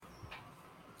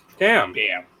Cam.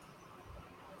 Bam.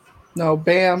 No,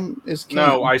 Bam is Cam.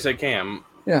 No, I said Cam.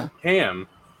 Yeah. Cam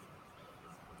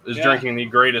is drinking the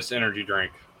greatest energy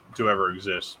drink to ever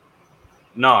exist.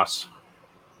 Nos,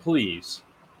 please,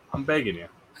 I'm begging you,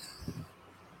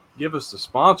 give us the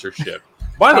sponsorship.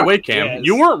 By the way, Cam,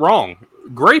 you weren't wrong.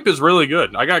 Grape is really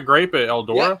good. I got grape at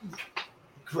Eldora. Yeah.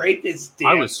 Grape is damn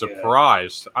I was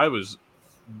surprised. I was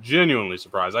genuinely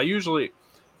surprised. I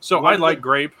like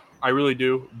grape. I really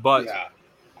do, but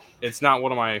it's not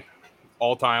one of my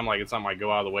all-time, like, it's not my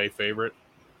go-out-of-the-way favorite.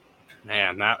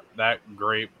 Man, that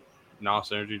grape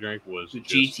NOS energy drink was the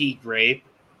GT grape.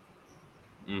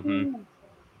 Mm-hmm.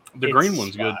 The green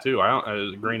one's good, too. I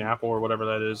don't green apple or whatever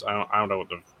that is. I don't know what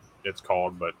it's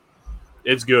called, but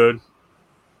it's good.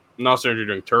 NOS energy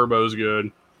drink Turbo's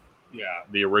good. Yeah.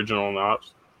 The original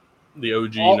NOS. The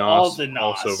OG NOS, all the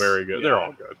NOS also very good.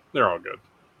 Yeah. They're all good.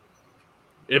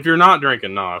 If you're not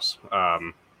drinking NOS,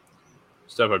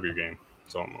 step up your game.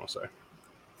 That's all I'm going to say.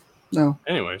 No.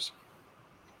 Anyways,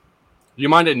 you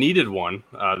might have needed one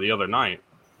the other night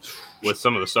with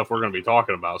some of the stuff we're going to be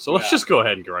talking about. So let's just go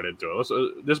ahead and get right into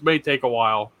it. This may take a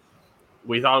while.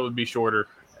 We thought it would be shorter.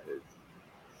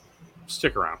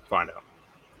 Stick around. Find out.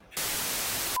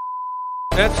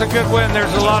 That's a good win.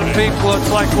 There's a lot of people.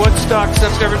 It's like Woodstock,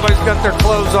 except everybody's got their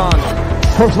clothes on.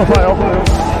 Personal foul,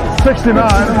 69,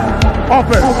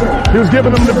 offense. He was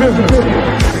giving them the business.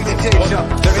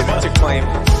 There's a claim.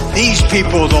 These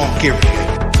people don't give a shit.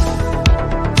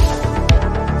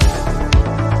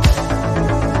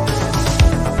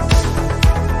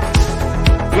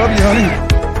 Love you, honey.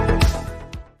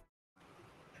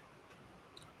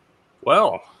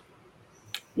 Well,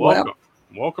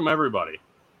 welcome everybody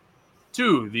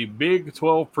to the Big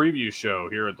 12 preview show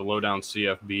here at the Lowdown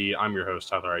CFB. I'm your host,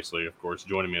 Tyler Isley. Of course,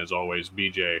 joining me as always,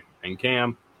 BJ and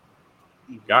Cam.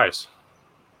 Guys,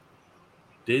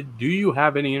 do you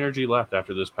have any energy left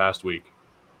after this past week?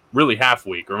 Really, half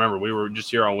week. Remember, we were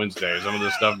just here on Wednesday. Some of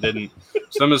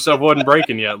the stuff wasn't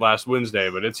breaking yet last Wednesday,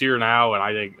 but it's here now, and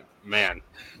I think, man.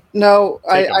 No,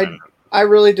 I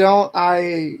really don't.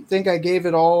 I think I gave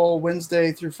it all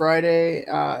Wednesday through Friday.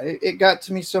 It got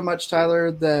to me so much,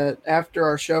 Tyler, that after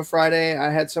our show Friday,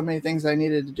 I had so many things I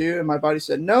needed to do, and my body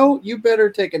said, no, you better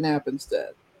take a nap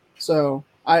instead. So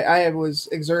I was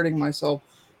exerting myself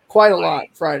quite a lot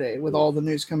Friday with all the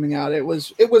news coming out. It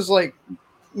was like,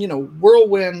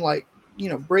 whirlwind, like,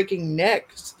 breaking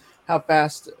necks, how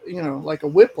fast, like a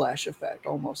whiplash effect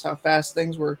almost, how fast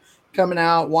things were coming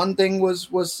out. One thing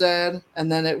was said,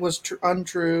 and then it was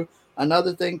untrue.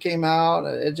 Another thing came out.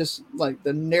 It just, like,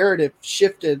 the narrative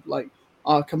shifted like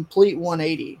a complete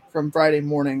 180 from Friday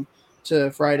morning to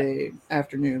Friday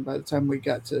afternoon by the time we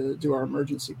got to do our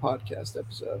emergency podcast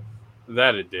episode.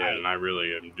 That it did, and I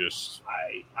really am just...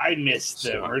 I missed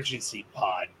the emergency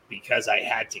pod because I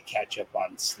had to catch up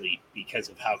on sleep because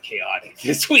of how chaotic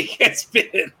this week has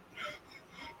been.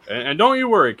 And don't you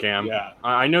worry, Cam. Yeah.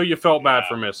 I know you felt bad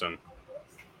for missing.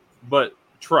 But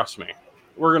trust me,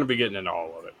 we're going to be getting into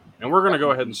all of it. And we're going to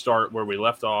go ahead and start where we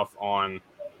left off on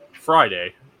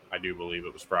Friday. I do believe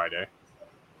it was Friday.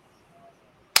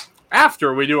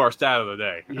 After we do our stat of the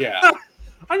day. Yeah.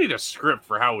 I need a script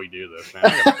for how we do this, man.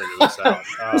 I got to figure this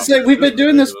out. We've been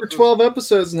doing this for 12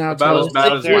 episodes now. About as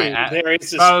bad as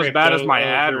my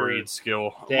ad read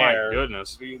skill. There. My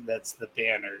goodness. That's the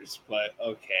banners, but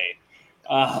okay.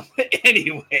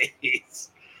 Anyways.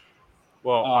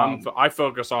 Well, I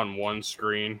focus on one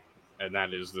screen, and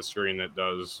that is the screen that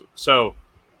does. So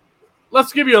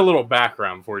let's give you a little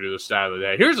background before we do the stat of the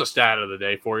day. Here's a stat of the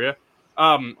day for you.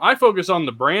 I focus on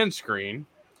the brand screen.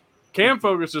 Cam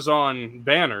focuses on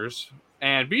banners,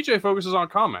 and BJ focuses on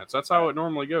comments. That's how it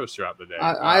normally goes throughout the day.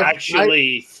 I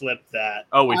actually flipped that.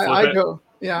 Oh, we flip it? I go.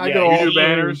 You do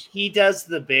banners? He does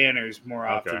the banners more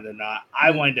often than not.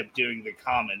 I wind up doing the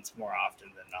comments more often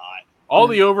than not. All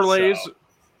the overlays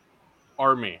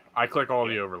are me. I click all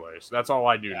the overlays. That's all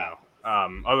I do now.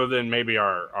 Other than maybe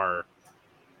our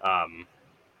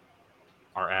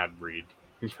ad read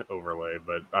overlay,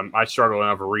 but I struggle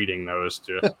enough reading those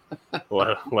to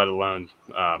let alone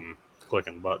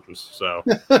clicking buttons. So,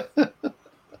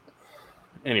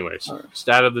 anyways,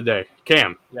 stat of the day,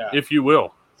 Cam, if you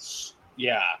will.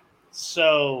 Yeah.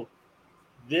 So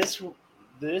this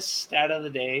stat of the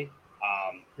day,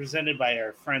 presented by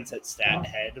our friends at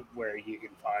StatHead, where you can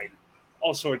find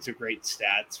all sorts of great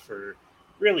stats for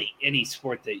really any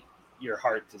sport that your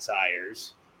heart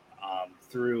desires,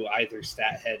 through either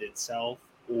StatHead itself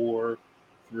or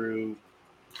through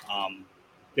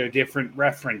their different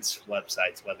reference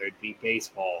websites, whether it be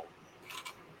baseball,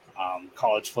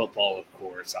 college football, of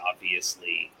course,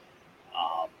 obviously,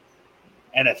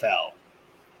 NFL.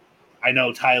 I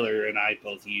know Tyler and I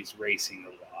both use Racing a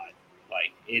lot.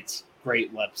 Like, it's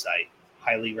great website.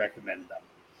 Highly recommend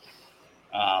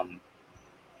them.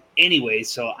 Anyway,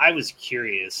 so I was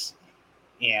curious,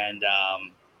 and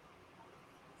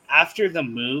after the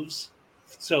moves,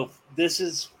 so this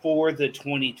is for the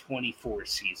 2024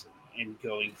 season and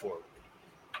going forward.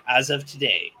 As of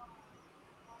today,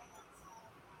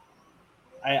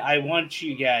 I want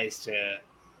you guys to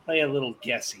play a little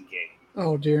guessing game.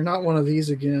 Oh dear, not one of these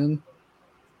again.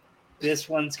 This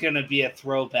one's going to be a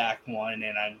throwback one,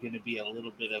 and I'm going to be a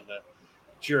little bit of a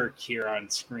jerk here on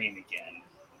screen again.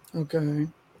 Okay.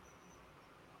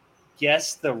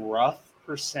 Guess the rough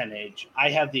percentage. I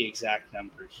have the exact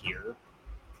number here.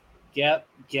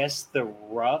 Guess the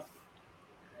rough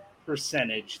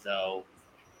percentage, though,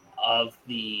 of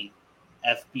the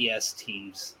FBS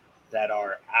teams that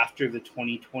are after the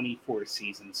 2024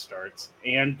 season starts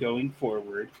and going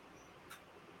forward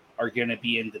are going to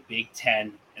be in the Big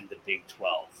 10 and the Big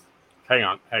 12. Hang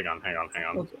on.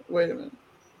 Okay, wait a minute.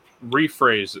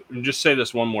 Rephrase and just say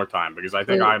this one more time because I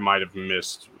think I might have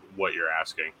missed what you're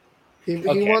asking. He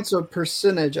wants a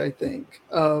percentage, I think,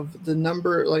 of the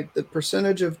number, like the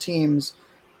percentage of teams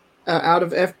out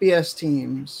of FBS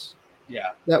teams.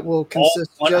 Yeah, that will consist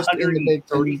just in the Big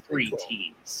 33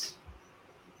 teams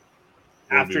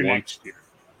after next year.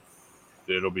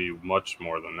 It'll be much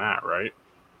more than that, right?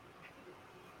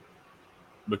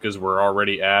 Because we're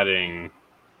already adding.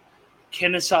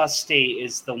 Kennesaw State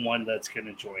is the one that's going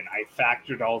to join. I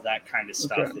factored all that kind of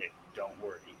stuff in. Don't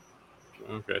worry.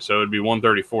 Okay, so it'd be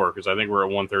 134 because I think we're at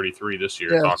 133 this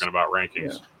year talking about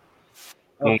rankings.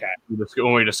 Yeah. Okay.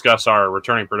 When we discuss our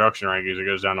returning production rankings, it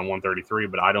goes down to 133,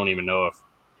 but I don't even know if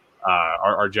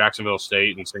are Jacksonville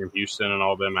State and Sam Houston and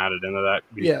all them added into that.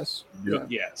 Yes. Yeah.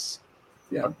 Yes.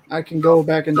 Yeah, I can go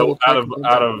back and so out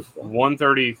of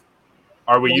 130.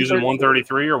 Are we using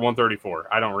 133 or 134?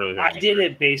 I don't really think I did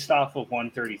it based off of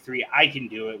 133. I can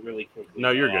do it really quickly. No,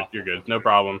 you're good. You're good. No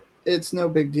problem. It's no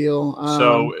big deal.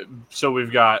 So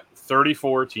we've got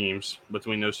 34 teams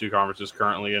between those two conferences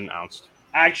currently announced.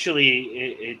 Actually,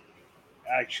 it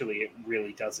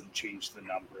really doesn't change the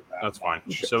number. That's fine.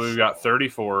 So we've got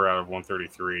 34 out of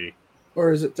 133.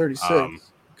 Or is it 36?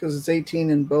 Because it's 18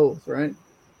 in both, right?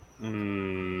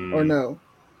 Or no?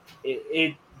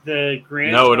 The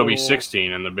grand no, it'll be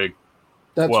 16 in the Big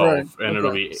 12, right. And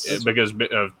it'll be because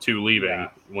of two leaving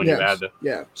when you add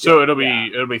the So it'll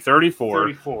be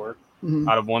 34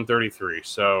 out of 133.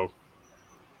 So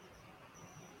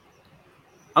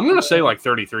I'm gonna say like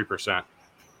 33%.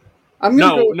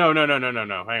 No.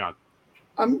 Hang on.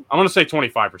 I'm gonna say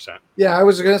 25%. Yeah, I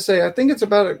was gonna say I think it's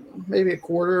about maybe a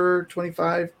quarter,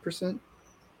 25%.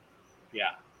 Yeah,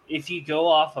 if you go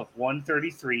off of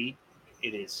 133.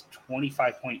 It is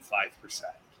 25.5%.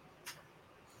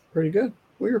 Pretty good.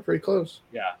 We were pretty close.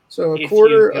 Yeah. So a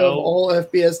quarter of all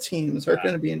FBS teams are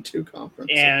going to be in two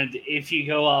conferences. And if you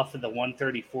go off of the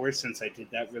 134, since I did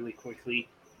that really quickly,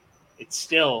 it's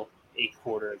still a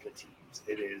quarter of the teams.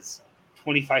 It is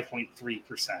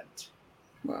 25.3%.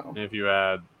 Wow. And if you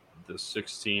add the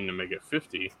 16 to make it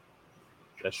 50,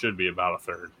 that should be about a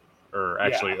third. Or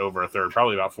actually over a third,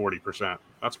 probably about 40%.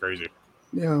 That's crazy.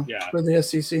 Yeah. For the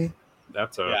SEC.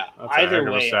 That's a either heck of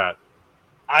a way. stat.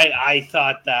 I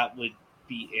thought that would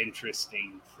be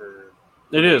interesting for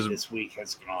this week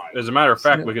has gone. As a matter of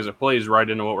fact, because it plays right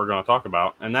into what we're going to talk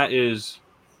about, and that is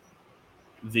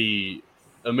the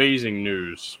amazing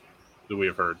news that we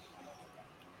have heard.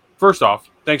 First off,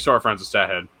 thanks to our friends at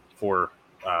StatHead for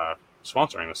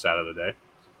sponsoring the stat of the day.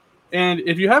 And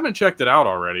if you haven't checked it out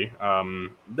already,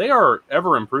 they are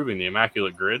ever improving the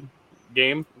Immaculate Grid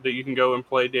game that you can go and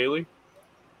play daily.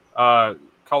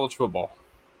 College football,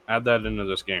 add that into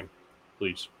this game,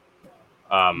 please.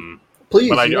 Please,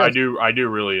 but I do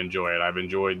really enjoy it. I've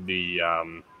enjoyed the.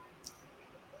 I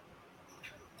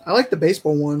like the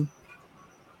baseball one.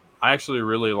 I actually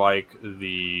really like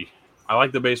the. I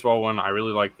like the baseball one. I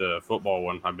really like the football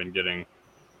one. I've been getting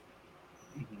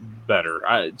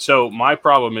better. So my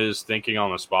problem is thinking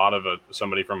on the spot of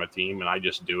somebody from a team, and I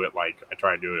just do it like I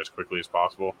try to do it as quickly as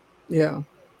possible. Yeah.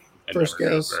 It First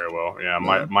never goes very well. Yeah,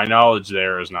 my knowledge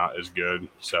there is not as good,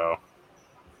 so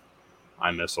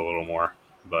I miss a little more.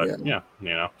 But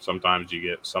sometimes you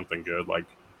get something good. Like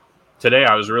today,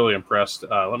 I was really impressed.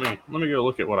 Let me go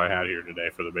look at what I had here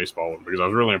today for the baseball one because I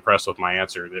was really impressed with my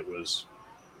answer. It was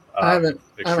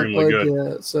extremely good.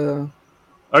 Yet, so.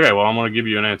 Okay, well, I'm going to give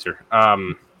you an answer.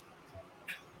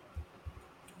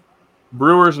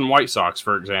 Brewers and White Sox,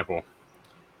 for example.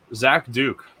 Zach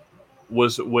Duke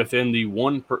was within the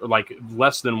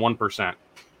less than 1%.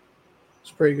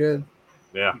 It's pretty good.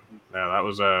 Yeah, that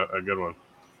was a good one.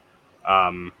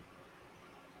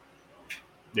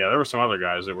 Yeah, there were some other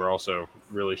guys that were also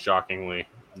really shockingly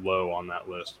low on that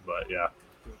list. But yeah.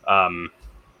 On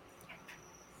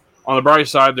the bright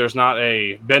side, there's not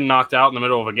been knocked out in the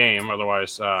middle of a game.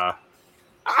 Otherwise,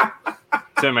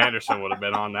 Tim Anderson would have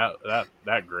been on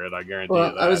that grid. I guarantee you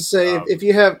that. I would say if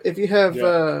you have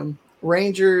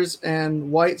Rangers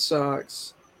and White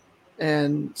Sox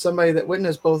and somebody that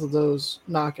witnessed both of those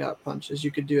knockout punches,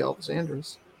 you could do Elvis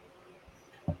Andrus.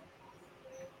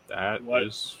 That's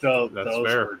those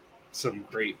fair. Were some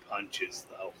great punches,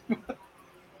 though.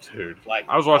 Dude,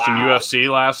 I was watching UFC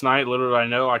last night. Little did I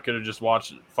know I could have just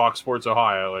watched Fox Sports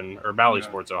Ohio or Bally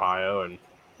Sports Ohio and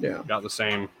got the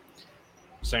same.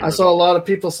 I saw a lot of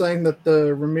people saying that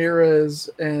the Ramirez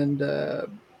and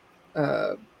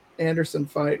Anderson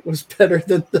fight was better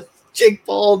than the Jake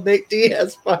Paul Nate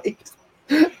Diaz fight.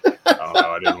 Oh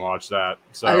no, I didn't watch that.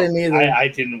 So I didn't either. I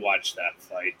didn't watch that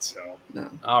fight. So no.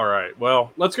 All right.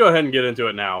 Well, let's go ahead and get into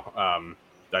it now.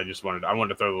 I wanted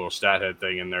to throw the little stat head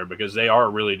thing in there because they are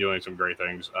really doing some great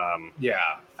things.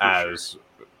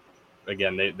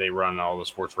 Again, they run all the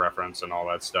Sports Reference and all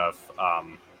that stuff.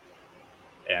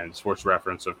 And Sports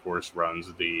Reference, of course,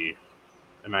 runs the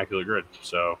Immaculate Grid.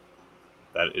 So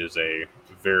that is a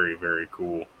very, very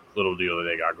cool little deal that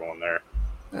they got going there.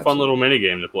 Absolutely. Fun little mini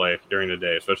game to play during the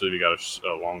day, especially if you got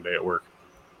a long day at work.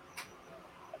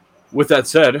 With that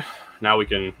said, now we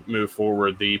can move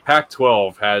forward. The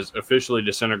Pac-12 has officially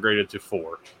disintegrated to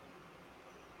 4.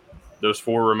 Those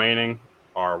 4 remaining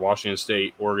are Washington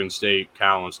State, Oregon State,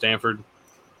 Cal, and Stanford.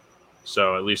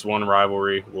 So at least one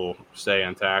rivalry will stay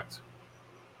intact.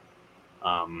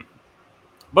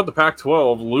 But the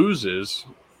Pac-12 loses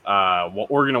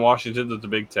Oregon and Washington to the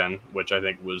Big Ten, which I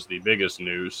think was the biggest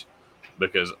news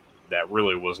because that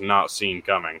really was not seen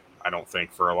coming, I don't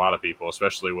think, for a lot of people,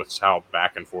 especially with how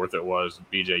back and forth it was.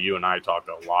 BJ, you and I talked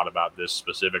a lot about this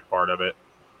specific part of it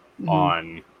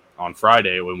on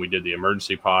Friday when we did the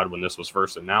emergency pod when this was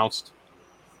first announced,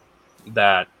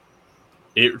 that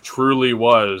it truly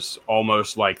was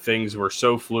almost like things were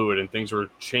so fluid and things were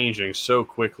changing so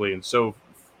quickly and so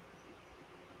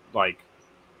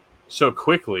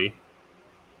quickly.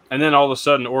 And then all of a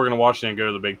sudden, Oregon and Washington go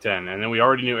to the Big Ten. And then we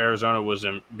already knew Arizona was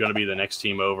going to be the next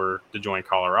team over to join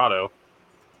Colorado.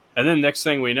 And then next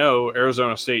thing we know,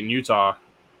 Arizona State and Utah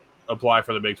apply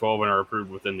for the Big 12 and are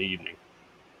approved within the evening.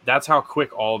 That's how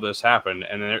quick all of this happened.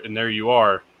 And there you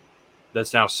are.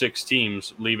 That's now 6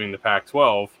 teams leaving the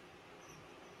Pac-12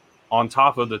 on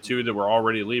top of the 2 that were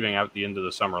already leaving at the end of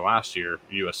the summer last year,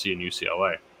 USC and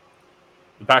UCLA.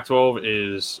 The Pac-12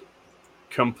 is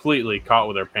completely caught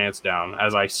with their pants down,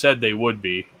 as I said they would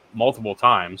be multiple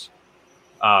times.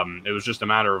 It was just a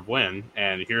matter of when,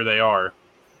 and here they are.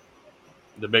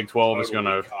 The Big 12 is going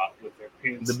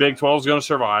to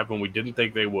survive when we didn't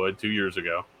think they would 2 years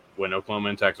ago when Oklahoma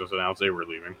and Texas announced they were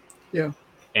leaving. Yeah.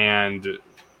 And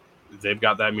they've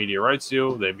got that media rights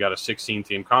deal. They've got a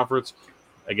 16-team conference.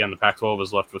 Again, the Pac-12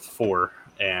 is left with 4,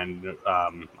 and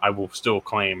I will still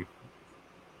claim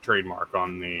trademark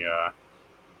on the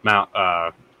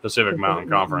Pacific Mountain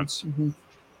Conference.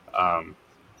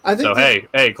 I think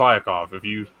hey, Klyakov,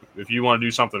 if you want to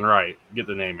do something right, get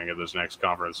the naming of this next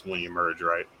conference when you merge,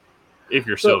 right? If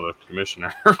you're still the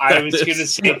commissioner. I was going to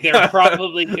say they're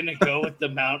probably going to go with the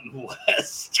Mountain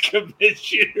West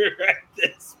commissioner at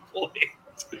this point.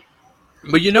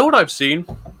 But you know what I've seen?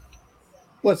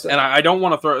 What's that? And I don't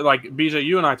want to throw, like, BJ,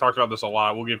 you and I talked about this a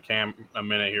lot. We'll give Cam a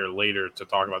minute here later to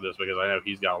talk about this because I know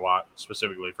he's got a lot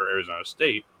specifically for Arizona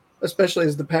State. Especially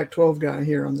as the Pac-12 guy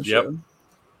here on the show.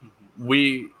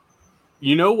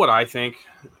 You know what I think,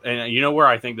 and you know where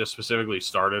I think this specifically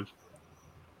started?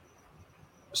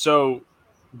 So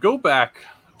go back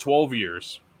 12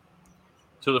 years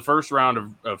to the first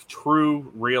round of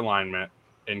true realignment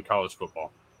in college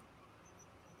football.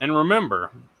 And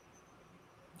remember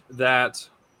that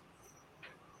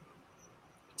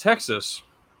Texas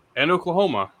and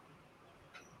Oklahoma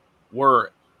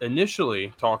were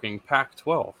initially talking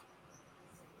Pac-12.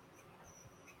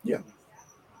 Yeah.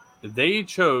 They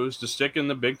chose to stick in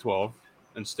the Big 12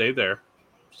 and stay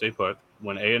put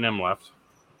when A&M left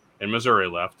and Missouri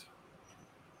left.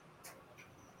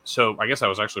 So I guess that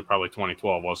was actually probably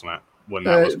 2012, wasn't it? When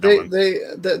that was coming.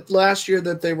 That last year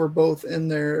that they were both in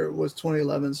there was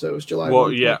 2011, so it was July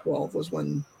 2012 was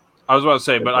when. I was about to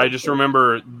say, but I just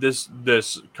remember this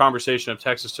conversation of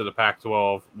Texas to the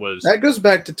Pac-12 was that goes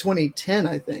back to 2010,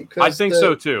 I think. I think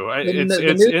so too.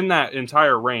 It's in that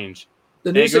entire range.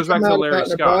 The news goes back to Larry about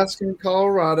Scott. Nebraska and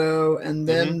Colorado, and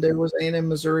then there was A&M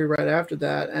Missouri right after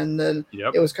that, and then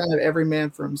it was kind of every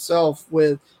man for himself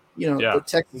with the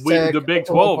Texas Tech. The Big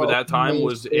 12 at that time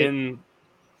was in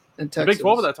and Texas. The Big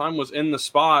 12 at that time was in the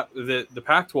spot that the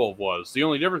Pac-12 was. The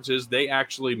only difference is they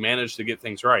actually managed to get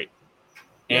things right.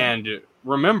 Yeah. And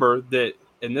remember that,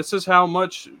 and this is how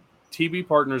much TV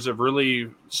partners have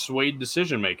really swayed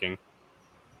decision-making.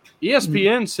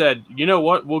 ESPN said, you know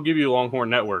what, we'll give you Longhorn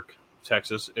Network,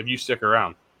 Texas, if you stick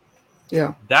around.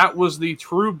 Yeah. That was the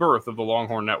true birth of the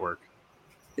Longhorn Network.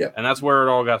 Yeah. And that's where it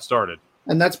all got started.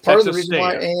 And that's part of the reason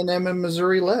why A&M and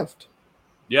Missouri left.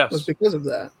 Yes. Was because of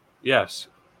that. Yes.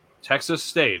 Texas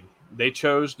stayed. They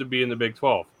chose to be in the Big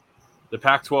 12. The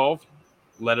Pac-12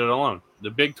 let it alone.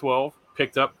 The Big 12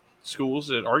 picked up schools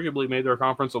that arguably made their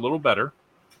conference a little better,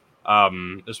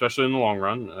 especially in the long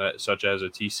run, such as a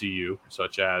TCU,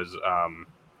 such as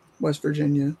West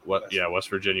Virginia. West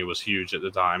Virginia was huge at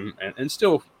the time and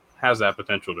still has that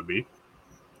potential to be.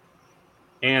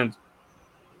 And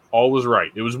all was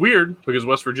right. It was weird because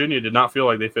West Virginia did not feel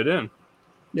like they fit in.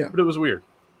 Yeah. But it was weird.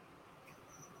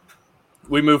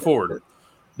 We move forward.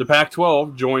 The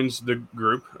Pac-12 joins the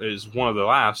group, is one of the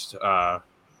last.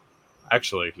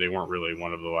 Actually, they weren't really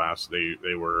one of the last.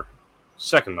 They were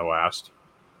second to last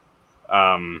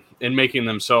in making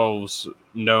themselves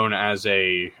known as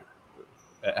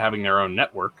having their own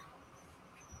network.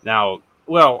 Now,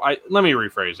 let me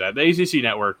rephrase that. The ACC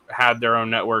network had their own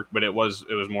network, but it was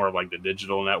more of like the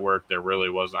digital network. There really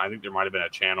wasn't. I think there might have been a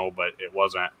channel, but it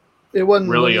wasn't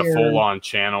really linear. A full-on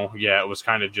channel. Yeah, it was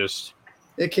kind of just.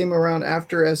 It came around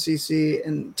after SEC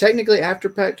and technically after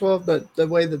Pac-12, but the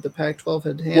way that the Pac-12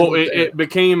 had handled it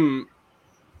became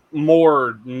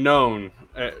more known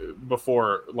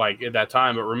before, like at that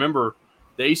time. But remember,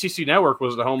 the ACC network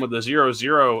was the home of the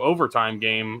 0-0 overtime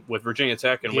game with Virginia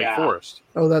Tech and Wake Forest.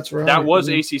 Oh, that's right. That was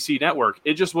ACC network.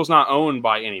 It just was not owned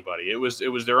by anybody. It was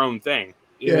their own thing.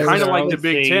 Kind of like the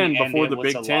Big Ten before the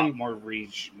Big Ten. More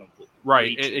regional.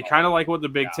 Right. It kind of like what the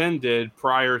Big Ten did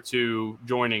prior to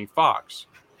joining Fox.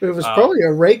 It was probably a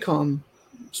Raycom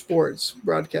Sports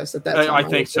broadcast at that time. I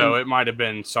think so. It might have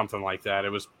been something like that. It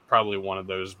was probably one of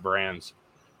those brands.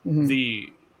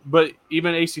 Mm-hmm. But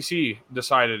even ACC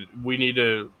decided we need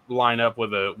to line up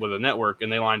with a network,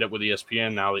 and they lined up with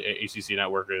ESPN. Now the ACC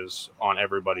network is on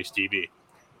everybody's TV.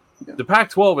 Yeah. The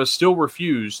Pac-12 has still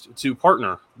refused to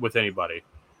partner with anybody.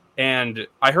 And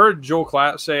I heard Joel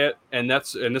Klatt say it, and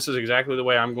this is exactly the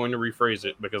way I'm going to rephrase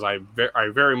it because I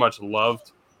very much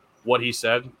loved what he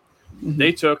said. Mm-hmm.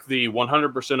 They took the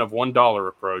 100% of $1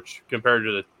 approach compared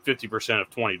to the 50% of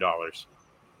 $20.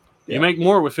 Yeah. You make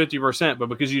more with 50%, but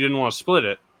because you didn't want to split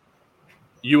it,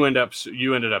 you ended up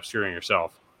screwing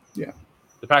yourself. Yeah.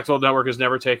 The Pac-12 network has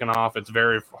never taken off. It's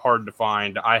very hard to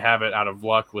find. I have it out of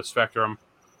luck with Spectrum.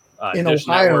 In Dish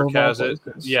Ohio, Network has it.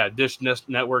 Yeah, Dish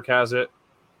Network has it.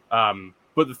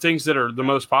 But the things that are the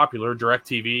most popular,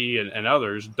 DirecTV and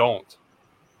others, don't.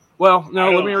 Well, no,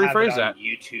 let me rephrase that.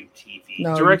 YouTube TV.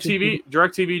 No,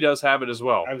 DirecTV does have it as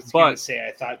well. I was going to say,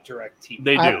 I thought DirecTV.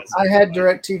 They do. I had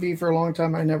DirecTV for a long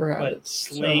time. I never had it.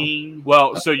 Sling.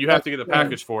 So you have to get the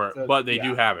package for it, but they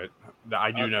do have it.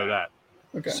 I do know that.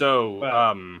 Okay.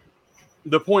 So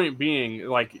the point being,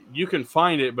 like, you can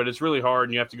find it, but it's really hard,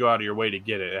 and you have to go out of your way to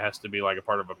get it. It has to be like a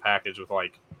part of a package with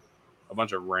like a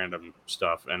bunch of random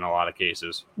stuff in a lot of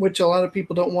cases. Which a lot of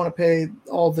people don't want to pay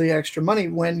all the extra money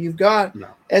when you've got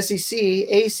SEC,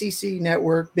 ACC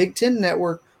network, Big Ten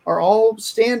network are all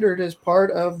standard as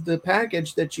part of the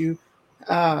package that you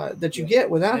get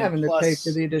without having to pay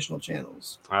for the additional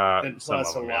channels. And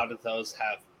plus, a lot of those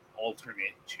have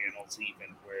alternate channels,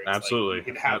 even where it's absolutely like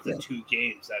you can have the two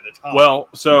games at a time. Well,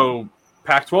 so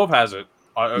Pac-12 has it.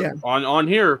 On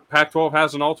here, Pac-12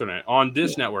 has an alternate. On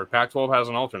this network, Pac-12 has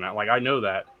an alternate. Like, I know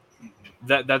that.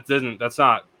 That's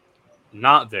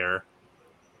not there.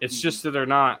 It's just that they're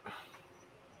not.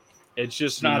 It's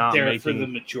just not there making, for the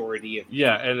majority of.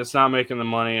 Yeah, and it's not making the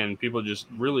money, and people just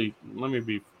really. Let me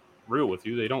be real with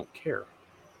you. They don't care.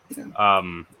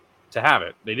 To have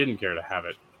it, they didn't care to have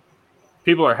it.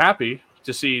 People are happy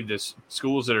to see this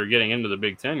schools that are getting into the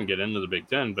Big Ten get into the Big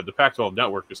Ten, but the Pac-12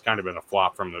 network has kind of been a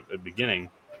flop from the beginning,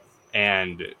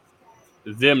 and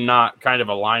them not kind of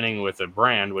aligning with a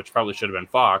brand, which probably should have been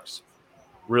Fox,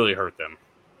 really hurt them.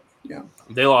 Yeah.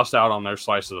 They lost out on their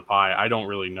slice of the pie. I don't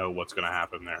really know what's going to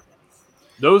happen there.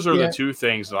 Those are the two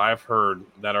things that I've heard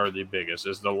that are the biggest,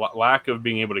 is the lack of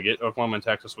being able to get Oklahoma and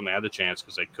Texas when they had the chance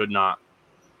because they could not,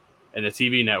 and the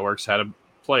TV networks had a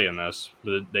play in this,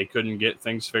 but they couldn't get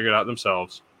things figured out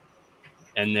themselves,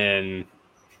 and then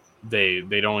they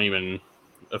don't even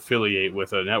affiliate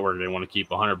with a network. They want to keep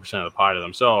 100% of the pie to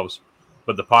themselves,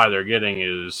 but the pie they're getting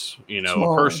is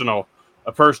a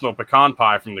personal pecan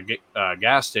pie from the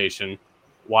gas station,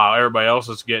 while everybody else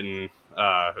is getting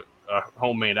a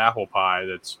homemade apple pie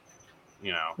that's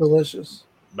delicious.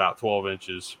 about 12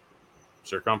 inches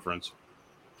circumference.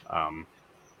 Did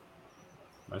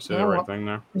I say the right thing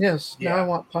there? Yes. Yeah. Now I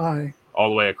want pi. All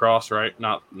the way across, right?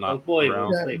 Not Oh, boy,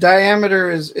 around. well, Yeah,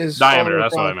 diameter is Diameter, all the way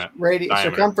that's what I across. meant. Diameter,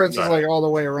 Circumference is sorry. like all the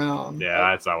way around. Yeah,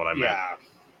 that's not what I meant. Yeah.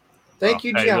 Thank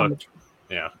you, Hey, geometry.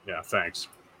 Yeah, thanks.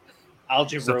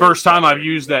 Algebra. It's the first time I've is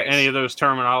used any of those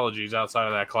terminologies outside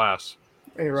of that class.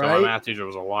 Hey, So my right? math teacher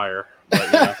was a liar.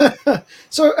 But,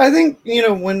 So I think,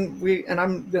 when and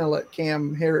I'm going to let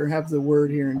Cam here have the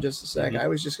word here in just a sec. Mhm. I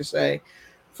was just going to say,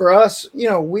 for us,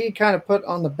 we kind of put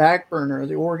on the back burner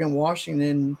the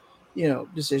Oregon-Washington,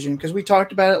 decision, because we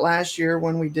talked about it last year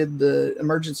when we did the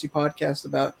emergency podcast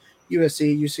about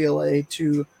USC, UCLA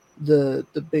to the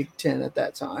Big Ten at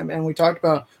that time. And we talked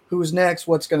about who's next,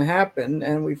 what's going to happen.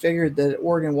 And we figured that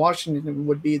Oregon-Washington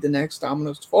would be the next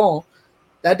dominoes to fall.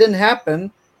 That didn't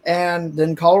happen. And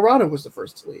then Colorado was the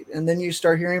first to lead. And then you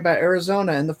start hearing about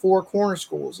Arizona and the four corner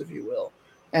schools, if you will.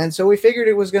 And so we figured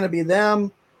it was going to be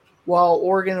them while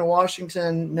Oregon and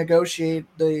Washington negotiate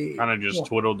the... kind of just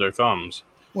twiddled their thumbs.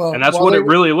 Well, and that's what it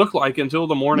really looked like until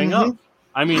the morning of.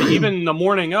 I mean, even the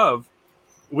morning of,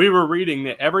 we were reading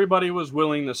that everybody was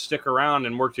willing to stick around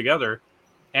and work together.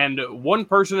 And one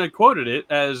person had quoted it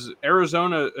as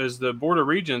Arizona, as the Board of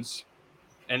Regents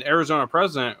and Arizona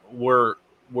president were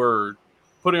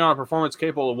putting on a performance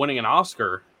capable of winning an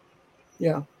Oscar.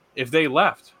 Yeah. If they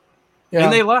left. Yeah.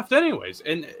 And they left anyways.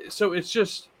 And so it's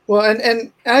just. Well,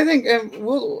 and I think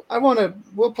we'll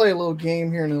play a little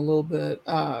game here in a little bit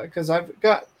because I've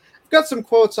got some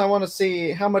quotes. I want to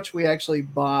see how much we actually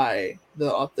buy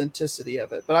the authenticity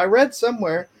of it. But I read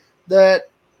somewhere that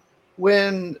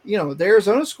when the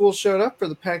Arizona schools showed up for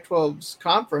the Pac-12's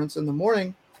conference in the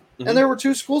morning, and there were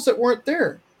two schools that weren't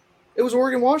there. It was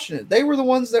Oregon, Washington. They were the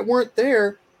ones that weren't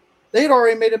there. They had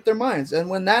already made up their minds, and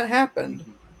when that happened,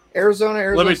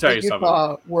 Arizona, Let me tell you Utah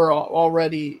something. were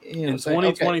already in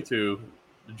 2022.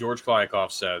 George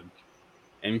Kliakoff said,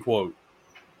 end quote,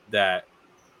 that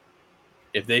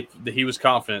he was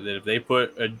confident that if they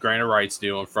put a grain of rights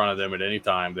deal in front of them at any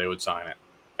time, they would sign it.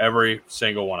 Every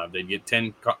single one of them. They'd get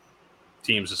 10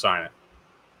 teams to sign it.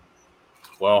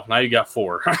 Well, now you got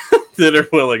 4 that are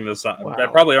willing to sign. Wow.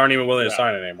 That probably aren't even willing to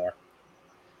sign it anymore.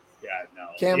 Yeah, no.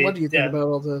 Cam, what do you think about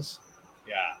all this?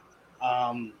 Yeah.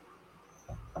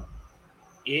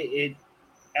 It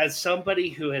as somebody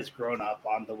who has grown up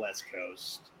on the West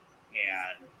Coast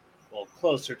and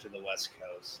closer to the West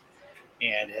Coast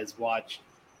and has watched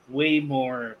way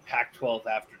more Pac-12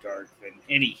 After Dark than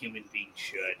any human being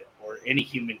should, or any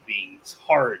human being's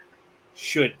heart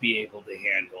should be able to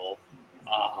handle.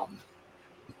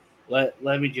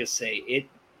 Let me just say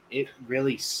it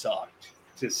really sucked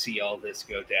to see all this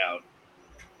go down.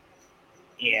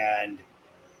 And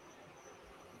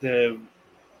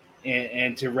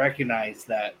to recognize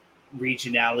that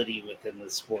regionality within the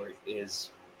sport is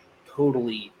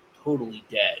totally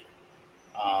dead.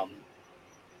 I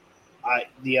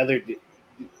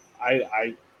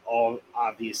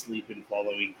obviously been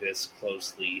following this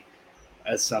closely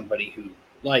as somebody who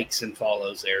likes and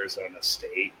follows Arizona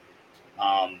State.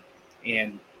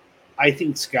 And I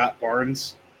think Scott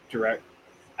Barnes,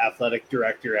 athletic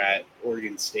director at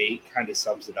Oregon State, kind of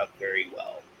sums it up very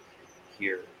well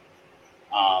here.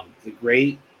 The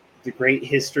great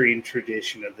history and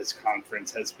tradition of this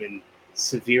conference has been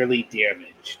severely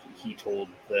damaged, he told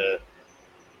the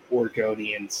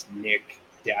Oregonian's Nick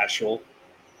Daschel.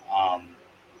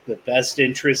 The best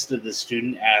interest of the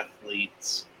student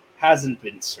athletes hasn't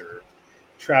been served.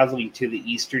 Traveling to the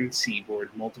Eastern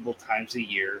Seaboard multiple times a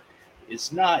year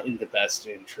is not in the best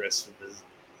interest of the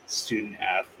student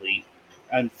athlete.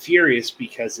 I'm furious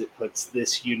because it puts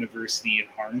this university in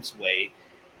harm's way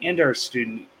and our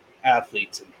student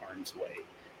athletes in harm's way.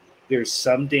 There's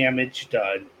some damage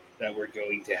done that we're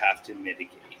going to have to mitigate.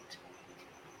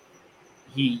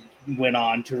 He went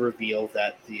on to reveal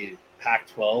that the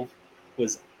Pac-12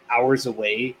 was hours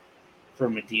away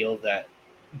from a deal that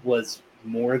was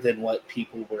more than what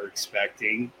people were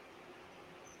expecting.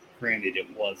 Granted,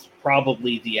 it was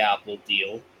probably the Apple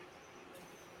deal.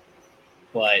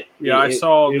 But I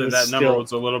saw that was number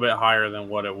was a little bit higher than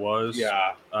what it was.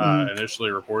 Yeah. Initially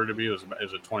reported to be. It was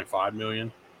 $25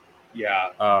 million. Yeah.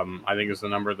 I think it's the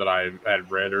number that I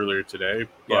had read earlier today.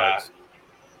 But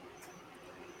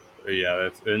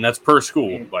that's per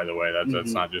school, by the way.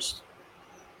 That's not just.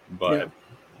 But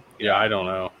I don't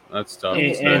know. That's tough.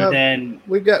 And then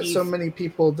we've got so many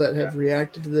people that have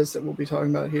reacted to this that we'll be talking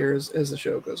about here as the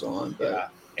show goes on.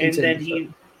 But and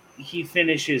then he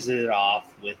finishes it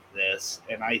off with this,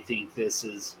 and I think this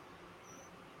is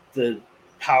the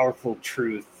powerful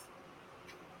truth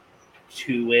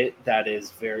to it that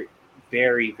is very,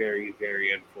 very, very,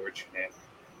 very unfortunate.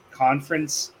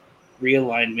 Conference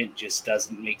realignment just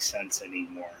doesn't make sense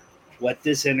anymore. What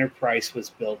this enterprise was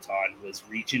built on was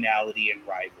regionality and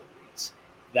rivalries.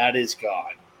 That is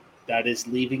gone. That is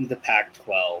leaving the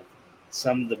Pac-12.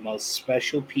 Some of the most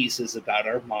special pieces about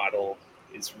our model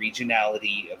is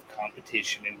regionality of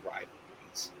competition and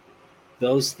rivalries.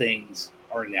 Those things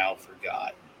are now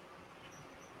forgotten.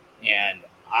 And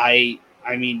I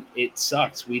mean, it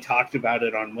sucks. We talked about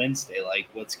it on Wednesday, like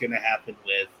what's going to happen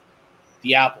with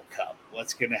the Apple Cup,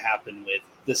 what's going to happen with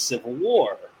the Civil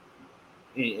War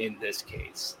in this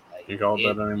case. Like, you call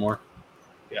it that anymore?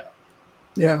 Yeah.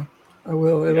 Yeah, I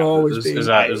will. It'll always be. Is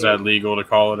that legal to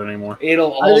call it anymore?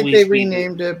 It'll always I think they be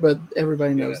renamed it, but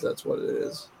everybody knows that's what it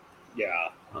is. Yeah.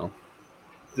 Oh.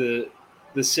 The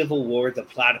Civil War, the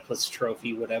Platypus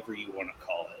Trophy, whatever you want to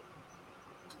call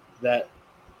it.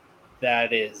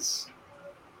 That is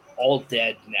all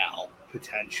dead now,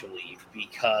 potentially,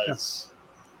 because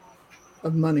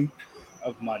of money.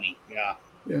 Yeah.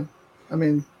 Yeah. I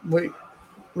mean, wait,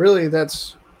 really,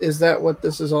 is that what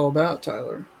this is all about,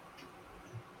 Tyler?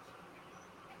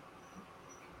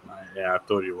 Yeah, I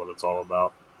told you what it's all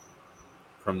about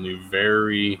from the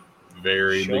very,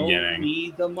 very beginning. Show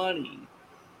me the money.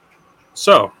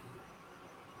 So,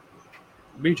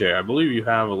 BJ, I believe you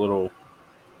have a little.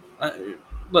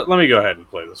 Let me go ahead and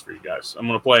play this for you guys. I'm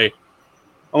going to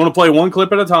play one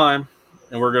clip at a time,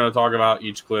 and we're going to talk about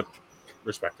each clip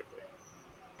respectively.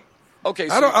 Okay,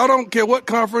 so I don't care what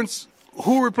conference,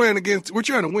 who we're playing against. We're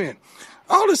trying to win.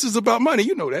 All this is about money.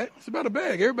 You know that. It's about a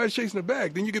bag. Everybody's chasing a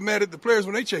bag. Then you get mad at the players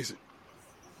when they chase it.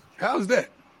 How's that?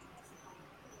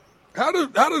 How do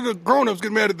the grown-ups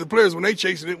get mad at the players when they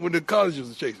chasing it when the colleges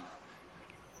are chasing it?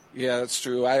 Yeah, that's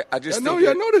true. I just know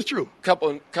that's true.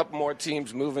 Couple more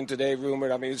teams moving today,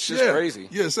 rumored. I mean, it's just crazy.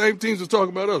 Yeah, same teams are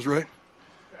talking about us, right?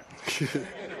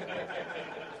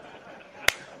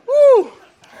 Woo!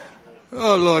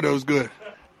 Oh, Lord, that was good.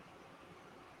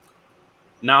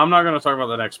 Now, I'm not going to talk about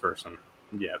the next person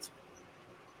yet.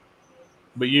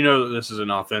 But you know that this is an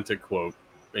authentic quote,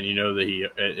 and you know that he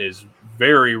is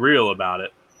very real about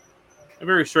it and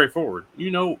very straightforward.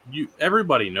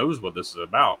 Everybody knows what this is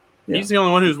about. Yeah. He's the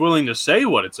only one who's willing to say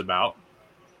what it's about.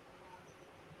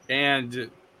 And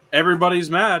everybody's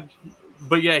mad.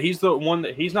 But yeah, he's the one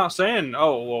that he's not saying,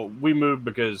 oh, well, we moved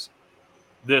because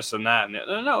this and that.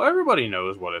 No, everybody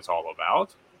knows what it's all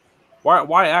about.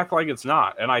 Why act like it's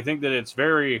not? And I think that it's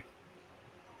very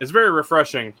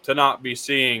refreshing to not be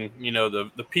seeing,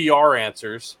 the PR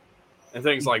answers and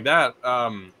things like that.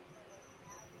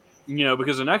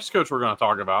 Because the next coach we're going to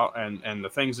talk about and the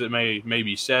things that may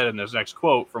be said in this next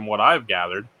quote, from what I've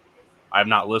gathered, I have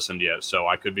not listened yet, so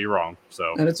I could be wrong.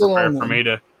 So and it's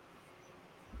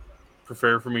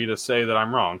prepare for me to say that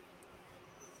I'm wrong.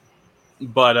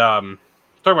 But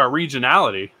talk about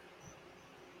regionality.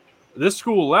 This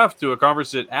school left to a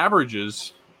conference that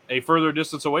averages a further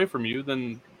distance away from you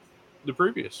than the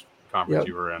previous conference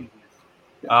you were in.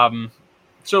 Yep.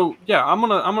 So yeah, I'm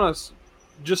gonna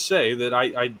just say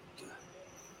that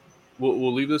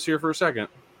we'll leave this here for a second.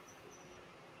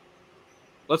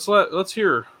 Let's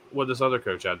hear what this other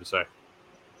coach had to say.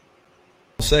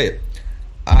 I'll say it.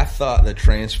 I thought the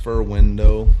transfer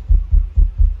window.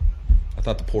 I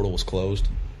thought the portal was closed.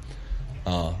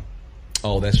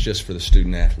 That's just for the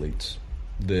student athletes.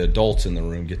 The adults in the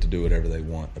room get to do whatever they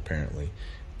want, apparently.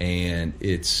 And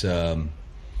it's,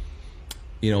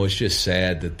 it's just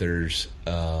sad that there's,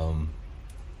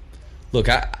 look,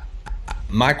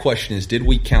 my question is, did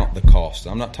we count the cost?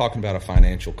 I'm not talking about a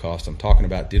financial cost. I'm talking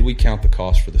about, did we count the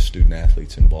cost for the student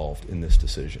athletes involved in this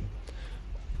decision?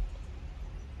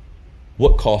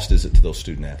 What cost is it to those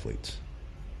student athletes?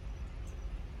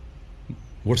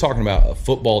 We're talking about a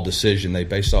football decision. They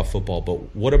based off football,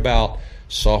 but what about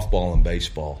softball and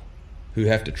baseball who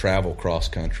have to travel cross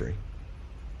country?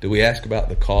 Do we ask about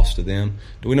the cost to them?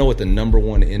 Do we know what the number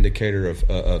one indicator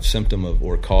of symptom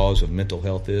or cause of mental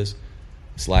health is?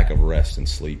 It's lack of rest and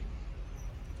sleep.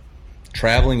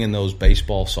 Traveling in those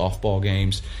baseball, softball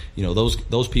games,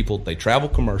 those people, they travel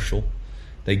commercial.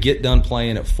 They get done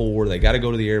playing at 4. They got to go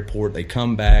to the airport. They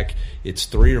come back. It's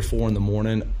 3 or 4 in the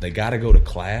morning. They got to go to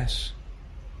class.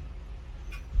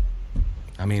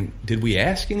 I mean, did we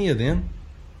ask any of them?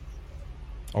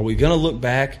 Are we going to look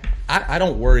back? I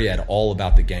don't worry at all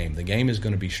about the game. The game is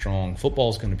going to be strong.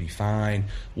 Football's going to be fine.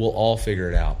 We'll all figure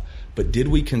it out. But did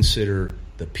we consider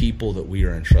the people that we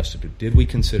are entrusted with? Did we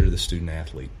consider the student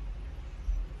athlete?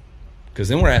 Because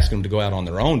then we're asking them to go out on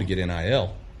their own to get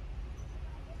NIL.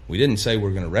 We didn't say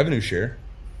we're going to revenue share.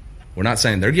 We're not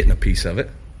saying they're getting a piece of it.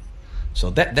 So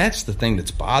that's the thing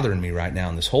that's bothering me right now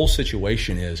in this whole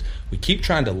situation is we keep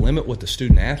trying to limit what the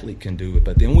student athlete can do,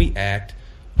 but then we act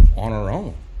on our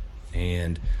own.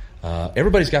 And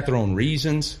everybody's got their own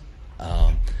reasons,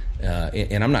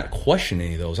 and I'm not questioning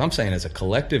any of those. I'm saying as a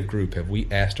collective group, have we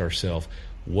asked ourselves,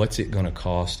 what's it going to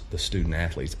cost the student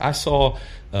athletes? I saw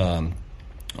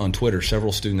on Twitter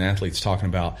several student athletes talking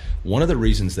about one of the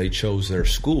reasons they chose their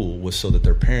school was so that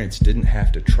their parents didn't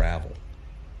have to travel.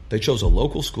 They chose a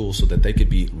local school so that they could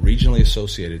be regionally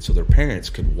associated so their parents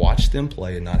could watch them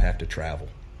play and not have to travel.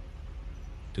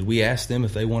 Did we ask them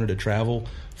if they wanted to travel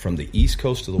from the East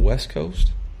Coast to the West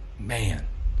Coast? Man,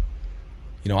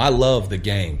 I love the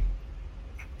game,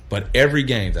 but every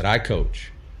game that I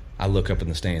coach, I look up in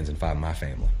the stands and find my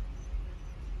family.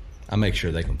 I make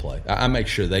sure they can play. I make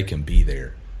sure they can be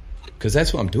there because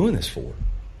that's what I'm doing this for.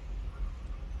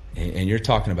 And you're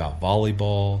talking about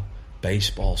volleyball,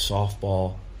 baseball,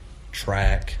 softball,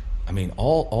 track. I mean,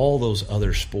 all those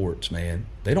other sports, man,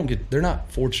 they're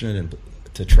not fortunate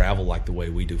to travel like the way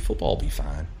we do. Football will be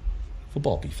fine.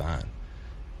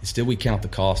 Still, we count the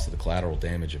cost of the collateral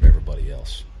damage of everybody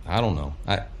else. I don't know.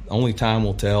 Only time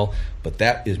will tell, but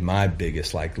that is my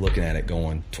biggest, looking at it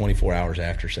going 24 hours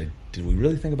after, say, did we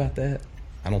really think about that?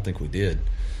 I don't think we did.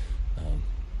 I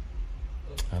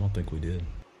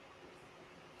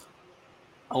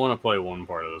want to play one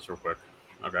part of this real quick.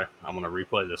 Okay, I'm going to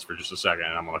replay this for just a second,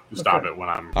 and I'm going to stop it when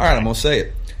I'm... All right, I'm going to say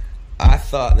it. I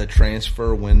thought the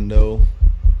transfer window...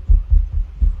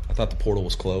 I thought the portal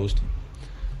was closed.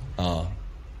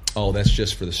 That's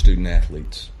just for the student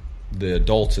athletes. The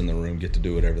adults in the room get to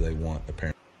do whatever they want,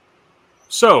 apparently.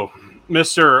 So,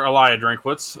 Mr. Elijah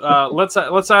Drinkwitz,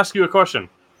 let's ask you a question.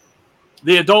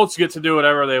 The adults get to do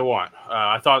whatever they want.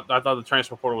 I thought the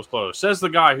transfer portal was closed. Says the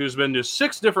guy who's been to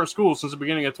 6 different schools since the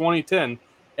beginning of 2010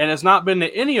 and has not been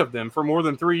to any of them for more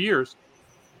than 3 years,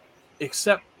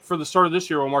 except for the start of this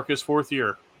year will mark his 4th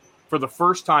year for the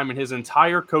first time in his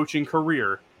entire coaching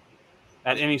career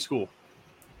at any school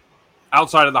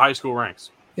outside of the high school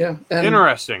ranks. Yeah.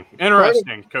 Interesting.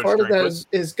 Coach part of that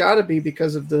is got to be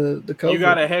because of the COVID. You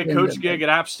got a head coach gig at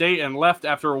App State and left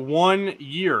after 1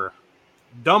 year.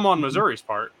 Dumb on Missouri's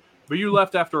part, but you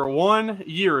left after 1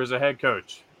 year as a head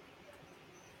coach.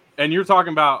 And you're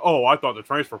talking about, I thought the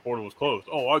transfer portal was closed.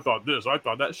 I thought this, I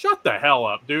thought that. Shut the hell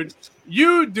up, dude.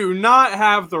 You do not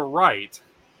have the right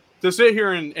to sit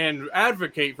here and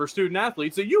advocate for student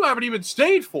athletes that you haven't even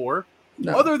stayed for,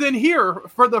 other than here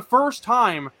for the first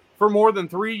time for more than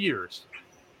 3 years.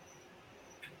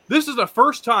 This is the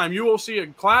first time you will see a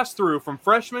class through from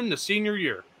freshman to senior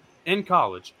year in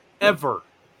college, ever.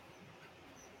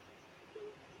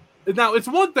 Now, it's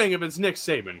one thing if it's Nick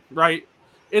Saban, right?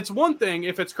 It's one thing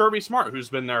if it's Kirby Smart, who's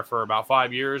been there for about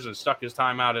 5 years and stuck his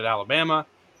time out at Alabama.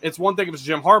 It's one thing if it's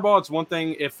Jim Harbaugh. It's one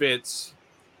thing if it's,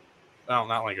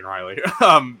 not Lincoln Riley.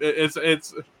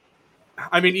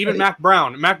 Even Mac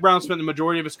Brown. Mac Brown spent the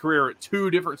majority of his career at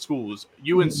 2 different schools,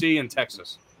 UNC and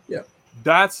Texas. Yeah.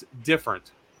 That's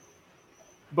different.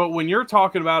 But when you're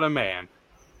talking about a man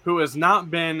who has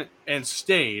not been and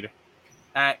stayed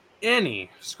at any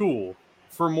school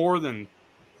for more than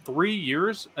 3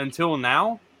 years until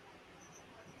now,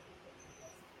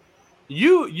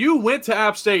 you went to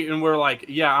App State and were like,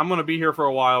 yeah, I'm going to be here for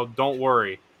a while. Don't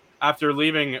worry. After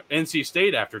leaving NC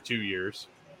State after 2 years,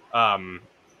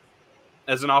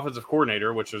 as an offensive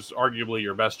coordinator, which was arguably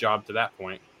your best job to that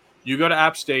point, you go to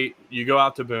App State, you go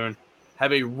out to Boone,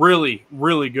 have a really,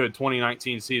 really good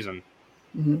 2019 season.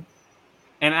 Mm-hmm.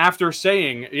 And after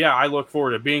saying, yeah, I look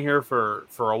forward to being here for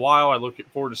a while, I look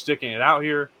forward to sticking it out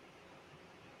here,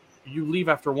 you leave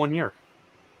after 1 year.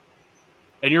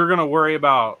 And you're going to worry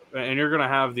about, and you're going to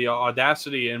have the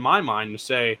audacity in my mind to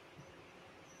say,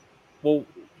 well,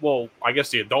 I guess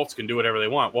the adults can do whatever they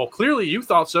want. Well, clearly you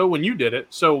thought so when you did it,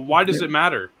 so why does it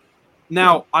matter?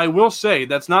 Now, I will say,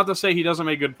 that's not to say he doesn't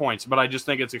make good points, but I just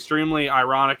think it's extremely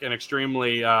ironic and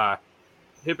extremely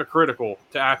hypocritical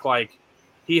to act like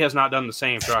he has not done the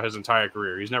same throughout his entire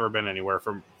career. He's never been anywhere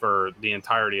for the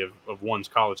entirety of one's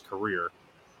college career.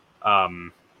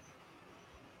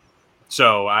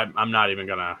 So I'm not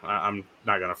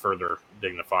gonna further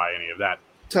dignify any of that.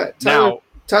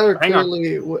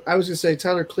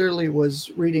 Tyler clearly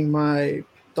was reading my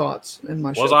thoughts in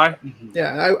my show. Was I?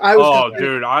 Yeah, I was.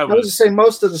 I was just saying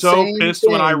most of the so same pissed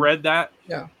thing. when I read that.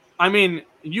 Yeah. I mean,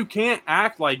 you can't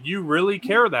act like you really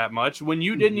care that much when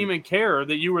you didn't even care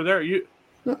that you were there.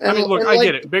 I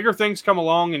get it. Bigger things come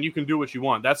along and you can do what you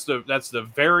want. That's the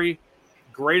very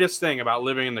greatest thing about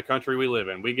living in the country we live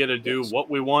in. We get to do what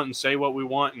we want and say what we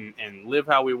want and live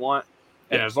how we want.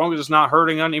 And as long as it's not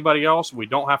hurting anybody else, we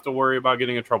don't have to worry about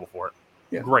getting in trouble for it.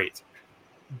 Yeah. Great.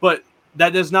 But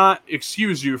that does not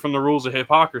excuse you from the rules of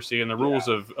hypocrisy and the rules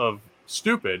of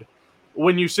stupid.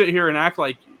 When you sit here and act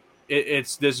like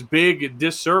it's this big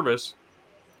disservice,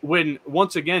 when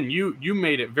once again you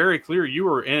made it very clear you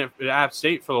were in App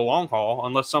State for the long haul,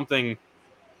 unless something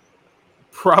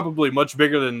probably much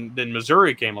bigger than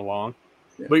Missouri came along.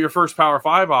 Yeah. But your first Power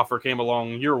 5 offer came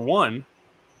along year one,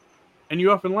 and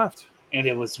you up and left. And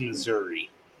it was Missouri.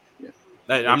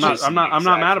 I'm not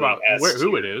mad about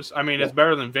who it is. I mean, it's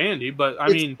better than Vandy, but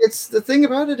it's the thing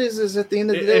about it is at the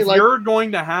end of the day, if you're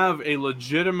going to have a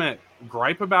legitimate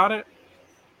gripe about it,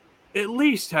 at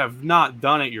least have not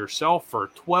done it yourself for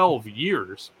 12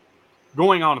 years,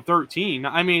 going on 13.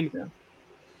 I mean,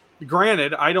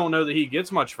 granted, I don't know that he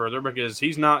gets much further because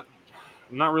he's not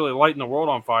really lighting the world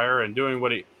on fire and doing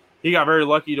what he got very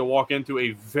lucky to walk into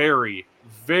a very,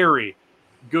 very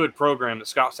good program that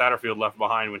Scott Satterfield left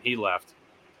behind when he left.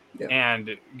 Yeah.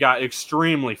 And got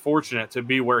extremely fortunate to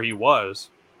be where he was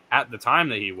at the time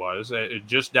that he was,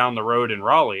 just down the road in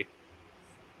Raleigh.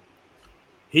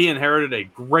 He inherited a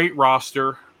great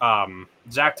roster.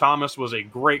 Zach Thomas was a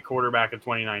great quarterback in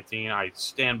 2019. I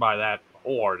stand by that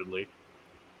wholeheartedly.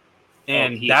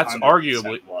 And that's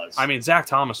arguably, Zach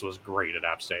Thomas was great at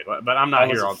App State, but I'm not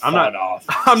here.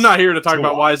 I'm not here to talk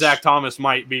about why Zach Thomas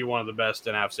might be one of the best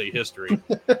in App State history.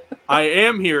 I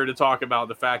am here to talk about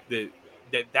the fact that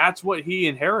that's what he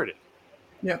inherited.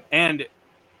 Yeah. And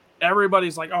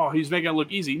everybody's like, oh, he's making it look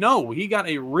easy. No, he got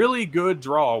a really good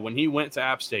draw when he went to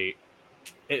App State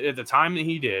at the time that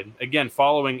he did. Again,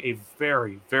 following a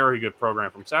very, very good program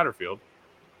from Satterfield.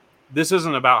 This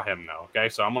isn't about him, though. Okay,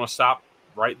 so I'm going to stop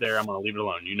right there. I'm going to leave it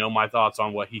alone. You know my thoughts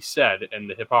on what he said and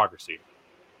the hypocrisy.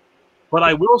 But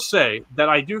I will say that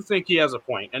I do think he has a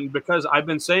point. And because I've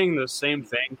been saying the same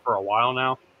thing for a while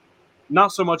now,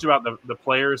 not so much about the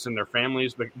players and their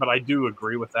families, but I do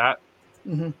agree with that.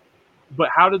 Mm-hmm. But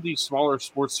how did these smaller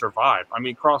sports survive? I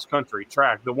mean, cross country,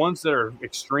 track, the ones that are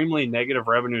extremely negative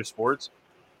revenue sports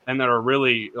and that are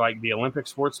really like the Olympic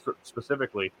sports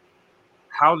specifically,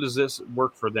 how does this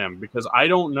work for them? Because I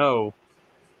don't know,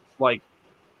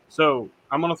 so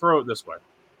I'm going to throw it this way.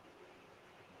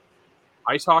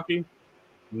 Ice hockey,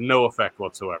 no effect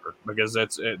whatsoever because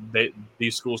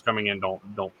these schools coming in don't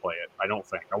play it. I don't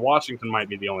think. Now, Washington might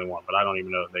be the only one, but I don't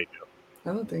even know that they do.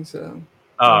 I don't think so.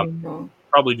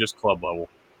 Probably just club level,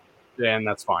 and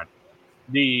that's fine.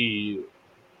 The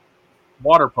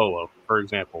water polo, for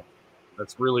example,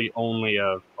 that's really only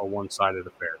a one-sided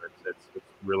affair. It's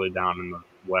really down in the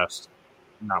West,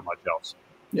 not much else.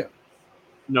 Yeah,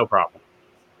 no problem.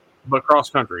 But cross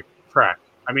country, track.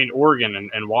 I mean, Oregon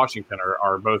and Washington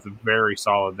are both very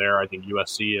solid there. I think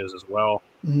USC is as well.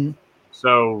 Mm-hmm.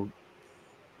 So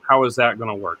how is that going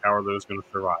to work? How are those going to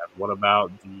survive? What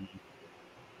about the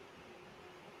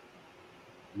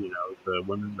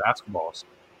women's basketball?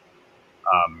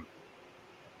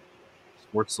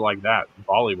 Sports like that,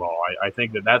 volleyball. I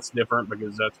think that's different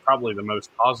because that's probably the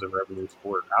most positive revenue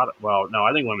sport out of, well, no,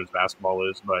 I think women's basketball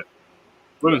is, but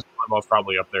women's volleyball is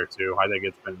probably up there too. I think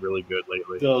it's been really good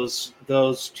lately.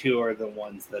 Those two are the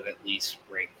ones that at least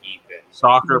break even.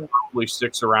 Soccer probably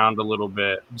sticks around a little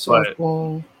bit,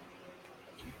 softball.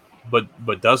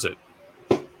 But does it?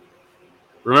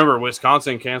 Remember,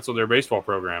 Wisconsin canceled their baseball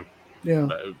program. Yeah,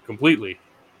 completely,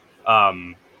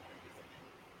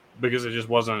 because it just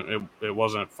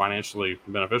wasn't financially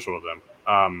beneficial to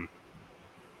them.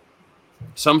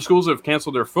 Some schools have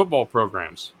canceled their football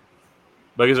programs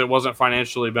because it wasn't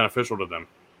financially beneficial to them.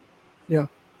 Yeah.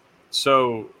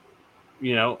 So,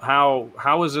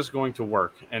 how is this going to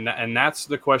work? And that's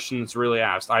the question that's really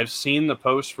asked. I've seen the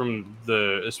posts from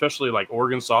especially like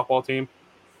Oregon softball team.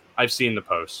 I've seen the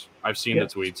posts. I've seen the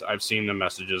tweets. I've seen the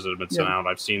messages that have been sent out.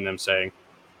 I've seen them saying,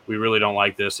 we really don't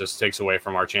like this. This takes away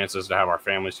from our chances to have our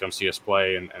families come see us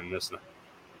play and this. And that.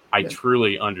 I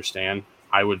truly understand.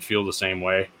 I would feel the same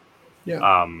way.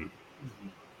 Yeah.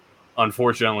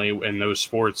 Unfortunately, in those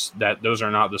sports, those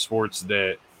are not the sports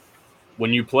that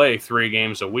when you play 3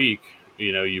 games a week,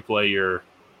 you play your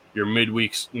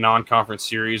midweek non-conference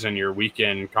series and your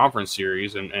weekend conference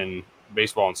series and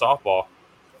baseball and softball.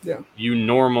 Yeah. You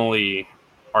normally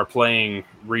are playing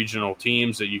regional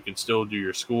teams that you can still do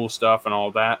your school stuff and all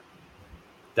that.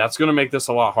 That's going to make this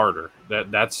a lot harder.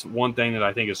 That's one thing that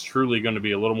I think is truly going to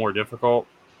be a little more difficult.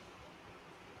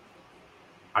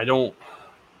 I don't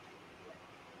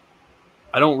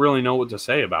really know what to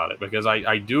say about it because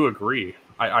I do agree.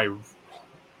 I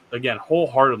again,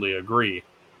 wholeheartedly agree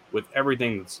with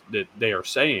everything that they are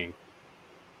saying.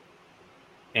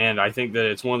 And I think that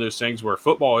it's one of those things where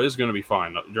football is going to be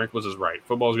fine. Drinkwitz is right.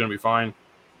 Football is going to be fine.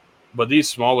 But these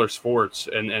smaller sports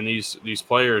and these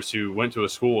players who went to a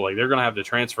school, like they're going to have to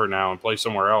transfer now and play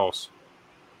somewhere else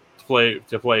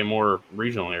to play more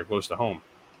regionally or close to home.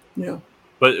 Yeah.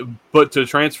 But to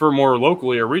transfer more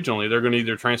locally or regionally, they're going to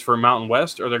either transfer Mountain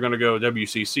West or they're going to go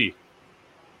WCC.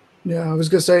 Yeah, I was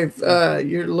going to say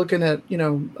you're looking at,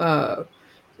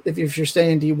 if you're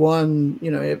staying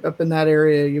D1, up in that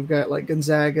area, you've got like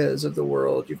Gonzaga's of the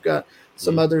world. You've got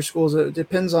some other schools. It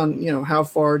depends on, how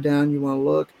far down you want to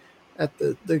look at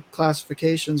the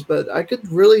classifications. But I could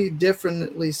really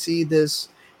definitely see this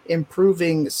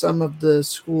improving some of the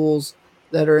schools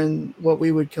that are in what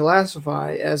we would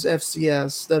classify as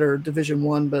FCS that are Division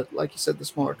I, but like you said, the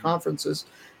smaller conferences,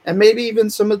 and maybe even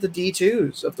some of the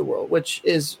D2s of the world, which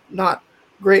is not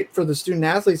great for the student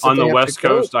athletes. On the West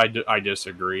Coast, I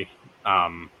disagree.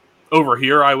 Over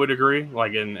here, I would agree,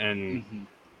 like in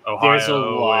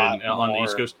Ohio and on the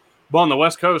East Coast. But on the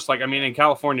West Coast, in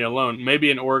California alone,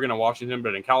 maybe in Oregon and Washington,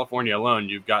 but in California alone,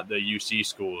 you've got the UC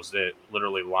schools that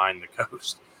literally line the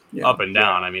coast up and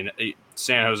down.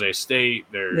 San Jose State,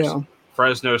 there's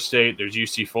Fresno State, there's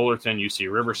UC Fullerton,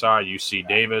 UC Riverside, UC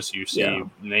Davis, UC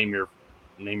name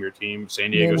your team, San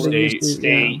Diego State,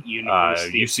 UCSD,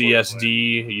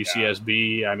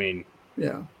 UCSB.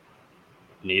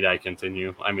 Need I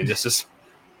continue? This is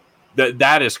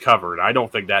that is covered. I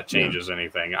don't think that changes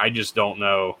anything. I just don't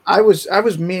know. I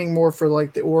was meaning more for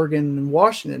like the Oregon and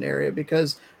Washington area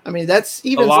because that's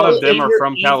even a lot of them are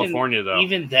from California though.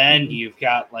 Even then, you've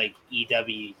got like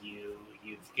EWU.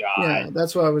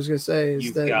 That's what I was gonna say.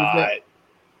 You've got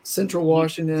Central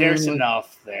Washington. There's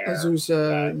enough there.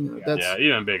 Azusa.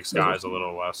 Even Big Sky is a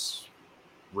little less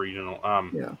regional.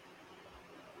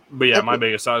 But my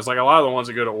biggest side is like a lot of the ones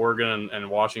that go to Oregon and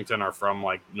Washington are from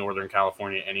like Northern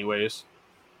California, anyways.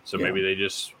 So maybe they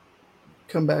just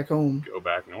come back home, go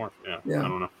back north. I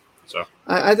don't know. So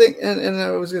I think, and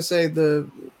I was gonna say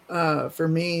for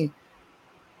me,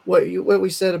 what we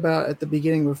said about at the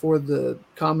beginning before the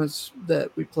comments that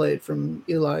we played from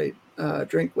Eli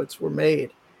Drinkwitz were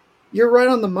made, you're right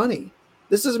on the money.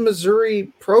 This is a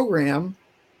Missouri program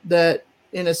that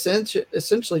in a sense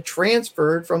essentially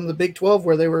transferred from the Big 12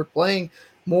 where they were playing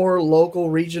more local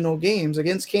regional games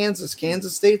against Kansas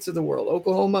States of the world,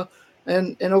 Oklahoma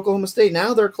and Oklahoma State.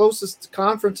 Now their closest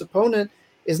conference opponent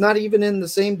is not even in the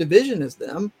same division as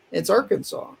them. It's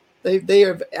Arkansas. They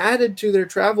have added to their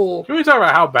travel. Can we talk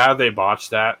about how bad they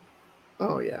botched that?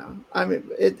 Oh yeah,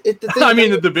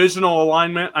 the divisional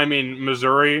alignment.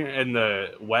 Missouri in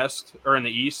the West or in the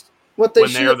East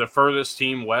they are the furthest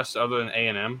team west other than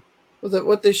A&M.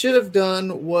 What they should have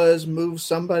done was move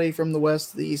somebody from the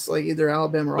West to the East, like either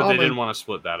Alabama or Auburn. But they didn't want to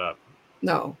split that up.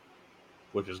 No,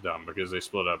 which is dumb because they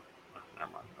split up.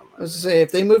 Never mind. I was to say,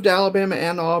 if they moved Alabama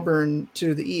and Auburn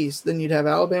to the East, then you'd have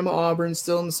Alabama, Auburn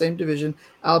still in the same division.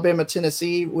 Alabama,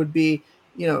 Tennessee would be,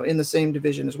 in the same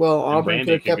division as well. And Auburn Vandy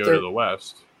could have kept to the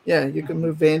West. Yeah, you could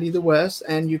move Vandy to the West,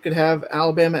 and you could have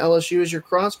Alabama, LSU as your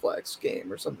cross-flex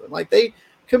game or something. Like they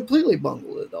completely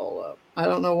bungled it all up. I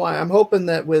don't know why. I'm hoping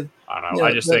that with I don't know.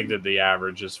 I just think that the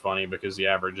average is funny because the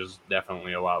average is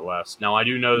definitely a lot less. Now I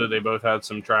do know that they both had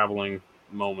some traveling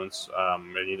moments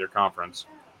in either conference,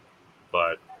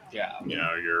 but I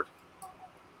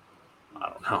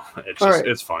don't know. It's just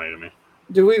it's funny to me.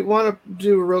 Do we want to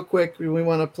do real quick? Do we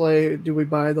want to play? Do we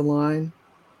buy the line?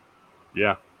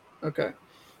 Yeah. Okay.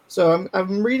 So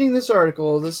I'm reading this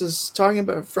article. This is talking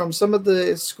about from some of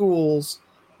the schools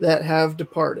that have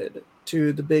departed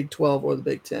to the Big 12 or the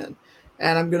Big 10.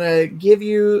 And I'm going to give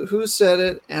you who said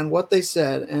it and what they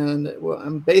said.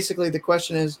 And basically the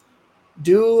question is,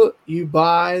 do you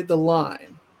buy the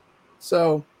line?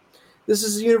 So this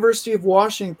is the University of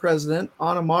Washington president,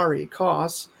 Anamari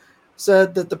Koss,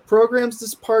 said that the program's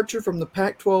departure from the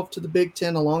Pac-12 to the Big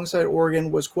 10 alongside Oregon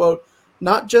was, quote,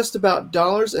 not just about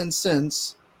dollars and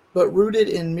cents, but rooted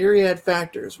in myriad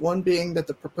factors, one being that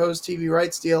the proposed TV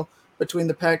rights deal between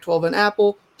the Pac-12 and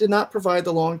Apple did not provide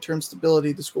the long-term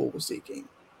stability the school was seeking.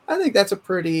 I think that's a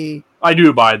pretty... I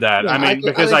do buy that. Yeah, I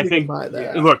think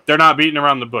that. Look, they're not beating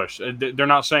around the bush. They're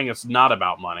not saying it's not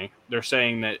about money. They're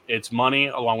saying that it's money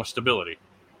along with stability.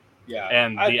 Yeah,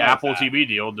 and the Apple TV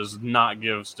deal does not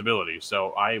give stability.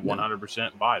 So I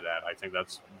 100% buy that. I think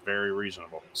that's very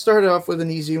reasonable. Started off with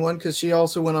an easy one because she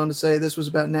also went on to say this was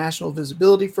about national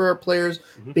visibility for our players,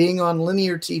 being on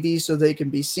linear TV so they can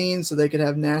be seen, so they could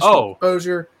have national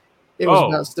exposure. It was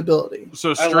about stability.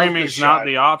 So streaming's not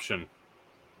the option.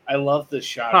 I love the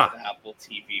shot of Apple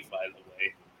TV, by the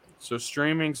way. So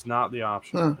streaming's not the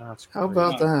option. That's how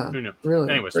about that?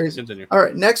 Really? Anyways, continue. All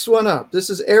right, next one up.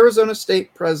 This is Arizona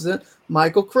State President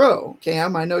Michael Crow.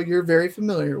 Cam, I know you're very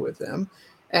familiar with him.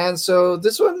 And so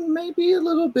this one may be a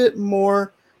little bit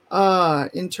more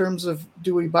in terms of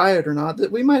do we buy it or not,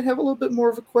 that we might have a little bit more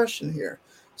of a question here.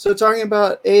 So talking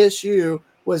about ASU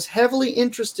was heavily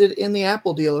interested in the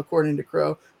Apple deal, according to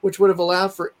Crow, which would have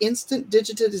allowed for instant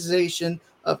digitization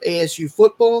of ASU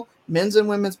football, men's and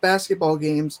women's basketball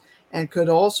games, and could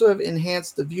also have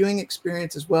enhanced the viewing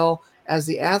experience as well as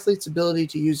the athletes' ability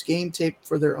to use game tape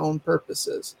for their own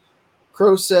purposes.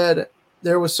 Crow said,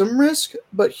 there was some risk,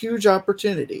 but huge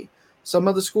opportunity. Some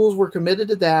of the schools were committed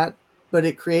to that, but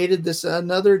it created this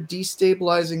another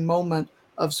destabilizing moment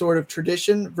of sort of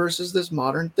tradition versus this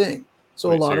modern thing. So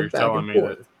Wait, a lot of back and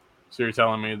forth. So you're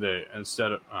telling me that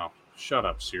instead of shut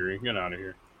up, Siri, get out of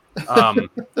here.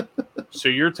 So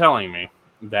you're telling me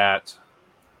that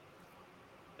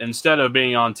instead of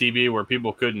being on TV where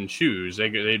people couldn't choose,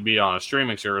 they'd be on a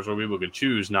streaming service where people could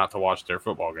choose not to watch their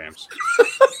football games.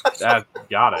 That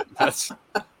got it. That's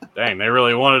dang. They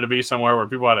really wanted to be somewhere where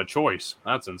people had a choice.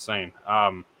 That's insane.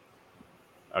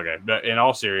 Okay, but in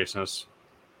all seriousness,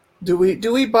 do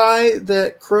we buy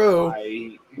that Crow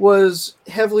was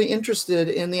heavily interested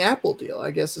in the Apple deal?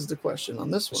 I guess is the question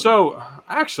on this one. So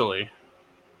actually,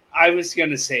 I was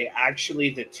going to say,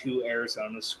 the two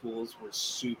Arizona schools were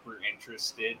super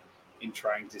interested in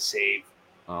trying to save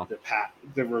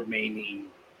the remaining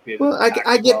bit well, of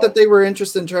I get that they were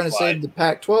interested in trying to save the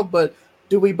Pac-12, but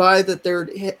do we buy that they're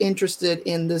interested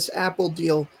in this Apple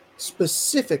deal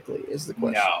specifically is the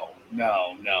question.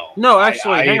 No,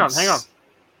 actually, hang on.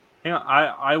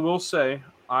 I will say,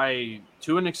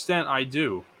 to an extent, I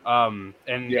do. And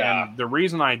the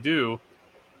reason I do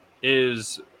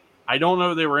is I don't know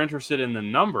that they were interested in the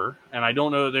number, and I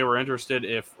don't know that they were interested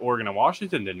if Oregon and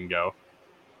Washington didn't go.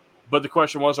 But the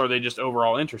question was, are they just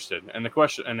overall interested? And the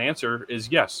answer is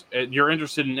yes. You're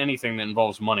interested in anything that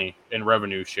involves money and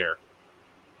revenue share.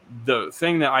 The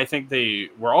thing that I think they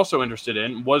were also interested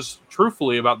in was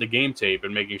truthfully about the game tape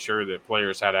and making sure that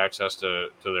players had access to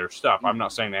their stuff. Mm-hmm. I'm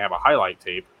not saying they have a highlight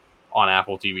tape on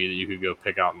Apple TV that you could go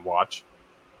pick out and watch.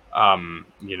 But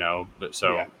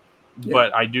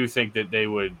I do think that they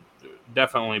would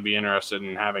definitely be interested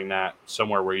in having that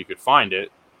somewhere where you could find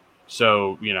it.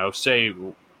 So, say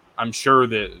I'm sure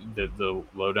that the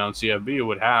Lowdown CFB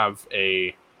would have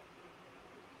a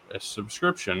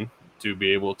subscription to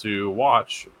be able to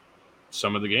watch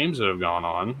some of the games that have gone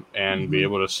on and be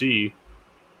able to see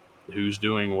who's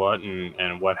doing what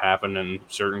and what happened in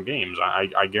certain games.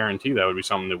 I guarantee that would be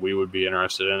something that we would be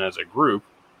interested in as a group.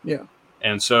 Yeah.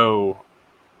 And so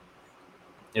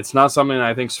it's not something that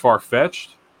I think is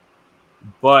far-fetched,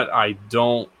 but I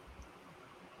don't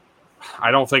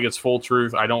think it's full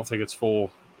truth. I don't think it's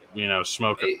full,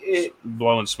 smoke,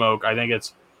 blowing smoke. I think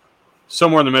it's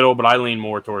somewhere in the middle, but I lean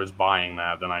more towards buying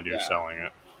that than I do selling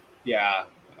it. Yeah,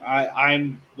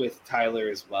 I'm with Tyler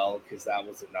as well, because that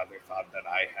was another thought that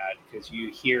I had, because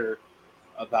you hear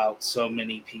about so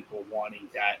many people wanting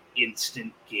that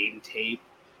instant game tape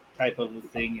type of a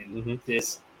thing,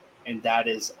 and that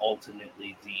is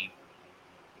ultimately the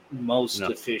most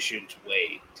efficient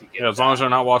way to get as long as they're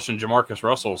not watching Jamarcus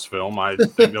Russell's film, I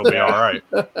think they'll be all right.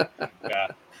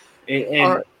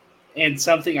 Yeah. And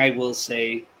something I will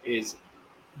say is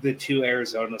the two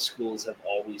Arizona schools have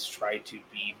always tried to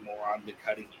be more on the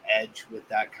cutting edge with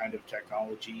that kind of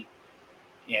technology.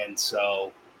 And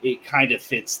so it kind of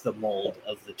fits the mold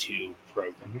of the two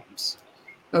programs.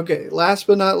 Okay, last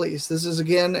but not least, this is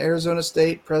again Arizona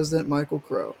State President Michael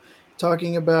Crow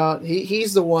talking about,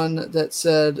 he's the one that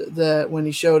said that when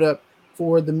he showed up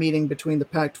for the meeting between the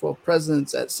Pac-12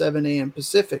 presidents at 7 a.m.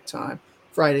 Pacific time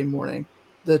Friday morning,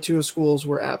 the two schools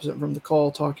were absent from the call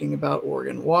talking about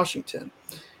Oregon and Washington.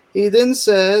 He then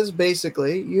says,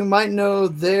 basically, you might know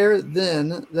there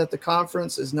then that the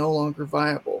conference is no longer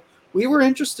viable. We were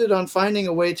interested on finding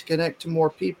a way to connect to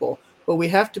more people, but we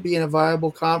have to be in a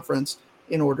viable conference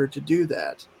in order to do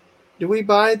that. Do we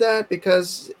buy that?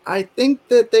 Because I think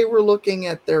that they were looking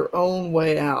at their own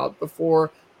way out before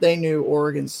they knew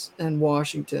Oregon and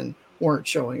Washington weren't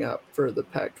showing up for the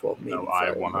Pac-12 meeting. No,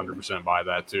 I 100% buy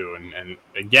that too. And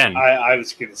again, I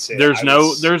was going to say there's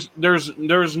no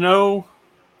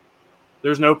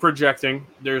projecting.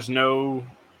 There's no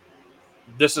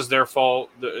this is their fault.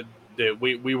 That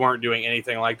we weren't doing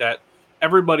anything like that.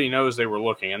 Everybody knows they were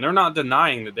looking, and they're not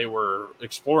denying that they were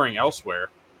exploring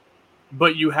elsewhere.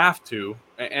 But you have to,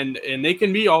 and they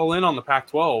can be all in on the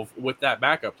Pac-12 with that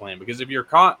backup plan, because if you're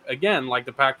caught, again, like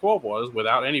the Pac-12 was,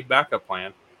 without any backup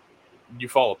plan, you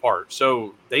fall apart.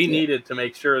 So they needed to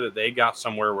make sure that they got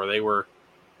somewhere where they were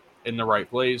in the right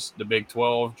place. The Big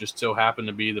 12 just so happened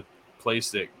to be the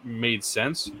place that made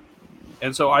sense.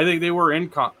 And so I think they were in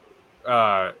talks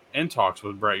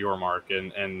with Brett Yormark,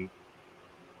 and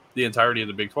the entirety of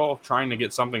the Big 12 trying to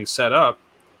get something set up,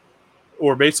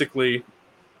 or basically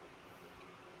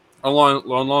along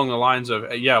the lines of,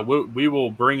 we will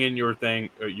bring in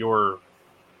your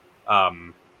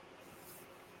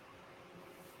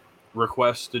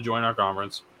request to join our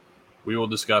conference. We will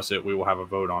discuss it. We will have a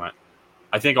vote on it.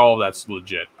 I think all of that's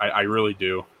legit. I really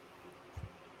do.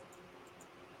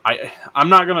 I'm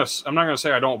not gonna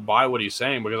say I don't buy what he's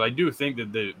saying, because I do think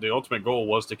that the ultimate goal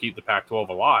was to keep the Pac-12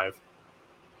 alive.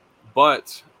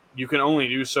 But you can only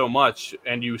do so much,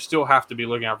 and you still have to be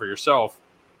looking out for yourself.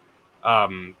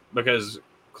 Because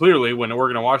clearly, when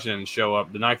Oregon and Washington show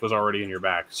up, the knife was already in your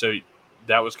back. So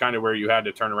that was kind of where you had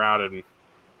to turn around and,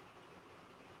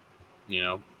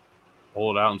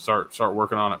 pull it out and start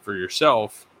working on it for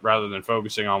yourself, rather than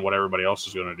focusing on what everybody else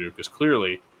is going to do. Because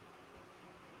clearly,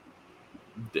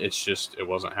 it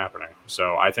wasn't happening.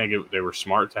 So I think they were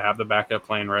smart to have the backup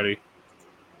plan ready.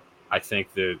 I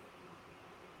think that,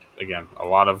 again, a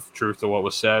lot of truth to what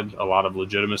was said, a lot of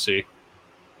legitimacy,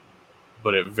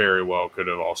 but it very well could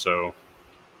have also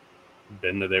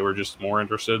been that they were just more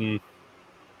interested in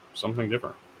something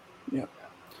different. Yeah.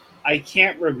 I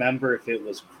can't remember if it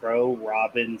was Crow,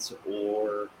 Robbins,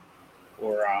 or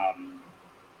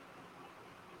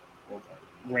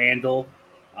Randall,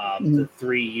 the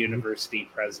three university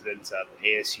presidents of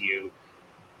ASU,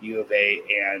 U of A,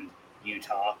 and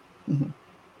Utah. Mm-hmm.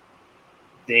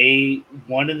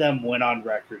 One of them went on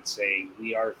record saying,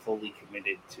 we are fully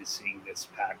committed to seeing this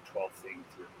Pac-12 thing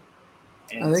through.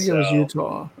 And I think it was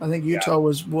Utah. I think Utah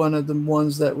was one of the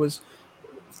ones that was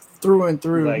through and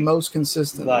through most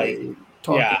consistently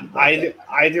talking about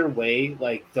either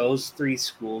way, those three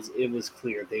schools, it was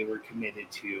clear they were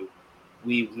committed to,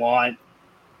 we want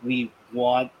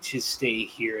to stay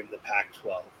here in the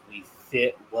Pac-12. We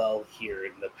fit well here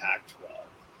in the Pac-12.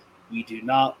 We do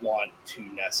not want to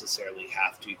necessarily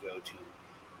have to go to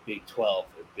Big 12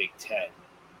 or Big 10.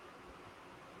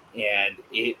 And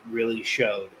it really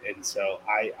showed. And so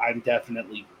I'm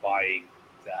definitely buying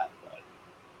that one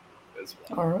as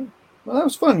well. All right. Well, that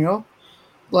was fun, y'all.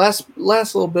 Last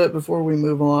little bit before we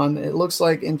move on, it looks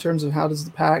like in terms of how does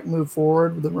the Pac move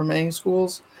forward with the remaining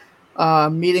schools,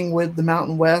 meeting with the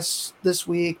Mountain West this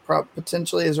week,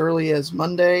 potentially as early as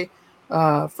Monday,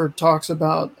 for talks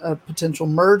about a potential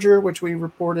merger, which we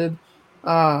reported,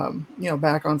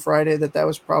 back on Friday that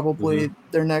was probably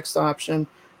their next option.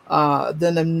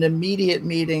 Then an immediate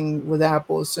meeting with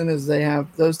Apple as soon as they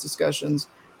have those discussions,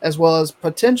 as well as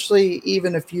potentially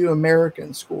even a few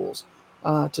American schools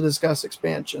to discuss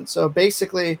expansion. So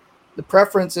basically, the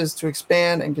preference is to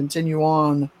expand and continue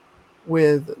on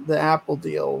with the Apple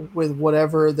deal with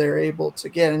whatever they're able to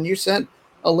get. And you sent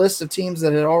a list of teams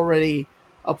that had already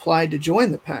applied to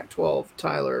join the Pac-12,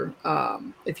 Tyler.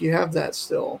 If you have that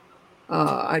still,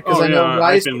 I know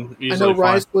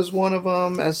Rice was one of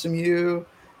them. SMU.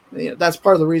 That's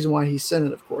part of the reason why he sent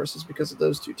it, of course, is because of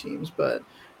those two teams. But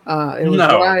it was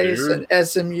Rice and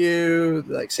SMU,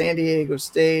 like San Diego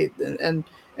State, and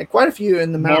quite a few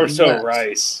in the Mountain West. More so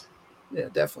Rice. Yeah,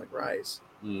 definitely Rice.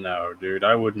 No, dude,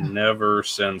 I would never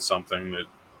send something that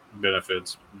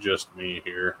benefits just me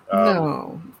here.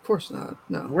 No, of course not.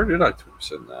 No. Where did I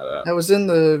send that at? That was in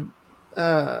the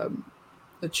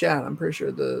chat. I'm pretty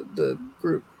sure the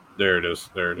group. There it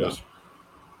is. There it is.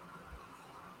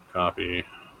 Copy.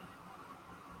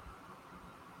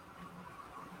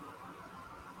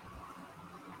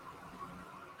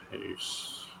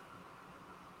 Paste.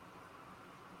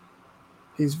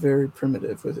 He's very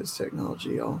primitive with his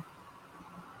technology, y'all.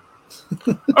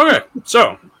 Okay,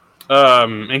 so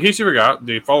in case you forgot,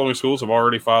 the following schools have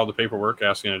already filed the paperwork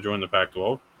asking to join the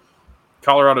Pac-12: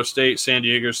 Colorado State, San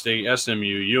Diego State,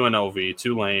 SMU, UNLV,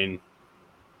 Tulane,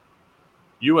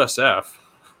 USF.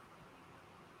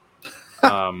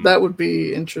 That would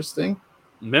be interesting.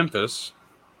 Memphis,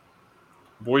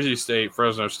 Boise State,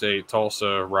 Fresno State,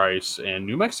 Tulsa, Rice, and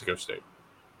New Mexico State.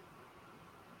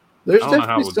 I don't know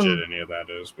how legit any of that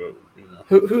is, but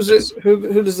who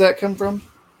does that come from?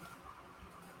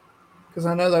 Because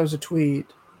I know that was a tweet.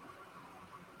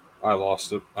 I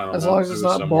lost it. I don't know. As long as it's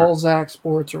not Balzac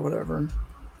Sports or whatever.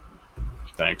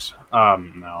 Thanks.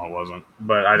 No, it wasn't.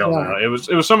 But I don't know. It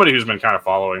was somebody who's been kind of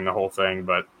following the whole thing,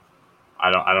 but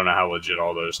I don't know how legit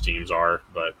all those teams are.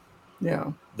 But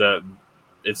yeah,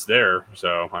 it's there.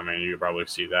 So I mean, you could probably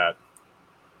see that.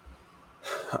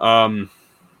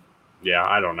 Yeah,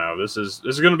 I don't know. This is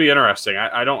going to be interesting.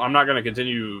 I'm not going to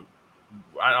continue.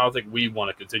 I don't think we want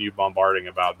to continue bombarding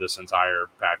about this entire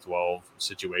Pac-12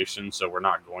 situation, so we're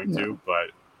not going to.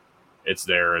 But it's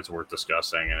there. It's worth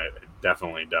discussing, and it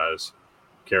definitely does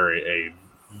carry a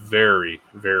very,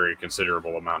 very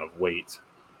considerable amount of weight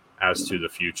as to the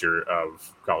future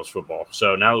of college football.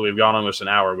 So now that we've gone almost an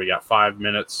hour, we got 5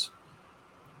 minutes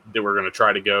that we're going to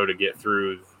try to go to get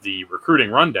through the recruiting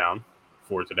rundown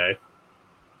for today.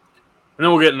 And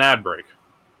then we'll get an ad break,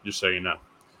 just so you know.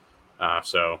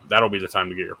 So that'll be the time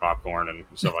to get your popcorn and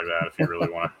stuff like that if you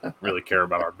really want to really care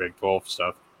about our Big 12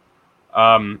 stuff.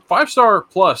 5-star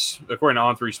plus, according to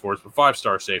On3 Sports, but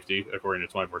 5-star safety, according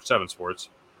to 24/7 Sports.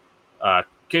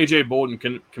 KJ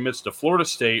Bolden commits to Florida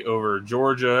State over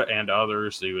Georgia and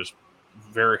others. He was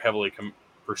very heavily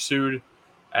pursued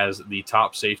as the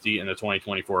top safety in the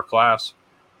 2024 class.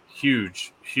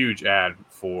 Huge ad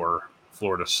for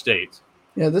Florida State.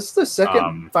 Yeah, this is the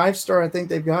second 5-star I think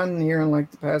they've gotten here in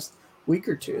like the past week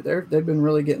or two. They've been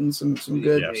really getting some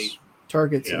good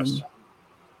targets. Yes.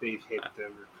 They've hit the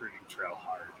recruiting trail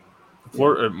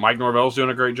hard. Mike Norvell's doing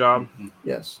a great job.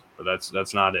 Yes. But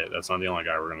that's not it. That's not the only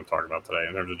guy we're going to talk about today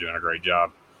in terms of doing a great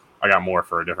job. I got more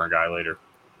for a different guy later.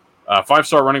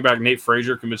 5-star running back Nate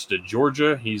Frazier commits to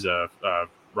Georgia. He's a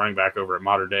running back over at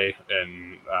Mater Dei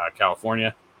in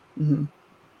California. Mm-hmm.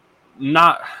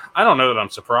 I don't know that I'm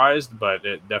surprised, but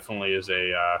it definitely is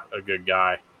a good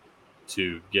guy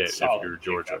to get if you're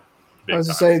Georgia. I was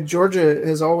to say Georgia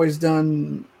has always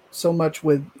done so much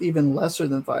with even lesser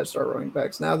than 5-star running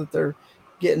backs. Now that they're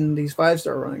getting these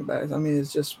 5-star running backs, I mean,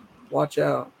 it's just watch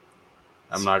out.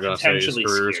 I'm not going to say his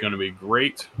career is going to be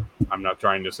great. I'm not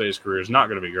trying to say his career is not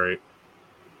going to be great.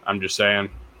 I'm just saying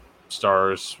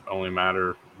stars only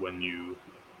matter when you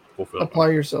fulfill apply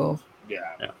yourself.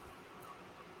 Yeah.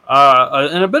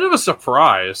 And a bit of a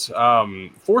surprise,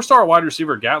 4-star wide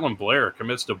receiver Gatlin Blair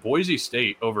commits to Boise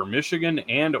State over Michigan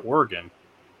and Oregon.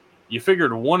 You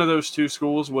figured one of those two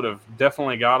schools would have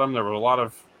definitely got him. There were a lot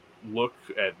of look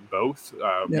at both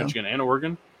Michigan and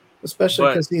Oregon. Especially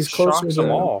because he's closer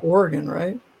to Oregon,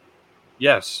 right?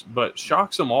 Yes, but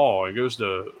shocks them all. It goes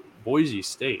to Boise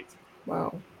State.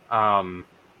 Wow.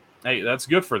 Hey, that's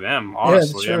good for them,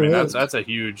 honestly. Yeah, sure that's a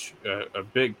huge, a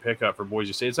big pickup for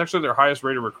Boise State. It's actually their highest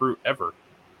rated recruit ever.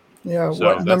 Yeah, so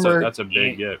what number? That's a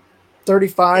big get.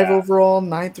 35 overall,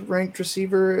 9th ranked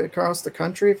receiver across the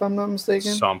country, if I'm not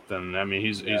mistaken. Something. I mean,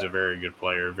 he's a very good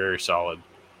player, very solid.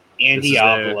 Andy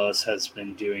Avalos has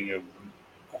been doing a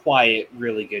quiet,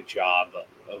 really good job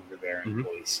over there in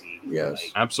Boise.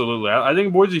 Yes, absolutely. I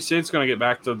think Boise State's going to get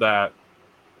back to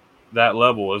that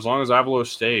level as long as Avalos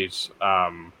stays.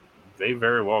 They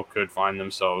very well could find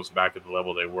themselves back at the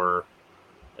level they were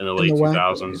in the late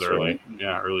 2000s, early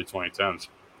 2010s.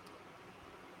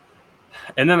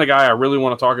 And then the guy I really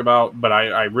want to talk about, but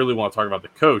I really want to talk about the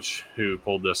coach who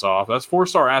pulled this off. That's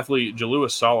 4-star athlete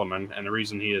Jalewis Solomon, and the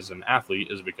reason he is an athlete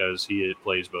is because he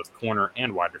plays both corner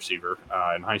and wide receiver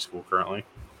in high school currently.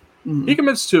 Mm-hmm. He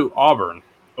commits to Auburn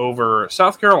over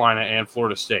South Carolina and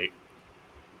Florida State.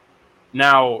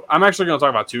 Now, I'm actually going to talk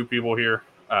about two people here,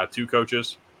 two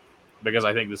coaches, because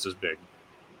I think this is big.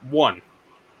 One,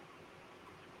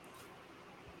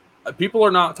 people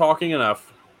are not talking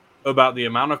enough about the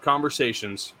amount of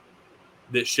conversations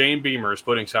that Shane Beamer is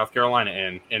putting South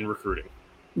Carolina in recruiting.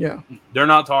 Yeah. They're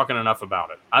not talking enough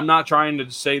about it. I'm not trying to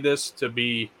say this to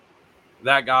be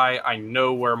that guy. I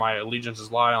know where my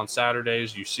allegiances lie on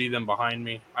Saturdays. You see them behind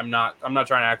me. I'm not trying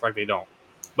to act like they don't.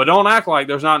 But don't act like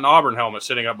there's not an Auburn helmet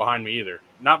sitting up behind me either.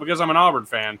 Not because I'm an Auburn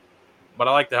fan, but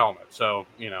I like the helmet. So,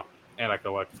 and I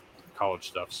collect college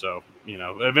stuff. So,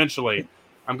 eventually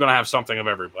I'm going to have something of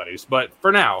everybody's. But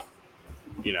for now,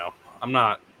 I'm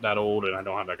not that old and I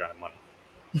don't have that kind of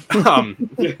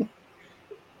money.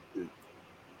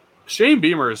 Shane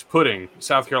Beamer is putting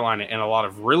South Carolina in a lot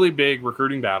of really big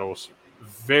recruiting battles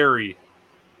very,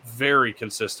 very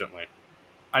consistently.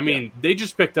 I mean, they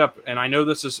just picked up, and I know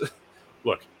this is –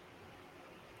 look,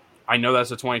 I know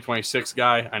that's a 2026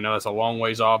 guy. I know that's a long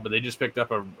ways off, but they just picked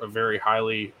up a very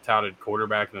highly touted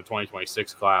quarterback in the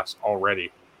 2026 class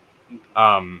already.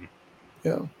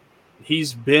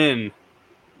 He's been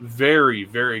very,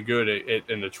 very good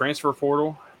in the transfer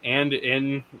portal and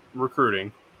in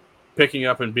recruiting, picking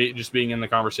up and just being in the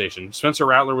conversation. Spencer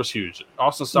Rattler was huge.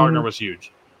 Austin Stogner was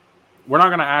huge. We're not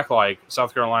going to act like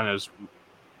South Carolina's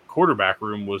quarterback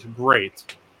room was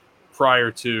great prior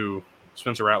to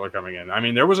Spencer Rattler coming in. I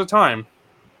mean, there was a time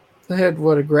they had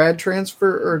a grad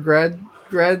transfer or grad.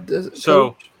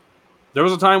 So there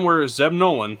was a time where Zeb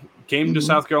Nolan came to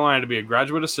South Carolina to be a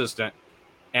graduate assistant,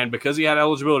 and because he had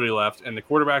eligibility left and the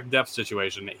quarterback depth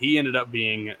situation, he ended up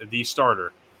being the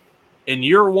starter in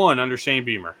year one under Shane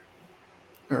Beamer.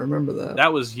 I remember that.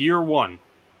 That was year one.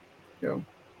 Yeah.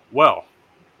 Well,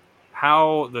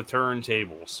 how the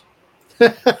turntables.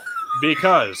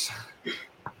 Because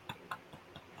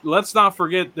let's not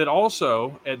forget that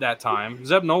also at that time,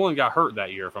 Zeb Nolan got hurt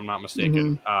that year, if I'm not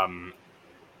mistaken. Mm-hmm.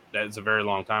 That's a very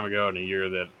long time ago, in a year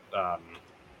that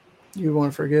you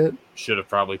won't forget. Should have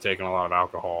probably taken a lot of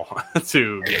alcohol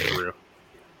to get through.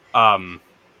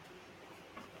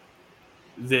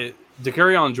 The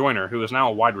Dakereon Joyner, who is now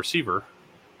a wide receiver,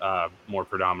 more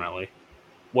predominantly,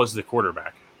 was the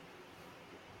quarterback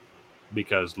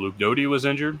because Luke Doty was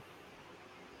injured.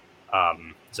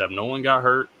 Zeb Nolan got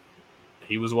hurt.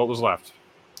 He was what was left.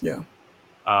 Yeah.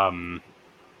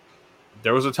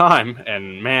 There was a time,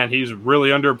 and man, he's really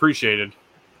underappreciated.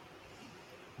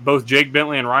 Both Jake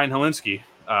Bentley and Ryan Helinski,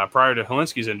 prior to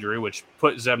Helinski's injury, which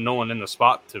put Zeb Nolan in the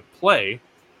spot to play,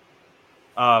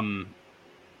 that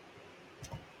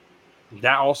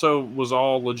also was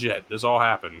all legit. This all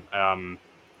happened.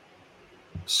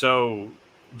 So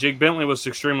Jake Bentley was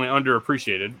extremely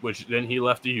underappreciated, which then he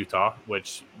left to Utah,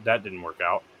 which that didn't work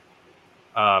out.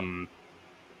 Ryan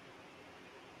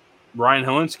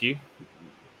Helinski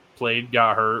played,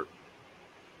 got hurt,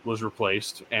 was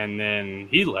replaced, and then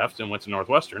he left and went to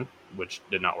Northwestern, which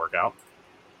did not work out.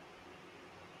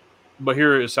 But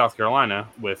here is South Carolina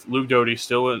with Luke Doty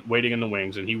still waiting in the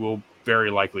wings, and he will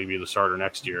very likely be the starter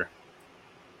next year,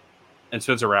 and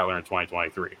Spencer Rattler in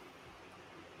 2023.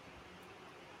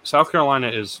 South Carolina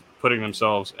is putting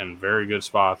themselves in very good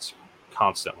spots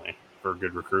constantly for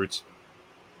good recruits.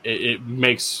 It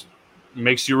makes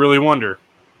you really wonder,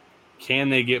 can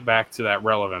they get back to that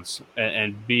relevance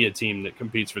and be a team that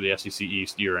competes for the SEC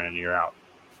East year in and year out?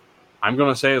 I'm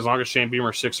going to say as long as Shane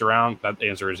Beamer sticks around, that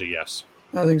answer is a yes.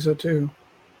 I think so too.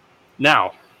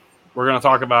 Now, we're going to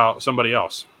talk about somebody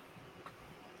else.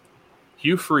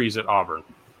 Hugh Freeze at Auburn.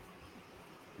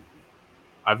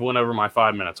 I've went over my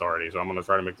 5 minutes already, so I'm going to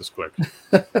try to make this quick.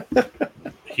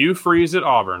 Hugh Freeze at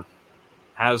Auburn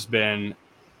has been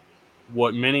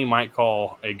what many might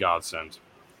call a godsend.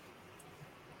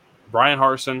 Brian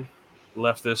Harsin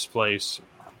left this place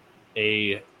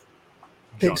a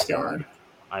junkyard.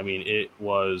 I mean, it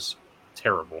was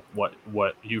terrible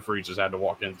what Hugh Freeze has had to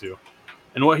walk into.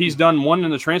 And what he's done, one,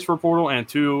 in the transfer portal, and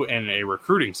two, in a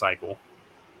recruiting cycle,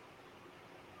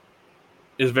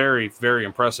 is very, very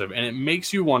impressive. And it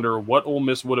makes you wonder what Ole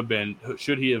Miss would have been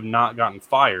should he have not gotten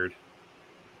fired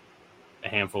a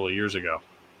handful of years ago.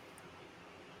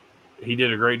 He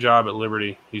did a great job at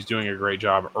Liberty. He's doing a great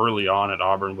job early on at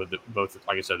Auburn with both,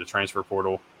 like I said, the transfer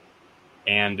portal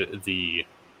and the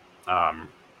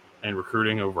and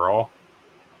recruiting overall.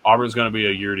 Auburn's going to be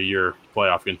a year-to-year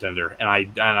playoff contender, and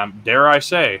I'm dare I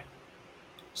say,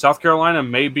 South Carolina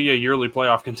may be a yearly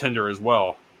playoff contender as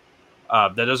well.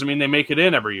 That doesn't mean they make it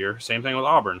in every year. Same thing with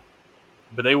Auburn,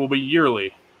 but they will be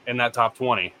yearly in that top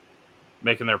 20,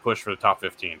 making their push for the top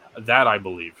 15. That I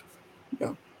believe.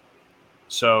 Yeah.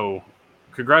 So,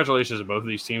 congratulations to both of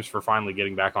these teams for finally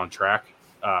getting back on track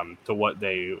to what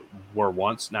they were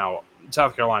once. Now,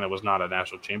 South Carolina was not a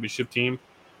national championship team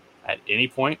at any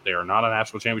point. They are not a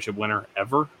national championship winner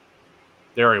ever.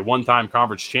 They're a one-time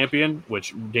conference champion,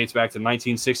 which dates back to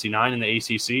 1969 in the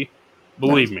ACC.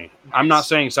 Believe me, I'm not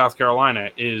saying South Carolina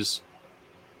is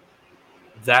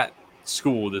that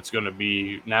school that's going to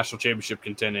be national championship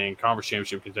contending, conference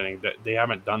championship contending. That they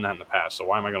haven't done that in the past, so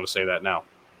why am I going to say that now?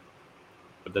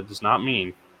 But that does not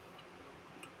mean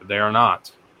that they are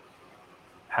not.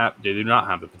 They do not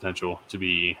have the potential to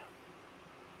be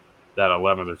that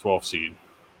 11th or 12th seed,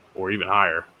 or even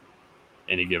higher,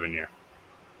 any given year.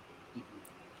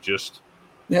 Just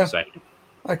saying.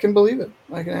 I can believe it.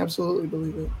 I can absolutely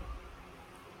believe it.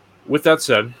 With that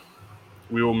said,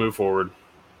 we will move forward.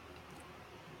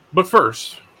 But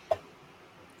first,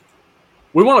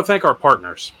 we want to thank our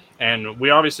partners. And we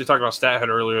obviously talked about StatHead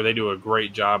earlier. They do a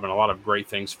great job and a lot of great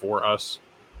things for us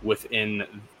within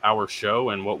our show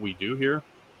and what we do here.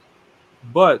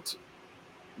 But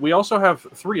we also have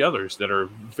three others that are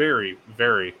very,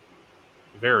 very,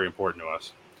 very important to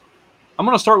us. I'm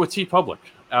going to start with TeePublic,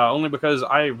 only because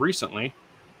I recently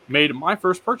made my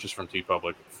first purchase from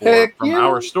TeePublic from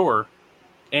our store.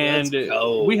 And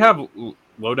we have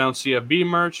Lowdown CFB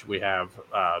merch. We have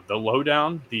the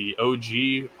Lowdown, the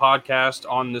OG podcast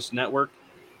on this network.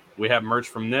 We have merch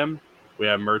from them. We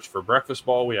have merch for Breakfast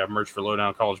Ball. We have merch for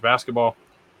Lowdown College Basketball.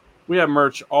 We have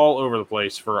merch all over the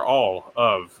place for all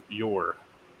of your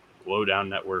Lowdown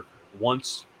Network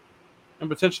wants and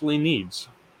potentially needs.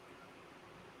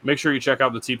 Make sure you check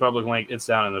out the TeePublic link. It's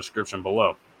down in the description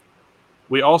below.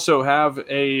 We also have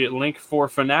a link for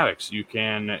Fanatics. You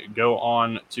can go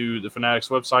on to the Fanatics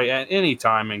website at any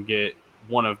time and get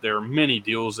one of their many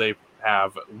deals they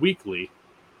have weekly.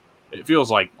 It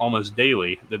feels like almost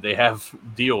daily that they have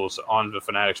deals on the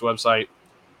Fanatics website.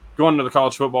 Go on to the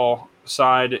college football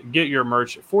side, get your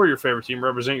merch for your favorite team,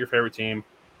 represent your favorite team.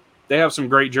 They have some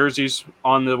great jerseys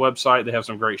on the website. They have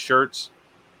some great shirts.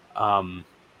 And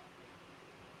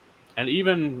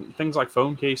even things like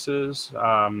phone cases,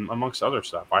 amongst other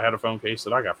stuff. I had a phone case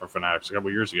that I got from Fanatics a couple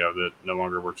years ago that no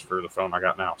longer works for the phone I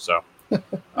got now. So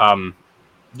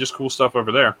just cool stuff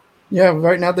over there. Yeah,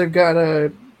 right now they've got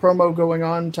a promo going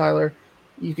on, Tyler.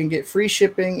 You can get free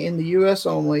shipping in the U.S.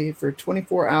 only for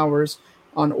 24 hours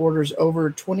on orders over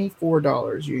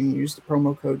 $24. You can use the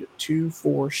promo code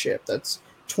 24SHIP. That's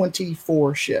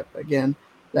 24SHIP. Again,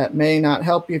 that may not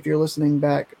help you if you're listening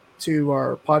back to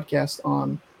our podcast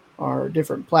on our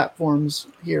different platforms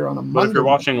here on a Monday. But if you're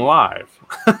watching live,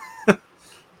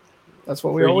 that's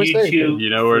what we always say. You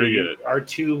know where to get it. Our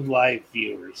 2 live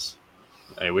viewers.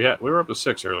 Hey, we were up to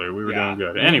 6 earlier. We were doing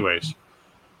good. Anyways,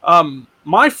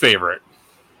 my favorite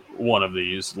one of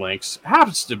these links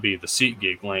happens to be the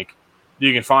SeatGeek link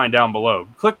you can find down below.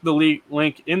 Click the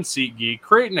link in SeatGeek,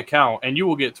 create an account, and you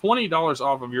will get $20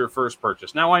 off of your first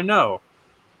purchase. Now, I know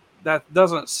that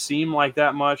doesn't seem like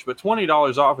that much, but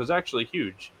 $20 off is actually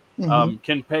huge.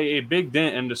 Can pay a big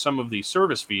dent into some of the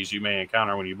service fees you may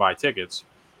encounter when you buy tickets.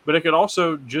 But it could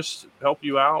also just help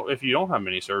you out if you don't have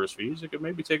many service fees. It could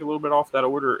maybe take a little bit off that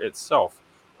order itself.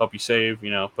 Help you save,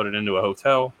 put it into a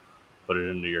hotel, put it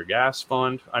into your gas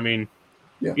fund. I mean,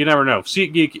 You never know.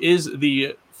 SeatGeek is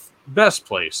the best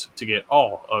place to get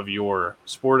all of your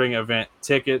sporting event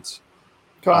tickets.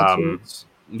 Concerts.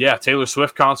 Taylor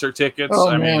Swift concert tickets. Oh,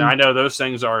 I mean, man. I know those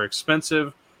things are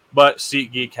expensive, but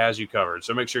SeatGeek has you covered.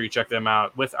 So make sure you check them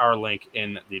out with our link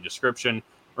in the description.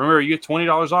 Remember, you get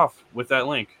 $20 off with that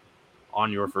link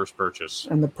on your first purchase.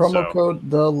 And the promo code,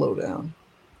 The Lowdown.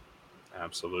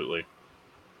 Absolutely.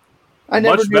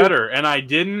 Much better. And I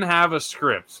didn't have a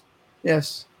script.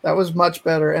 Yes, that was much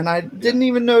better. And I didn't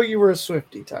even know you were a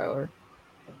Swiftie, Tyler.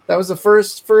 That was the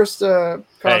first concert.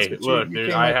 Hey, look,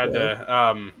 dude, I had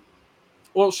to...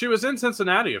 well, she was in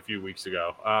Cincinnati a few weeks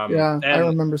ago. And I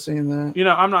remember seeing that.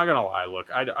 I'm not going to lie. Look,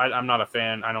 I'm not a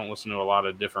fan. I don't listen to a lot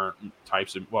of different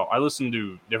types of... Well, I listen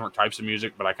to different types of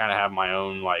music, but I kind of have my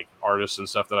own artists and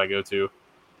stuff that I go to.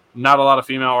 Not a lot of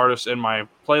female artists in my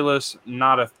playlist.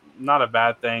 Not a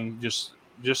bad thing. Just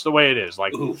the way it is.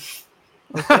 Oof.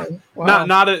 Okay. Wow.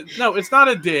 No, it's not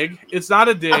a dig. It's not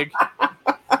a dig.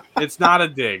 It's not a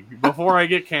dig. Before I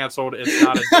get canceled, it's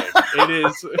not a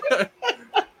dig.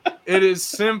 It is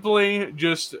simply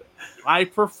just I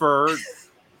prefer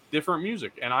different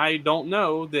music, and I don't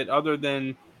know that other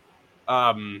than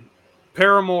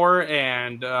Paramore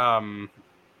and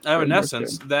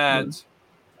Evanescence that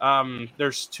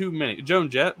there's too many. Joan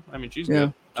Jett, I mean, she's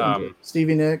good.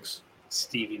 Stevie Nicks.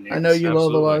 I know you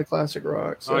love a lot of classic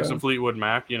rock. So. I like some Fleetwood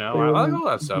Mac, I like all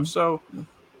that stuff. So,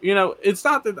 it's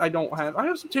not that I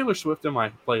have some Taylor Swift in my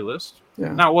playlist.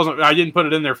 Yeah. Now I didn't put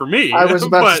it in there for me. I was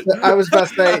about to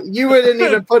say you wouldn't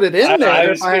even put it in there. I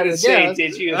was going to say,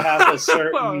 did you have a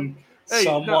certain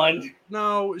someone?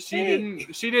 No, she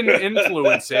didn't. She didn't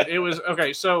influence it. It was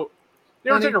okay. So,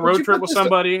 you ever take a road trip with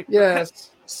somebody?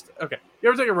 Yes. Okay. You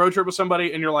ever take a road trip with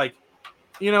somebody and you're like,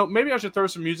 maybe I should throw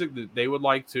some music that they would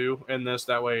like too in this.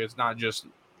 That way, it's not just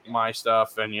my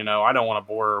stuff. And I don't want to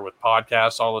bore her with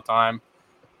podcasts all the time.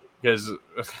 Because,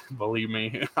 believe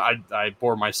me, I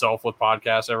bore myself with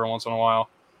podcasts every once in a while.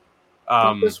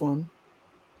 Not this one.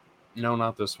 No,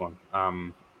 not this one.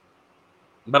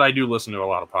 But I do listen to a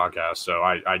lot of podcasts, so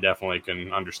I definitely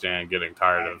can understand getting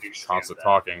tired of constant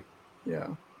talking. Yeah.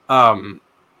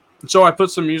 So I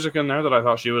put some music in there that I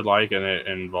thought she would like, and it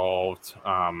involved...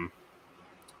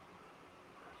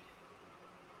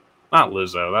 not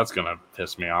Lizzo. That's going to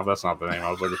piss me off. That's not the name I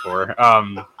was looking for.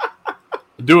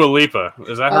 Dua Lipa.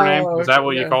 Is that her name? Is that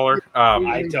what you call her?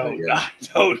 I don't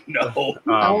know.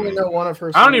 I only know one of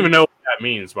her songs. I don't even know what that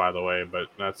means, by the way, but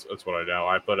that's what I know.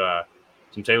 I put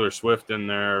some Taylor Swift in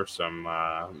there, some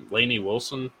Lainey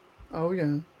Wilson. Oh,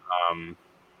 yeah.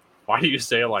 Why do you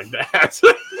say it like that?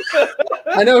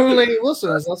 I know who Lainey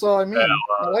Wilson is. That's all I mean.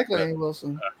 I like Lainey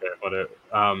Wilson. Okay,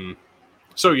 whatever.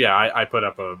 So, yeah, I put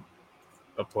up a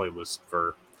playlist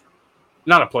for...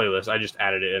 Not a playlist. I just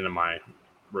added it into my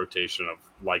rotation of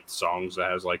liked songs that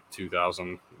has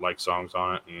 2,000 liked songs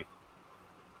on it. And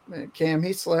man, Cam,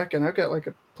 he's slacking. I've got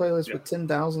a playlist with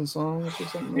 10,000 songs or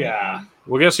something. Yeah.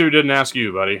 Well, guess who didn't ask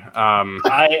you, buddy?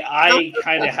 I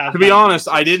kind of have. To be honest,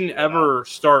 I didn't ever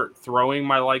start throwing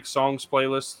my like songs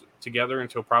playlist together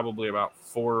until probably about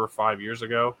 4 or 5 years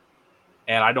ago.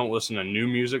 And I don't listen to new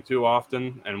music too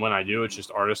often. And when I do, it's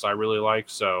just artists I really like.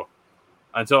 So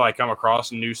until I come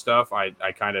across new stuff, I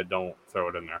kind of don't throw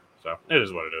it in there. So it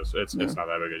is what it is. It's not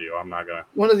that big a deal. I'm not gonna.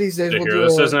 One of these days we'll do.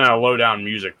 This isn't a lowdown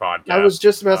music podcast. I was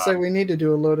just about to say we need to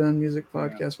do a lowdown music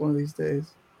podcast one of these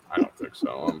days. I don't think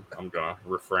so. I'm gonna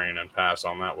refrain and pass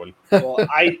on that one. Well,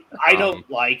 I don't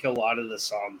like a lot of the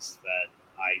songs that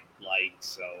I like,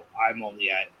 so I'm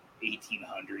only at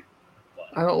 1,800. But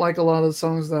I don't like a lot of the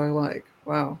songs that I like.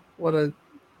 Wow, what a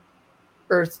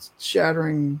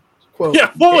earth-shattering quote!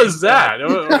 Yeah, what was that?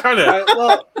 Kind of.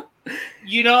 Well,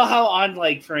 you know how on,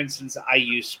 like, for instance, I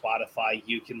use Spotify,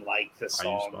 you can like the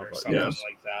song or something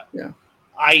like that. Yeah.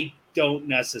 I don't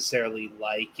necessarily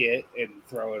like it and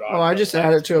throw it on. Oh, I just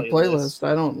add it to a playlist.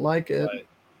 I don't like it. But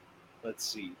let's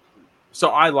see. So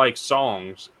I like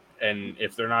songs, and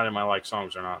if they're not in my like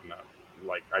songs, they're not in that.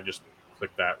 Like, I just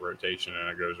click that rotation and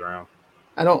it goes around.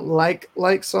 I don't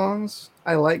like songs.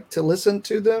 I like to listen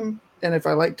to them, and if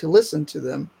I like to listen to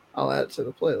them, I'll add it to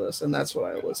the playlist, and that's what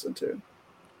I listen to.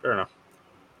 Fair enough.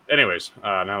 Anyways,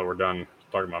 now that we're done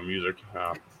talking about music,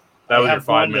 that was your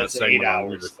 5-minute segment on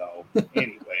music. Though.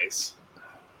 Anyways,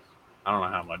 I don't know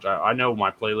how much. I know my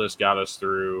playlist got us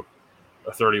through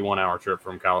a 31-hour trip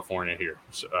from California here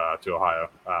to Ohio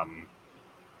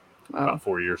about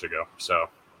 4 years ago. So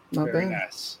not very bad.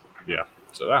 Nice. Yeah,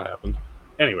 so that happened.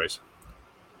 Anyways,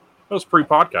 that was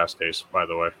pre-podcast days, by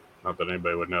the way. Not that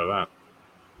anybody would know that.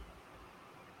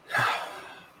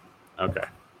 Okay.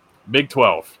 Big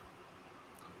 12.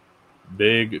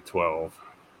 Big 12.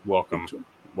 Welcome to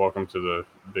the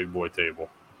big boy table.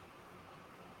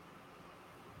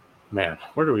 Man,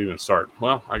 where do we even start?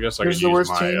 Well, I guess I could use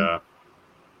my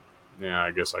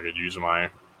I guess I could use my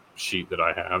sheet that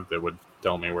I have that would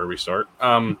tell me where we start.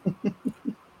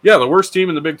 Yeah, the worst team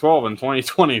in the Big 12 in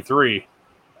 2023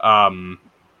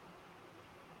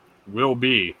 will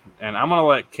be, and I'm going to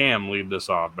let Cam lead this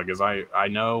off because I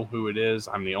know who it is.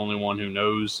 I'm the only one who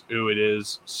knows who it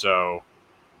is. So,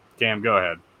 Cam, go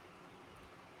ahead.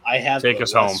 I have take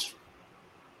us home.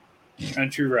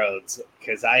 Country roads,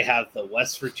 because I have the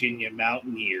West Virginia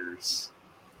Mountaineers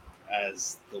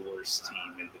as the worst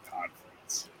team in the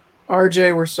conference.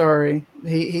 RJ, we're sorry.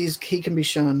 He can be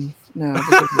shunned now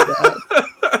because of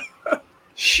that.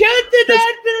 Shut the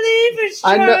non-believers,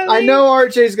 Charlie. I know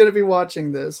RJ's going to be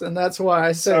watching this, and that's why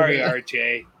I say sorry, that.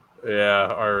 RJ.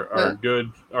 Yeah, our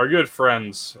good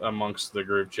friends amongst the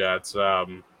group chats.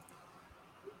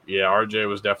 Yeah, RJ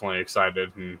was definitely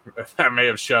excited, and that may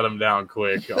have shut him down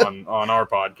quick on our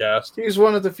podcast. He was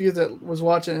one of the few that was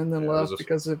watching and then left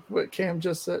because of what Cam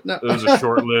just said. No, it was a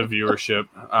short-lived viewership.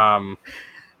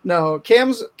 No,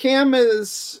 Cam's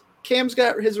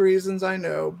got his reasons, I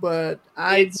know, but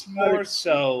it's more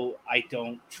so I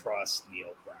don't trust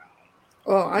Neil Brown.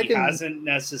 Well, he hasn't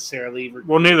necessarily.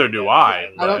 Well, neither do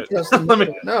I. I don't trust him.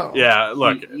 No. Yeah,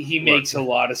 look, he makes a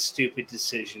lot of stupid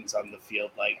decisions on the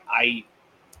field. Like I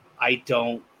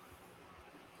don't.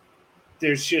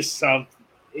 There's just some.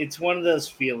 It's one of those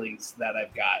feelings that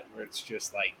I've got where it's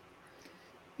just like,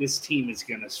 this team is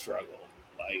going to struggle.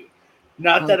 Like,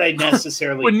 not that I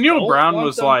necessarily. When Neil Brown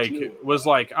was like,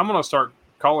 I'm going to start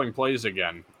calling plays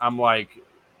again. I'm like,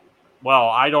 well,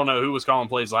 I don't know who was calling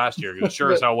plays last year because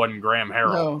sure as hell wasn't Graham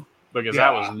Harrell because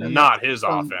that was not his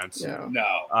offense. Yeah.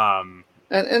 No.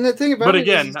 And the thing about but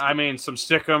again, I mean, some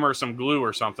stickum or some glue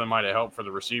or something might have helped for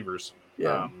the receivers.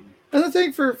 Yeah. And the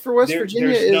thing for West Virginia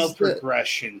is no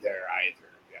progression there either.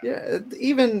 Yeah,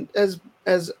 even as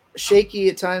shaky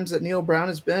at times that Neil Brown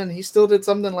has been, he still did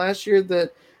something last year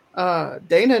that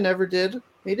Dana never did.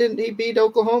 He beat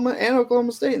Oklahoma and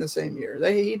Oklahoma State in the same year.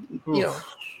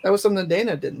 That was something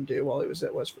Dana didn't do while he was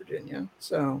at West Virginia.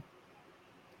 So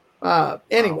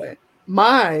anyway,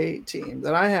 my team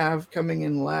that I have coming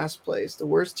in last place, the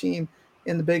worst team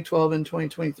in the Big 12 in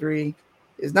 2023,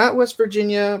 is not West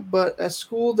Virginia, but a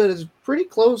school that is pretty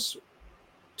close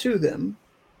to them.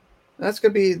 That's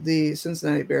going to be the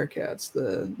Cincinnati Bearcats,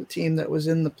 the team that was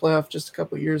in the playoff just a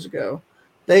couple years ago.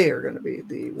 They are going to be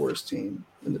the worst team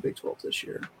in the Big 12 this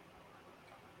year.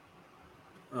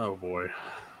 Oh, boy.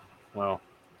 Well,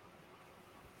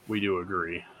 we do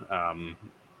agree.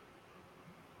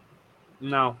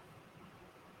 No.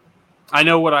 I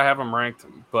know what I have them ranked,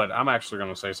 but I'm actually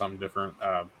going to say something different.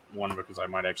 One, because I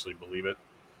might actually believe it.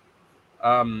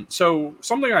 So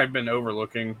something I've been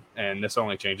overlooking, and this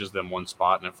only changes them one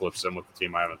spot, and it flips them with the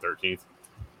team I have in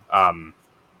 13th.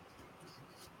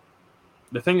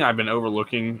 The thing I've been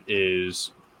overlooking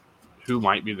is who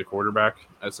might be the quarterback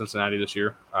at Cincinnati this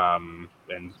year. And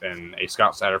a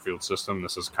Scott Satterfield system,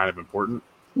 this is kind of important.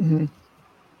 Mm-hmm.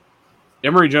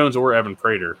 Emory Jones or Evan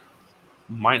Prater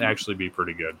might actually be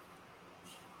pretty good.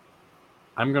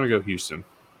 I'm going to go Houston.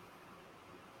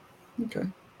 Okay.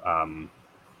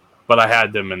 But I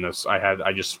had them in this.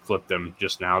 I just flipped them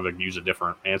just now to use a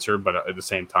different answer. But at the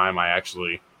same time, I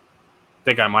actually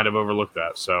think I might have overlooked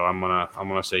that. So I'm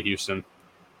gonna say Houston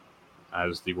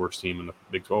as the worst team in the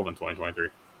Big 12 in 2023.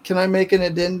 Can I make an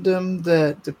addendum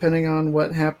that depending on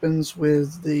what happens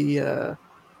with the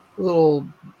little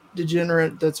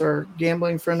degenerate that's our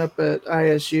gambling friend up at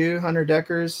ISU, Hunter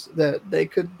Deckers, that they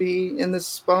could be in this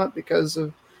spot because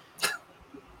of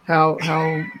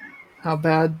how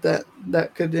bad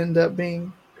that could end up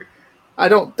being? I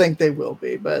don't think they will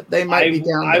be, but they might be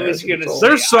down there.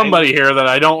 There's somebody here that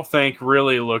I don't think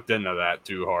really looked into that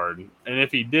too hard, and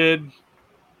if he did,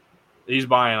 he's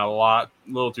buying a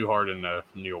little too hard into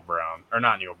Neil Brown, or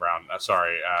not Neil Brown.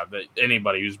 Sorry, that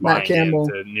anybody who's buying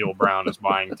into Neil Brown is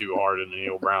buying too hard into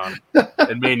Neil Brown.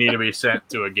 It may need to be sent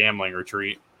to a gambling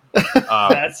retreat.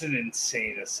 That's an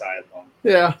insane asylum.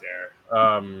 Yeah. Right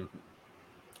there.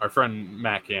 Our friend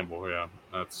Matt Campbell. Yeah,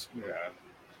 that's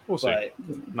We'll see.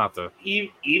 But not the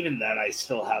even then, I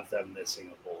still have them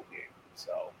missing a bowl game.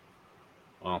 So.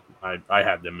 Well, I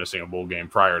had them missing a bowl game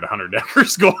prior to Hunter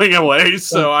Deckers going away,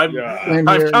 so I'm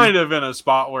kind of in a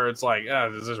spot where it's like,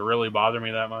 does this really bother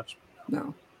me that much?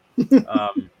 No.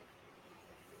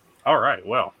 All right,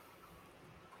 well,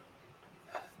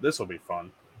 this will be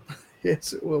fun.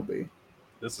 Yes, it will be.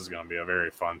 This is going to be a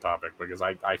very fun topic because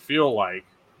I feel like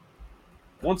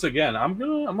once again I'm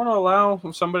gonna allow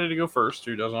somebody to go first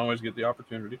who doesn't always get the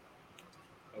opportunity.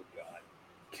 Oh God,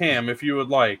 Cam, if you would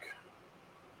like.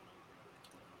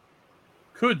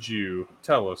 Could you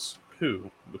tell us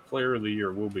who the player of the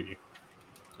year will be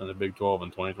in the Big 12 in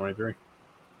 2023?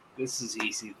 This is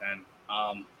easy then.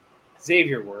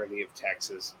 Xavier Worthy of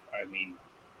Texas. I mean,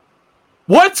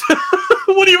 what?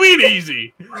 What do you mean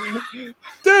easy?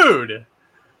 Dude,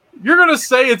 you're going to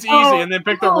say it's easy and then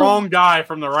pick the wrong guy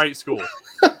from the right school.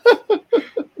 Oh,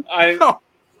 my God.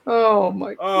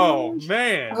 Oh,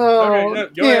 man. Oh,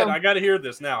 okay, go ahead. I got to hear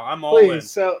this now. I'm all in.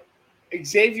 So,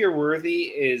 Xavier Worthy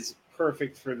is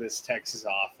perfect for this Texas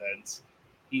offense.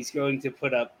 He's going to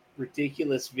put up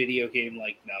ridiculous video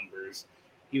game-like numbers.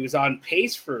 He was on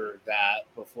pace for that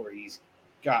before he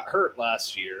got hurt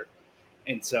last year.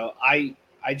 And so I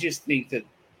just think that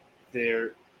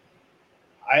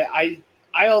I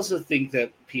also think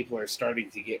that people are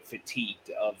starting to get fatigued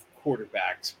of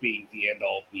quarterbacks being the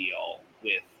end-all be-all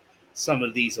with some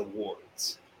of these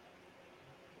awards.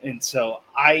 And so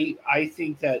I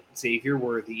think that Xavier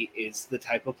Worthy is the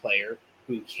type of player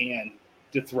who can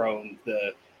dethrone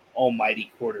the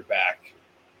almighty quarterback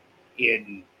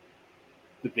in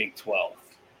the Big 12.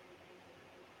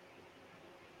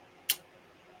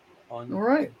 All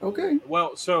right. Okay.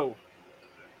 Well, so,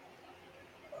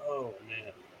 oh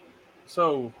man,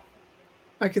 so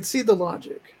I could see the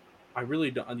logic. I really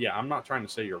don't. Yeah, I'm not trying to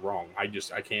say you're wrong. I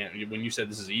can't. When you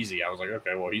said this is easy, I was like,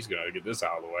 okay, well, he's gonna get this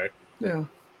out of the way. Yeah.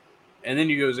 And then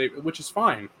you go, which is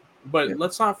fine, but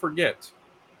let's not forget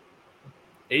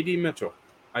A.D. Mitchell,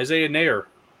 Isaiah Nair,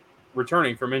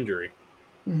 returning from injury,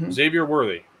 Xavier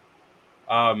Worthy.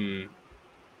 Damn,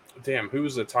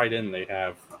 who's the tight end they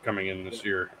have coming in this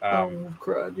year?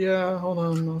 Crud. Yeah, hold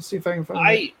on. I'll see if I can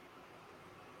find it.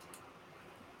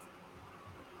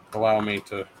 Allow me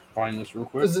to find this real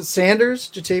quick. Is it Sanders?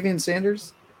 Jatavian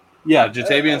Sanders? Yeah,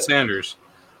 Jatavian Sanders.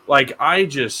 Like, I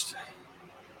just...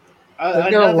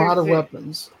 They've got a lot of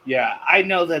weapons. Yeah, I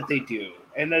know that they do.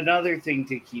 And another thing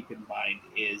to keep in mind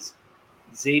is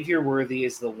Xavier Worthy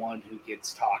is the one who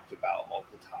gets talked about all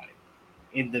the time.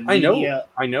 In the media,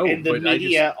 I know. And the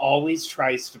media always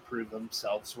tries to prove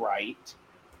themselves right.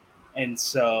 And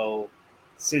so,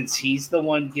 since he's the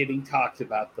one getting talked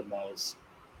about the most,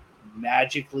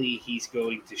 magically he's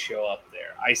going to show up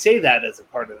there. I say that as a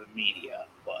part of the media,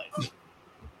 but...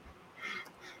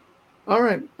 All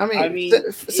right. I mean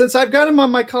since I've got him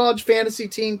on my college fantasy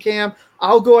team, Cam,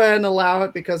 I'll go ahead and allow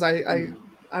it because I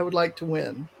would like to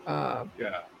win. But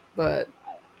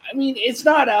I mean, it's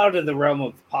not out of the realm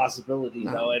of possibility,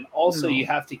 though. And also, you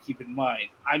have to keep in mind,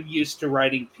 I'm used to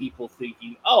writing people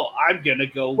thinking, "Oh, I'm gonna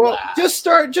go last." Just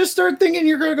start thinking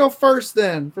you're gonna go first.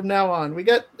 Then from now on, we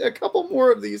got a couple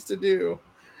more of these to do.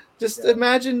 Just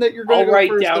imagine that you're going to go write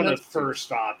first down a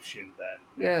first option then.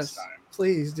 Yes,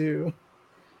 please do.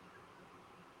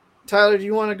 Tyler, do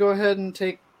you want to go ahead and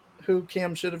take who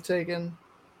Cam should have taken?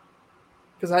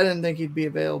 Because I didn't think he'd be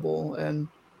available, and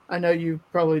I know you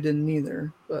probably didn't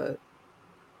either, but...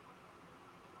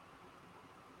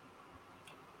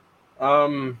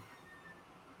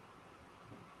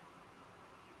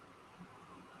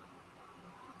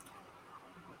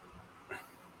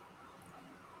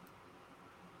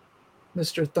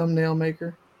 Mr. Thumbnail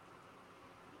Maker?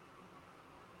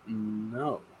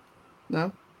 No.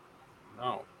 No?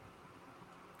 No.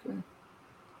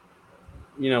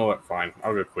 You know what? Fine,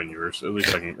 I'll go Quinn Ewers. At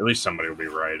least somebody will be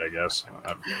right, I guess.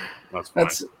 That's fine.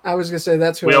 I was gonna say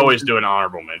that's who we always do an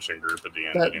honorable mention group at the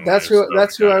end. Anyways, that's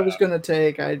who I was gonna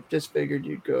take. I just figured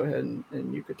you'd go ahead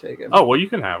and you could take him. Oh well, you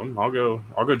can have him. I'll go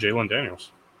Jalen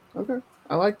Daniels. Okay,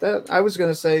 I like that. I was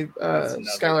gonna say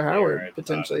Skylar Howard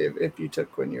potentially if you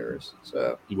took Quinn Ewers.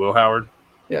 So Will Howard.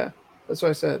 Yeah, that's what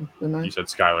I said. Didn't I? You said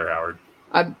Skylar Howard.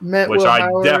 I meant which Will I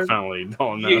Howard. Definitely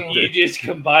don't know. You just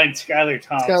combined Skylar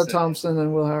Thompson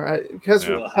and Will Howard because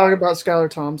we talked about Skylar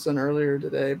Thompson earlier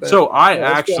today. But so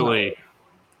I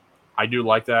do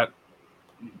like that.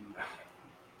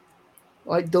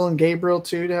 Like Dylan Gabriel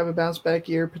too to have a bounce back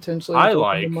year potentially. I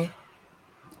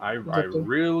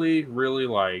really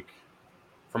like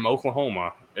from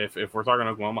Oklahoma. If we're talking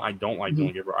Oklahoma, I don't like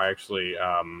Dylan Gabriel. I actually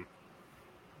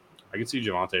I can see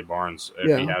Javante Barnes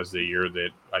if he has the year that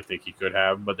I think he could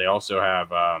have, but they also have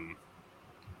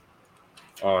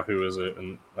who is it?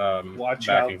 Watch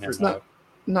out for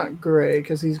not Gray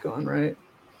because he's gone, right?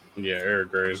 Yeah,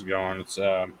 Eric Gray is gone. It's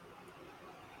Gavin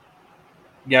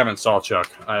Sawchuk.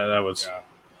 That was.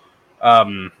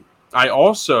 Yeah.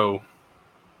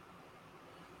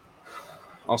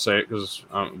 I'll say it because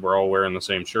we're all wearing the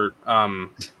same shirt.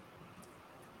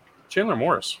 Chandler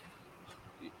Morris.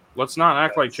 Let's not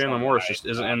act like Chandler Morris just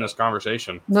isn't in this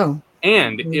conversation. No.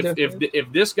 And if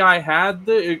this guy had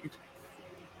the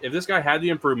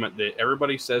improvement that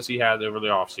everybody says he had over the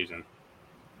offseason,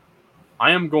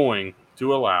 I am going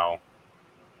to allow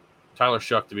Tyler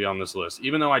Shuck to be on this list.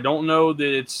 Even though I don't know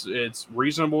that it's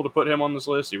reasonable to put him on this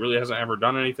list. He really hasn't ever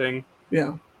done anything.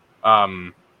 Yeah.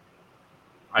 I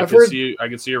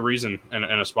can see a reason in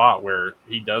a spot where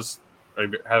he does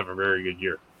have a very good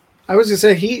year. I was going to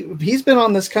say he's been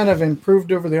on this kind of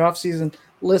improved over the offseason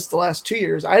list the last 2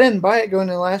 years. I didn't buy it going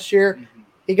into last year.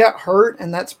 He got hurt,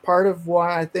 and that's part of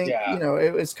why I think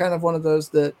it was kind of one of those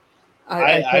that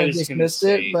I kind of dismissed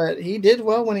it. But he did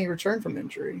well when he returned from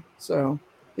injury, so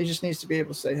he just needs to be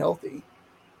able to stay healthy.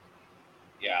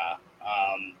 Yeah.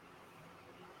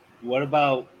 What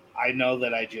about? I know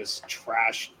that I just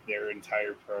trashed their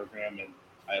entire program, and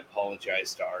I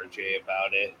apologize to RJ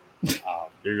about it.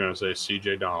 You're going to say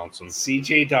C.J. Donaldson.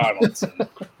 C.J. Donaldson.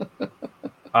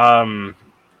 I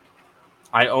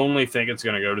only think it's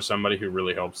going to go to somebody who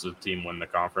really helps the team win the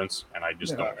conference, and I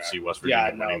just don't see West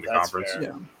Virginia winning the conference.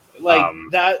 Yeah. Like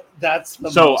that's the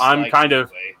so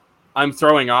I'm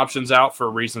throwing options out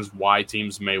for reasons why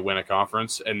teams may win a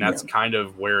conference, and that's kind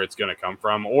of where it's going to come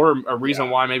from, or a reason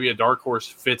why maybe a dark horse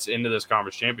fits into this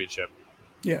conference championship.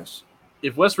 Yes.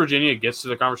 If West Virginia gets to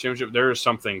the conference championship, there is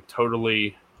something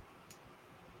totally.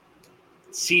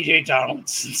 C.J.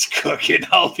 Donaldson's cooking.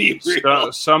 I'll be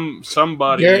real.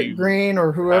 Somebody Garrett Green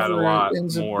or whoever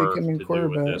ends up becoming to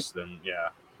quarterback. Do with this than,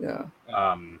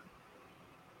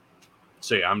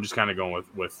 So I'm just kind of going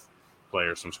with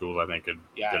players from schools I think could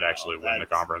actually win the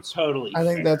conference. Totally. I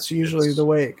think that's usually the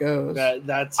way it goes.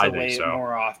 That's the way it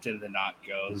more often than not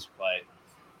goes. But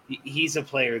he's a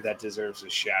player that deserves a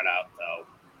shout out, though.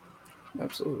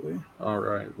 Absolutely. All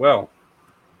right. Well.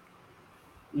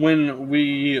 When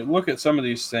we look at some of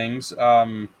these things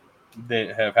that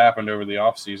have happened over the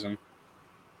offseason,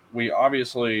 we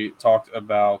obviously talked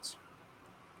about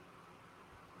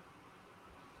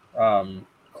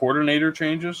coordinator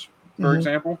changes, for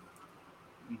example.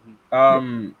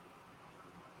 I'm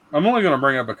only going to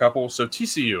bring up a couple. So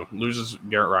TCU loses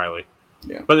Garrett Riley.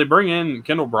 Yeah. But they bring in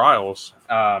Kendall Briles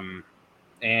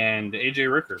and A.J.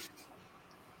 Ricker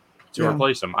to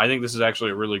replace him. I think this is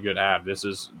actually a really good ad.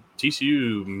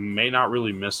 TCU may not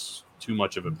really miss too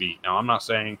much of a beat. Now, I'm not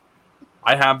saying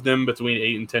I have them between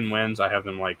 8 and 10 wins. I have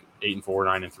them like 8-4,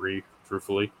 9-3,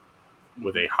 truthfully,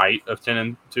 with a height of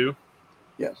 10-2.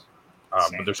 Yes.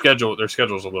 But their schedule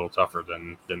is a little tougher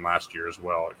than last year as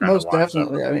well. Most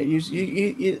definitely. I mean,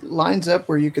 it lines up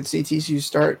where you could see TCU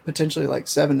start potentially like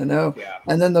 7-0,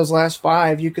 and then those last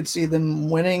 5, you could see them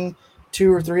winning 2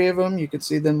 or 3 of them. You could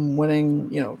see them winning,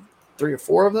 3 or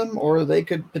 4 of them, or they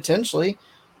could potentially,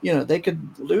 they could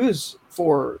lose 3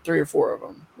 or 4 of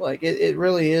them. Like it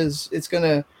really is. It's going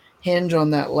to hinge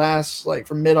on that last, like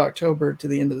from mid-October to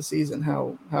the end of the season,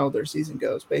 how their season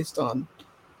goes based on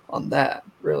that,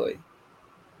 really.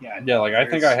 Yeah. Like I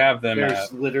think I have them.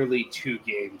 There's literally 2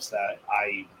 games that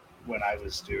when I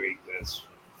was doing this,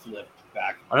 flipped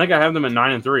back. I think I have them at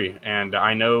 9-3, and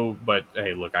I know. But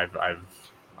hey, look,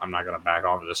 I'm not going to back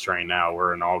off of this train now.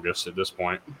 We're in August at this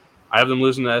point. I have them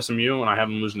losing to SMU, and I have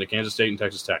them losing to Kansas State and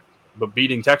Texas Tech, but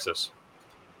beating Texas.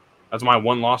 That's my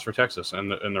one loss for Texas in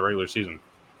the regular season.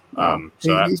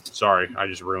 Sorry, I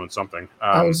just ruined something.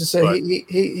 I was to say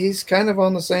he's kind of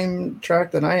on the same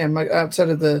track that I am, outside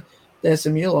of the the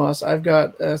SMU loss. I've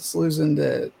got us losing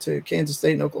to Kansas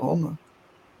State and Oklahoma.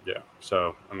 Yeah.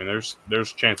 So, I mean, there's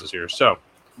chances here. So,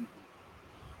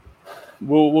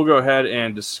 we'll go ahead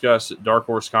and discuss Dark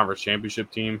Horse Conference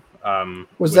Championship team.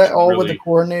 Was that all with the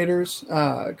coordinators?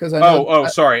 Because I know.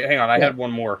 Sorry. Hang on. I had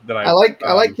one more that I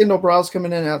like Kendall Browse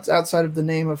coming in outside of the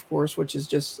name, of course, which is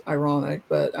just ironic.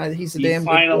 But he's a damn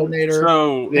good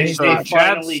coordinator. They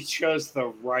finally chose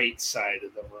the right side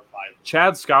of the revival.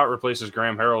 Chad Scott replaces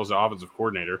Graham Harrell as the offensive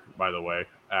coordinator, by the way,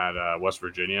 at West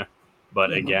Virginia.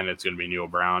 But again, it's going to be Neil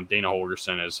Brown. Dana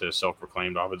Holgerson is his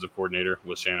self-proclaimed offensive coordinator,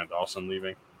 with Shannon Dawson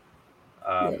leaving.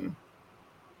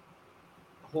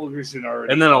 Holgerson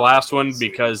already. And then the last one,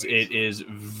 because it is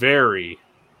very,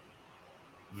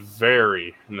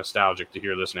 very nostalgic to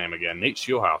hear this name again. Nate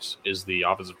Scheelhaus is the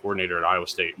offensive coordinator at Iowa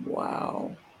State.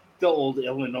 Wow. The old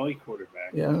Illinois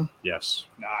quarterback. Yeah. Yes.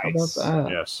 Nice. How about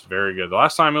that? Yes, very good. The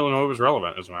last time Illinois was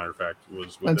relevant, as a matter of fact,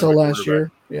 was with until last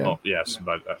year. Yeah. Oh, yes,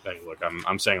 but hey, look,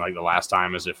 I'm saying like the last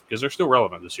time because they're still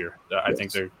relevant this year. I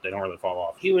think they don't really fall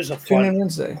off. He was a fun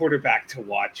quarterback to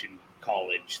watch in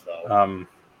college, though.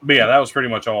 But yeah, that was pretty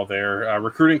much all there.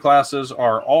 Recruiting classes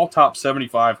are all top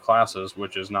 75 classes,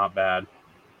 which is not bad.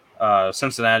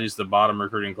 Cincinnati's the bottom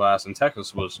recruiting class, and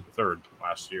Texas was third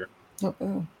last year. Not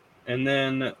bad. And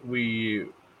then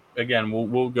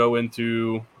we'll go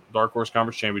into Dark Horse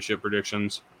Conference Championship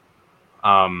predictions.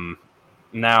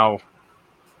 Now,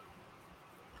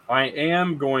 I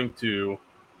am going to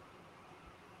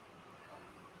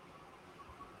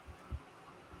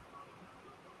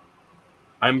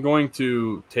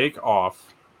take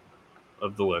off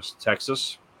of the list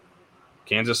Texas,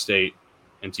 Kansas State,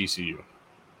 and TCU.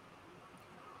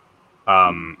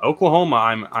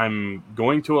 Oklahoma, I'm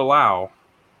going to allow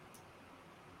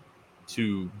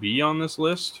to be on this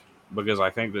list because I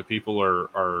think that people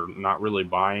are not really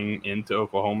buying into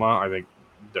Oklahoma. I think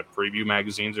the preview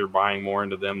magazines are buying more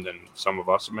into them than some of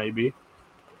us may be.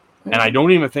 And I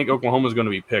don't even think Oklahoma is going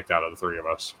to be picked out of the three of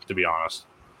us, to be honest.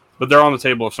 But they're on the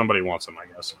table if somebody wants them, I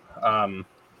guess.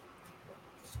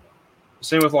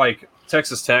 Same with like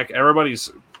Texas Tech.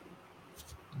 Everybody's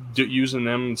using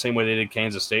them the same way they did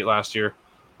Kansas State last year.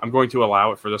 I'm going to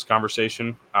allow it for this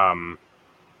conversation.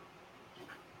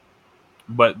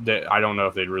 But I don't know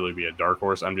if they'd really be a dark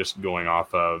horse. I'm just going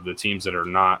off of the teams that are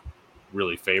not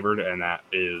really favored, and that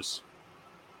is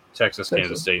Texas,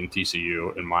 Kansas State, and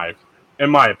TCU. In my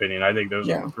opinion, I think those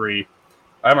are the three.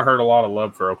 I haven't heard a lot of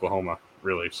love for Oklahoma,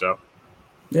 really. So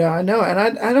yeah, I know,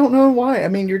 and I don't know why. I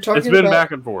mean, you're talking. It's been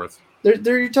back and forth.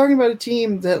 You're talking about a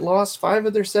team that lost 5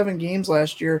 of their 7 games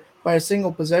last year by a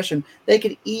single possession. They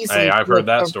could easily. Hey, I've heard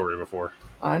that story before.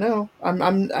 I know.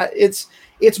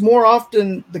 It's more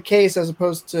often the case as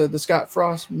opposed to the Scott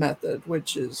Frost method,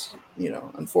 which is,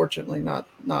 unfortunately not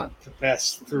the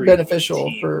best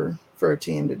beneficial for a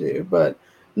team to do. But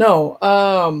no,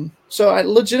 so I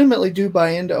legitimately do buy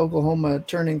into Oklahoma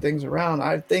turning things around.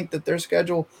 I think that their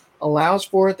schedule allows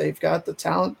for it. They've got the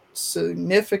talent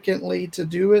significantly to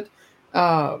do it.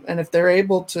 And if they're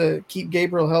able to keep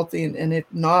Gabriel healthy and if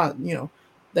not,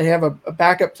 they have a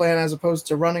backup plan as opposed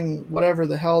to running whatever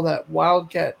the hell that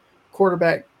Wildcat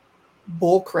quarterback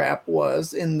bullcrap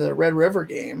was in the Red River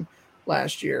game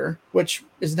last year, which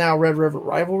is now Red River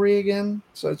rivalry again.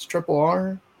 So it's Triple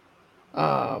R.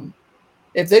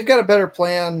 If they've got a better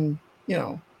plan,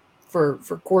 for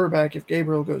quarterback, if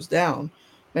Gabriel goes down,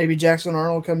 maybe Jackson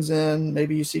Arnold comes in,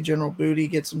 maybe you see General Booty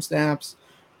get some snaps.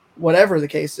 Whatever the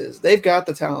case is, they've got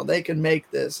the talent. They can make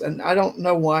this, and I don't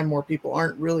know why more people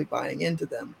aren't really buying into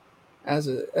them. I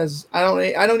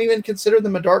don't even consider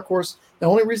them a dark horse. The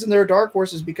only reason they're a dark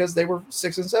horse is because they were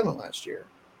 6-7 last year.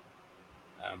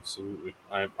 Absolutely,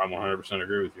 I 100%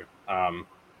 agree with you.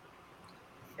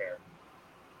 Fair.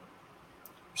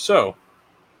 So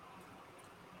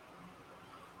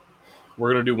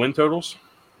we're gonna do win totals.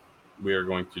 We are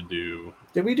going to do.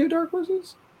 Did we do dark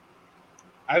horses?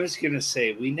 I was going to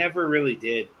say, we never really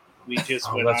did. We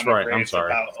just went on a rant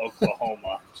about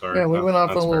Oklahoma. Sorry. Yeah, we went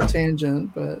off on a little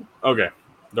tangent, but... Okay.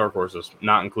 Dark horses,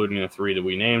 not including the 3 that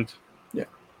we named. Yeah.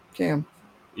 Cam.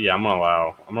 Yeah, I'm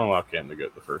gonna allow Cam to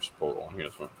get the first poll on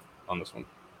this one.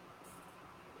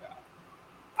 Yeah.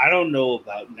 I don't know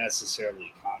about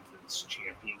necessarily conference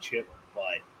championship,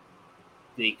 but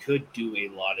they could do a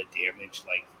lot of damage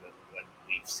like what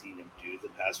we've seen them do the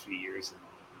past few years and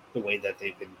the way that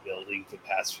they've been building the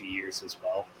past few years as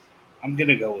well. I'm going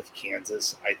to go with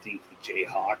Kansas. I think the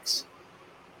Jayhawks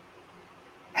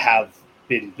have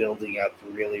been building up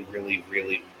really, really,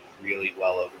 really, really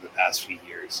well over the past few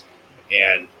years.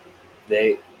 And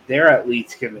they're at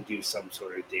least going to do some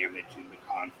sort of damage in the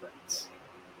conference.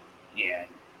 And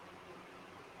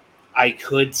I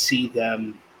could see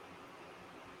them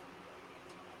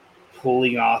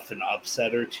pulling off an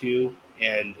upset or two,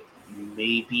 and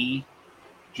maybe,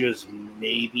 just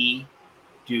maybe,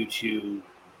 due to,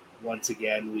 once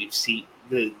again, we've seen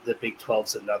the Big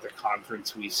 12's another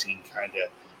conference we've seen kind of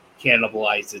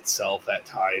cannibalize itself at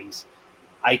times.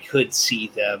 I could see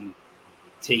them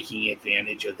taking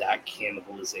advantage of that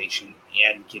cannibalization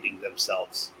and getting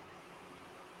themselves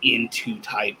into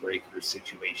tiebreaker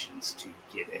situations to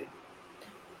get in.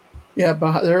 Yeah,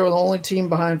 they're the only team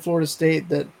behind Florida State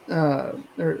that,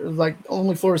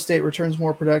 only Florida State returns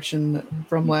more production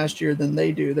from last year than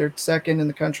they do. They're second in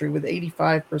the country with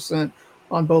 85%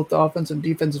 on both the offensive and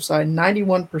defensive side,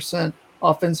 91%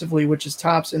 offensively, which is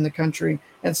tops in the country,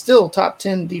 and still top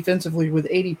 10 defensively with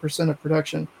 80% of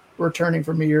production returning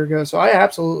from a year ago. So I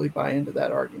absolutely buy into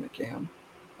that argument, Cam.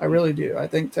 I really do. I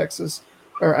think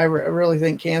I really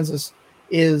think Kansas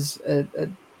is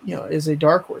a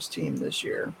dark horse team this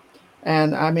year.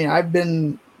 And I mean, I've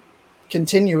been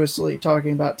continuously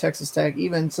talking about Texas Tech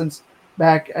even since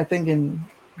back, I think, in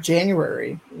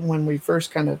January when we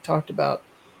first kind of talked about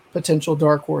potential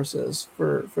dark horses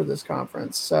for this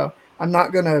conference. So I'm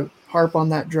not going to harp on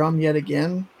that drum yet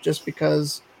again, just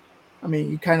because, I mean,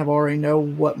 you kind of already know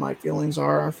what my feelings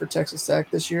are for Texas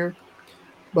Tech this year.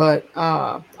 But,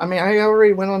 I mean, I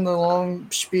already went on the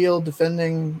long spiel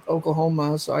defending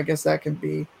Oklahoma, so I guess that can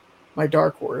be my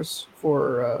dark horse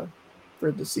for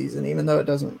the season, even though it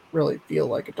doesn't really feel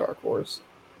like a dark horse.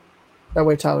 That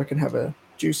way Tyler can have a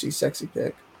juicy, sexy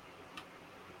pick.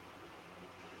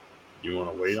 You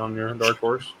want to wait on your dark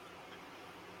horse?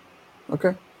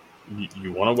 Okay.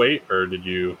 You want to wait, or did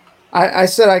you? I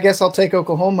said I guess I'll take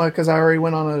Oklahoma because I already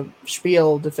went on a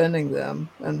spiel defending them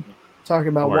and talking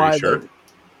about why. Sure?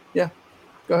 Yeah,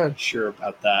 go ahead. Sure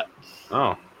about that.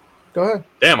 Oh, go ahead.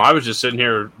 Damn, I was just sitting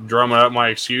here drumming up my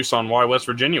excuse on why West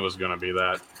Virginia was going to be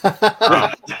that.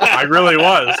 I really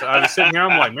was. I was sitting here.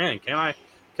 I'm like, man, can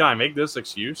I make this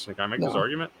excuse? Can I make this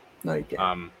argument? No, you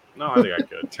can't. No, I think I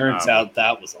could. Turns out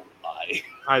that was a lie.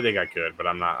 I think I could, but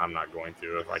I'm not going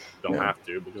to if I don't have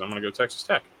to, because I'm going to go Texas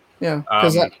Tech. Yeah,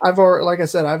 because I've already, like I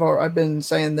said, I've been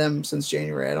saying them since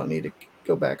January. I don't need to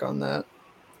go back on that.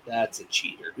 That's a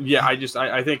cheater. Yeah,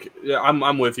 I think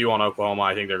I'm with you on Oklahoma.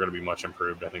 I think they're going to be much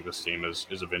improved. I think this team is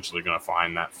eventually going to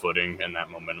find that footing and that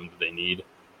momentum that they need.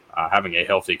 Having a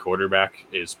healthy quarterback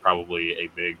is probably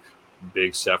a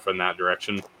big step in that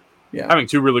direction. Yeah. Having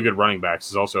two really good running backs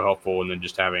is also helpful, and then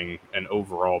just having an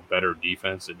overall better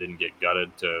defense that didn't get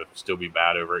gutted to still be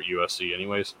bad over at USC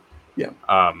anyways. Yeah.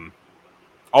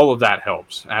 All of that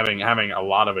helps. Having a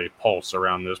lot of a pulse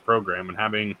around this program and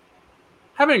having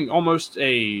almost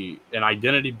an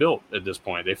identity built at this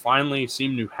point. They finally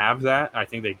seem to have that. I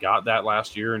think they got that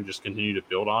last year and just continue to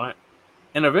build on it.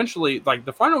 And eventually, like,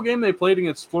 the final game they played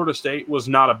against Florida State was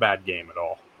not a bad game at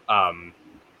all.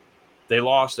 They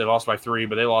lost by 3,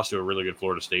 but they lost to a really good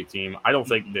Florida State team. I don't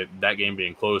think that game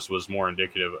being close was more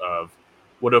indicative of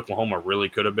what Oklahoma really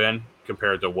could have been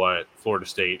compared to what Florida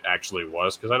State actually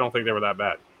was, because I don't think they were that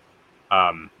bad.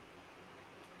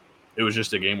 It was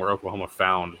just a game where Oklahoma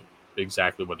found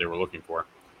exactly what they were looking for.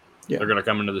 Yeah. They're going to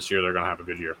come into this year. They're going to have a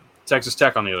good year. Texas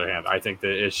Tech, on the other hand, I think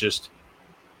that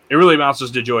it really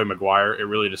bounces to Joey McGuire. It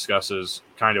really discusses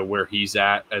kind of where he's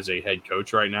at as a head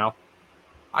coach right now.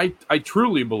 I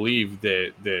truly believe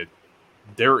that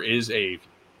there is a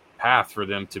path for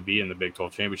them to be in the Big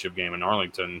 12 championship game in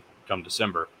Arlington come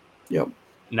December. Yep.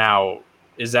 Now,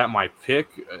 is that my pick?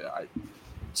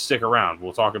 Stick around.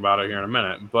 We'll talk about it here in a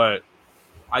minute. But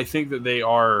I think that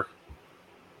they're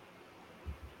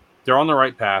on the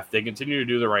right path. They continue to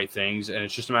do the right things, and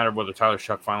it's just a matter of whether Tyler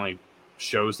Shough finally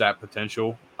shows that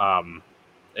potential and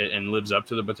lives up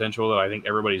to the potential that I think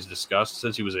everybody's discussed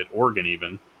since he was at Oregon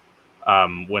even.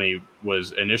 When he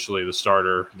was initially the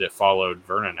starter that followed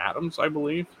Vernon Adams, I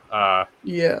believe.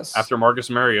 Yes. After Marcus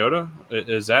Mariota.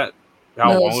 Is that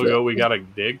how long ago we got to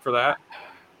dig for that?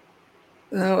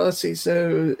 No, let's see.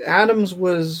 So Adams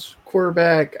was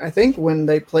quarterback, I think, when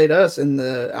they played us in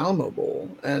the Alamo Bowl.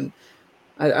 And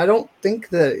I don't think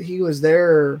that he was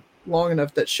there long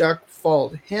enough that Shough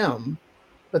followed him,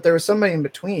 but there was somebody in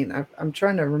between. I'm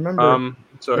trying to remember.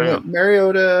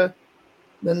 Mariota,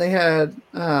 then they had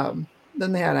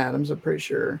Adams, I'm pretty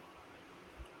sure.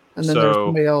 And then there's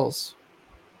somebody else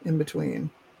in between.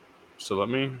 So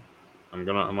I'm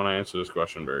gonna answer this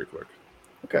question very quick.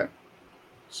 Okay.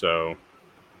 So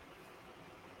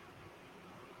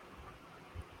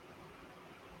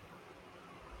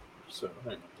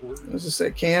hang on. I was just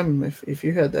say, Cam, if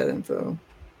you had that info.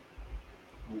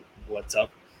 What's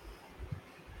up?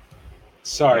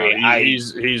 Sorry,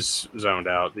 he's zoned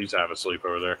out. He's half asleep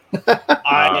over there.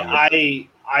 I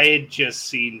had just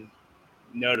seen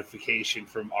notification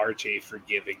from RJ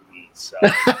forgiving me. So,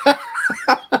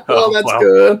 well, that's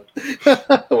good.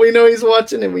 We know he's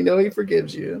watching, and we know he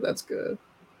forgives you. That's good.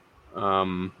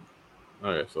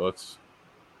 Okay, so let's.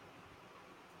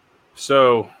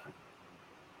 So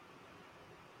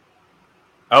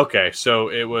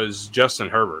it was Justin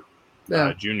Herbert,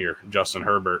 Junior Justin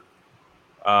Herbert.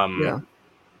 Along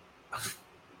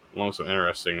with some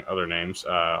interesting other names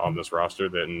on this roster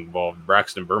that involved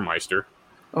Braxton Burmeister.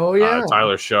 Oh yeah,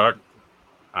 Tyler Shuck.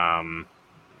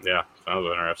 Yeah, sounds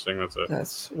interesting.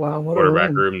 That's wow. What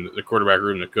quarterback room. The quarterback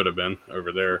room that could have been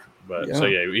over there. But so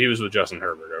he was with Justin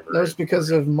Herbert over. That was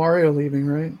because of Mario leaving,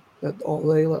 right? That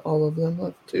all of them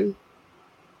left too.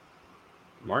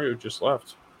 Mario just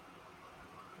left.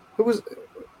 Who was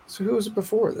it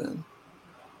before then?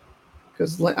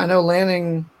 Because I know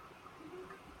Lanning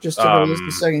just took over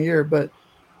the second year, but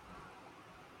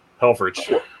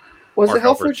Helfrich. Was Mark it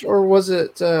Helfrich or was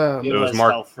it? It was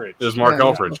Mark Helfrich. It was Mark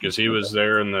Helfrich because he was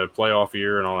there in the playoff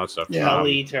year and all that stuff.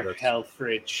 Kelly to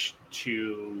Helfrich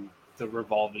to the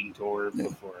revolving door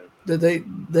before. Did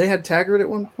they had Taggart at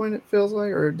one point? It feels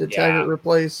like, or did Taggart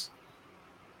replace?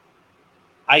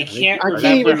 I can't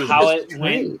remember how it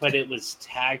went, but it was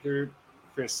Taggart,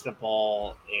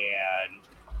 Cristobal,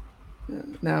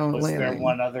 and now was Lanning. There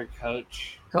one other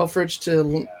coach? Helfrich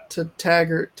to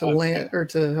Taggart to Land or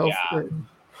to Helfrich.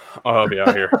 I'll help you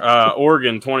out here.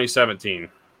 Oregon 2017.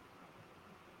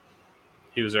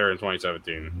 He was there in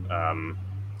 2017.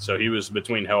 So he was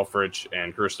between Helfrich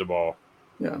and Cristobal.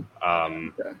 Yeah.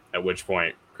 At which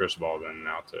point Cristobal then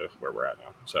out to where we're at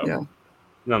now. So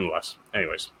nonetheless.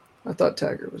 Anyways. I thought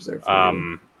Taggart was there for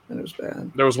and it was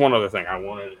bad. There was one other thing I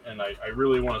wanted, and I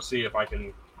really want to see if I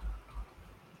can.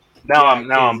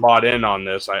 I'm bought in on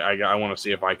this. I want to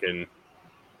see if I can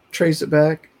trace it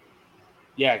back.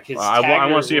 Yeah, because I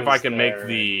want to see if I can make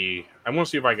I want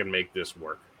to see if I can make this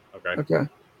work. Okay. Okay.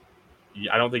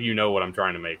 I don't think you know what I'm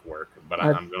trying to make work, but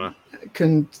I'm gonna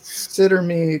consider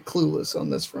me clueless on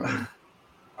this front.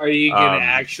 Are you gonna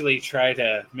actually try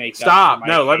to make? Stop!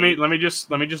 No, let me just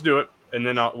do it, and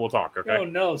then we'll talk. Okay?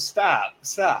 No, stop!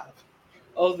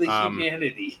 Oh, the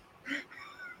humanity.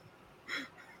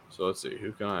 So let's see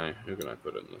who can I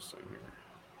put in this thing here.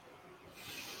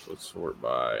 So let's sort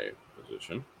by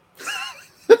position.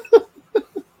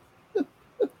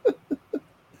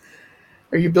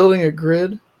 Are you building a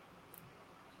grid?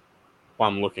 Well,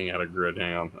 I'm looking at a grid.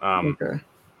 Hang on. Okay.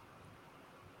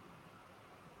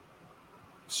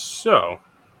 So,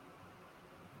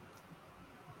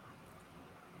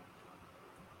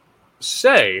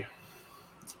 say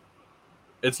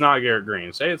it's not Garrett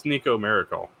Green. Say it's Nico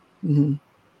Miracle. Mm-hmm.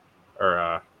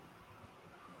 Or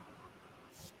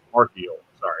Markiel.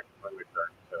 Sorry. Let me make sure I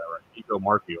say that right. Nico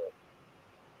Markiel.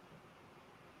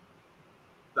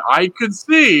 I could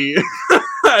see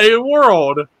a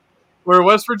world where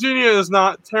West Virginia is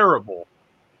not terrible.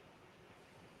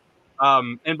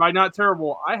 And by not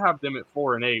terrible, I have them at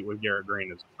 4-8 with Garrett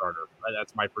Green as a starter.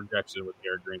 That's my projection with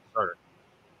Garrett Green starter.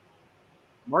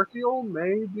 Markiel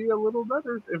may be a little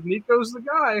better if Nico's the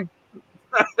guy.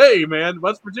 Hey, man,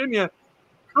 West Virginia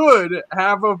could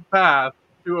have a path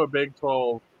to a Big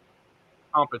 12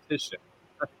 competition.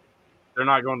 They're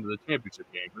not going to the championship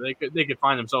game, but they could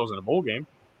find themselves in a bowl game.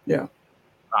 Yeah.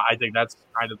 I think that's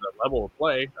kind of the level of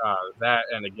play. That,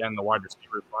 and again, the wide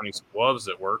receiver finding some gloves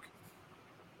at work.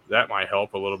 That might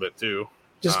help a little bit, too.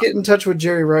 Just get in touch with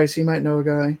Jerry Rice. He might know a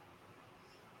guy.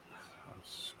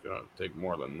 It's going to take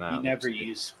more than that. He never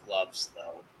used gloves,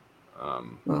 though.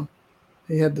 Well,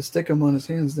 he had to stick them on his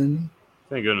hands, didn't he?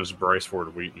 Thank goodness Bryce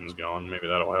Ford Wheaton's gone. Maybe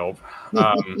that'll help.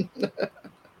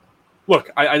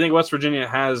 Look, I think West Virginia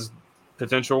has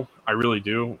potential. I really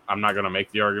do. I'm not going to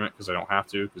make the argument because I don't have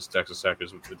to, because Texas Tech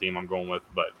is the team I'm going with.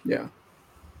 But yeah,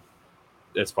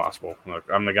 it's possible. Look,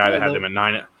 I'm the guy that had them at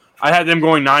 9. I had them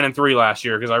going 9-3 last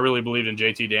year because I really believed in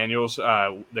JT Daniels,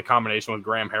 the combination with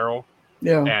Graham Harrell.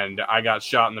 Yeah, and I got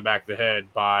shot in the back of the head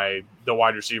by the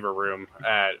wide receiver room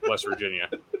at West Virginia.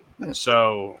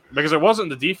 So, because it wasn't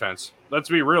the defense. Let's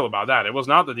be real about that. It was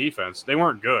not the defense. They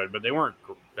weren't good, but they weren't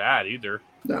bad either.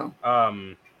 No.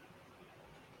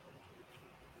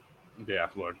 Yeah,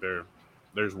 look,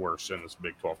 there's worse in this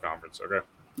Big 12 conference, okay?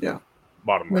 Yeah.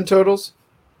 Bottom line. Win totals?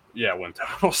 Yeah, win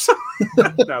totals.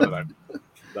 Now that I'm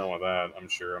done with that, I'm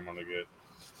sure I'm going to get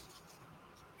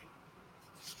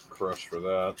crushed for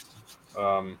that.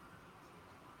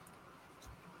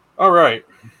 All right.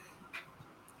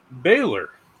 Baylor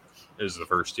is the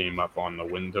first team up on the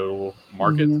win total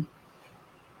market. Mm-hmm.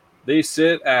 They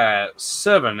sit at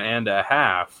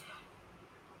 7.5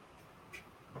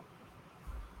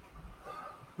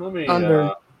 Let me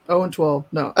under 0-12.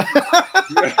 No.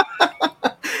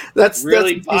 that's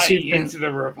really that's buying into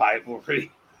the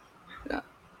rivalry. Yeah.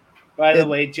 By the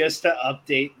way, just to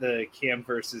update the Cam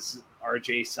versus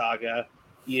RJ saga,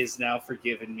 he has now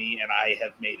forgiven me, and I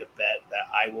have made a bet that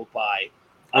I will buy.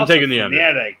 I'm taking the under.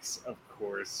 Fanatics, of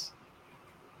course.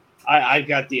 I've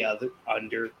got the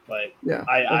under, but yeah,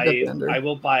 I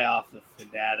will buy off of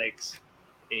Fanatics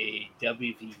a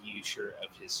WVU shirt of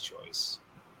his choice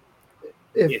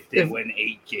if they win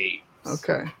 8 games.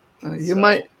 Okay, you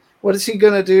might. What is he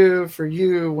gonna do for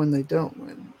you when they don't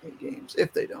win 8 games?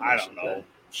 If they don't, I don't know.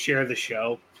 Share the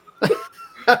show.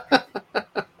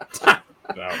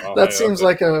 That seems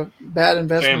like a bad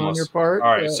investment on your part. All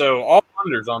right, so all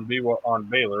unders on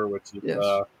Baylor, which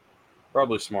is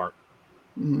probably smart.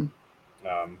 Mm-hmm.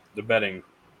 The betting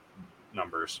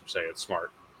numbers say it's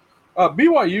smart.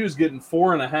 BYU is getting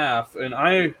 4.5, and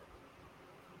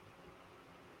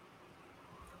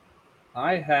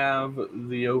I have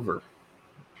the over.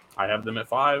 I have them at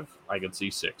 5. I could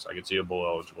see 6. I could see a bowl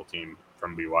eligible team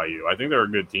from BYU. I think they're a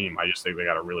good team. I just think they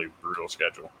got a really brutal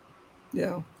schedule.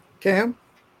 Yeah. Cam?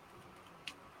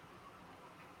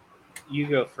 You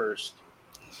go first.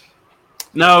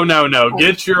 No.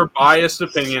 Get your biased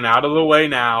opinion out of the way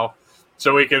now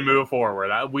so we can move forward.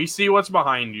 We see what's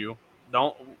behind you.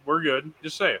 We're good.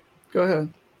 Just say it. Go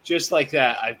ahead. Just like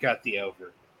that, I've got the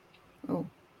over. Oh,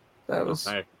 that was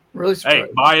really surprising.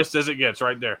 Hey, biased as it gets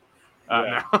right there.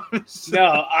 No, I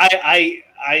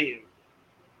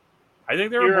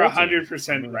think you're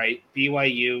 100% right.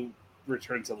 BYU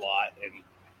returns a lot, and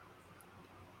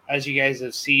as you guys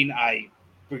have seen, I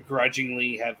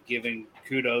begrudgingly have given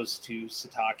kudos to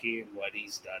Satake and what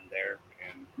he's done there,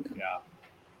 and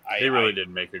they really did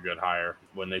make a good hire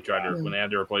when they tried to when they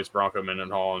had to replace Bronco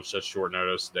Mendenhall on such short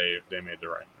notice. They made the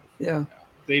right move. Yeah,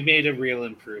 they made a real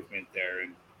improvement there,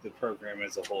 and the program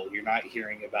as a whole. You're not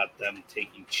hearing about them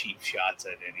taking cheap shots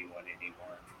at anyone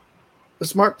anymore. The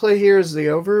smart play here is the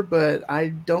over, but I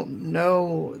don't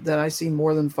know that I see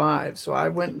more than 5. So I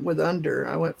went with under.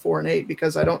 I went 4 and 8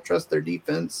 because I don't trust their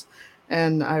defense,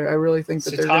 and I really think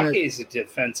that Satake is a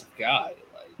defensive guy.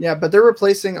 Yeah, but they're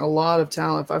replacing a lot of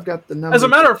talent. If I've got the number. As a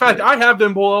matter of fact, I have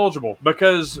them bowl eligible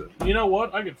because you know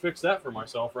what? I could fix that for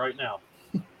myself right now.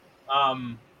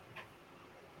 I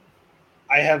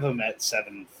have them at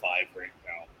 7-5 right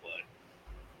now, but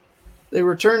they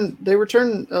return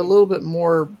a little bit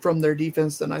more from their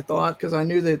defense than I thought because I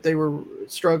knew that they were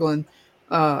struggling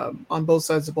on both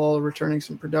sides of the ball, returning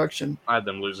some production. I had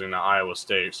them losing to Iowa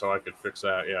State, so I could fix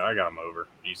that. Yeah, I got them over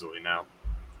easily now.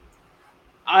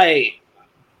 I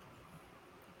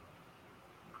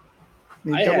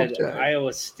had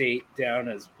Iowa State down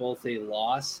as both a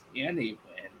loss and a win.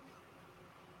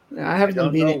 Yeah, I have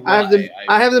them beating.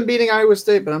 I have them beating Iowa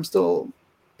State, but I'm still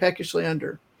peckishly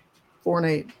under 4 and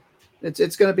 8.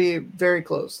 It's going to be very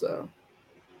close though.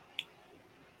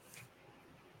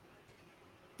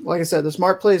 Like I said, the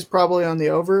smart play is probably on the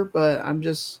over, but I'm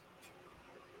just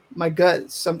my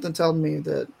gut. Something telling me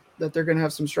that they're going to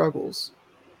have some struggles.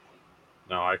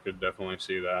 No, I could definitely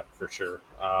see that for sure.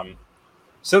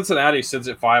 Cincinnati sits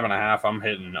at 5.5. I'm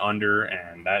hitting under,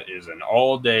 and that is an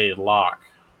all-day lock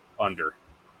under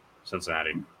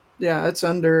Cincinnati. Yeah, it's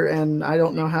under, and I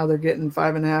don't know how they're getting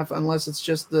 5.5 unless it's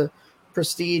just the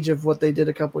prestige of what they did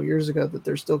a couple of years ago that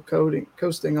they're still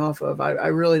coasting off of. I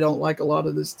really don't like a lot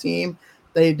of this team.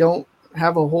 They don't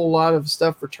have a whole lot of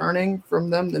stuff returning from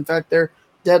them. In fact, they're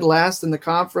dead last in the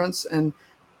conference, and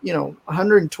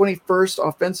 121st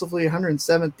offensively,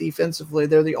 107th defensively.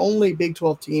 They're the only Big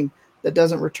 12 team that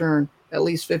doesn't return at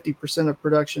least 50% of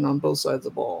production on both sides of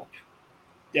the ball.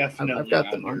 Definitely. I've got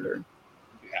them under.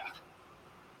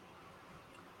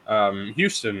 Yeah.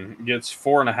 Houston gets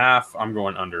 4.5. I'm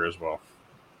going under as well.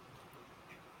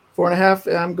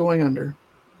 4.5. I'm going under.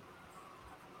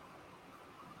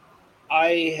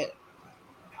 I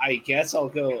guess I'll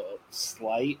go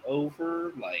slight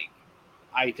over.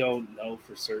 I don't know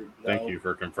for certain. Thank you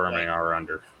for confirming our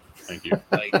under. Thank you.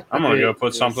 I'm gonna go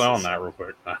put something on that real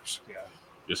quick.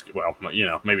 Just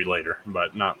maybe later,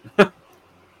 but not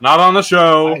on the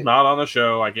show. Not on the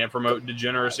show. I can't promote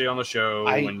degeneracy on the show.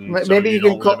 Maybe you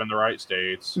can live in the right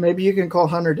states. Maybe you can call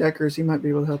Hunter Deckers. He might be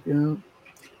able to help you out.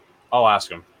 I'll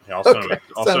ask him. Yeah, I'll send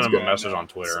him a message on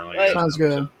Twitter. Sounds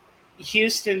good.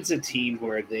 Houston's a team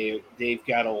where they've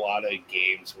got a lot of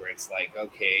games where it's like,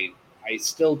 okay, I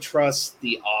still trust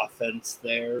the offense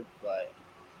there, but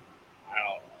I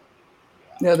don't know.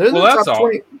 Yeah, they're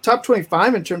the top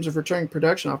 25 in terms of returning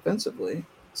production offensively.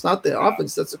 It's not the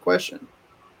offense that's the question.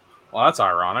 Well, that's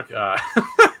ironic.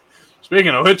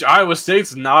 Speaking of which, Iowa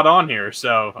State's not on here,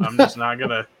 so I'm just not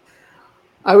gonna.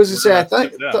 I was going to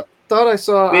say, thought I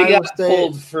saw they Iowa got State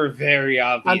pulled for very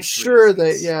obvious I'm sure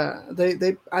reasons.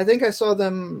 they I think I saw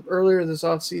them earlier this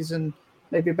offseason,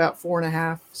 maybe about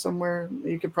 4.5 somewhere.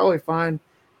 You could probably find.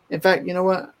 In fact, you know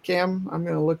what, Cam? I'm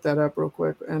going to look that up real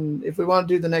quick. And if we want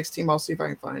to do the next team, I'll see if I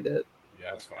can find it.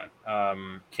 Yeah, that's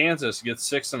fine. Kansas gets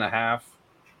 6.5.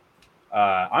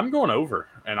 I'm going over,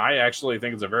 and I actually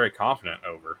think it's a very confident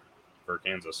over for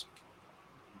Kansas.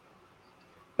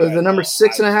 So the number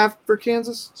 6.5 for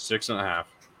Kansas? 6.5.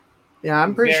 Yeah,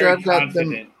 I'm pretty sure I've got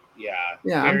them.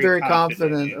 Yeah, I'm very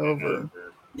confident over.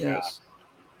 Yes.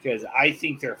 Because I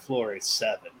think their floor is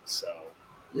 7. So.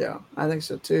 Yeah, I think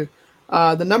so too.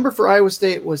 The number for Iowa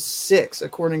State was 6,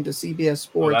 according to CBS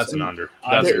Sports. That's an under.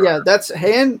 That's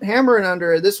hammer and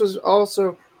under. This was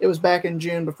also, it was back in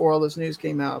June before all this news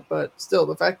came out, but still,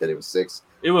 the fact that it was 6.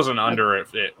 It was an under,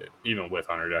 even with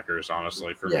underdeckers,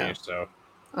 honestly, for me. So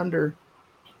under.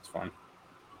 It's fine.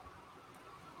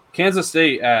 Kansas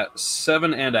State at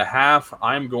 7.5.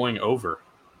 I'm going over.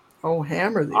 Oh,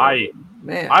 hammer the over.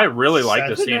 Man. I really like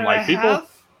this team. Like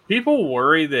people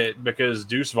worry that because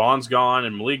Deuce Vaughn's gone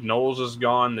and Malik Knowles is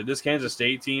gone, that this Kansas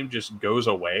State team just goes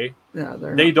away. Yeah,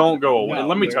 they don't go away.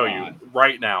 Let me tell you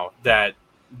right now that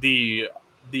the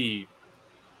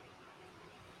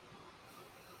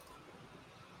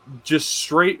just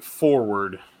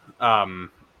straightforward,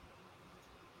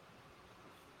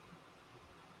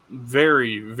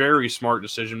 very, very smart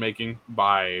decision making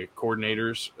by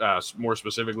coordinators, more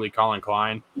specifically Colin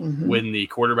Klein, when the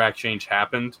quarterback change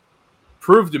happened,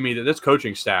 proved to me that this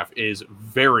coaching staff is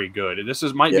very good. This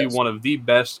might be one of the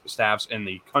best staffs in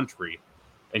the country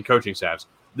in coaching staffs.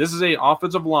 This is an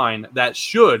offensive line that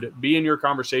should be in your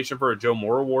conversation for a Joe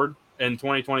Moore Award in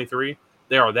 2023.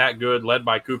 They are that good, led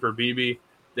by Cooper Beebe.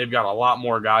 They've got a lot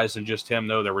more guys than just him,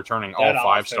 though. They're returning all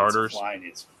 5 starters.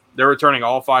 They're returning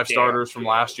all 5 starters from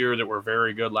last year that were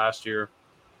very good last year.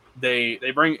 They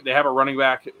have a running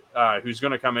back who's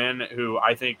going to come in who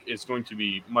I think is going to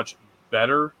be much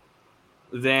better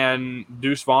than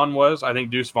Deuce Vaughn was. I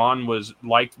think Deuce Vaughn was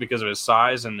liked because of his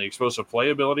size and the explosive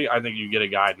play ability. I think you get a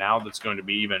guy now that's going to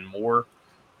be even more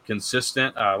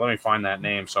consistent. Let me find that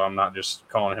name so I'm not just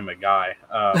calling him a guy.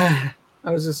 I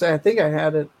was going to say, I think I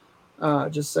had it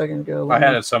just a second ago. I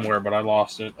had it somewhere, but I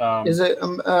lost it. Is it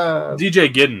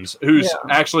DJ Giddens, who's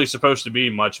actually supposed to be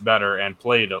much better and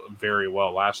played very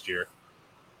well last year?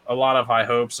 A lot of high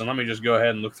hopes, and let me just go ahead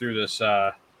and look through this.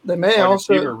 They may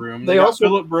also room. They also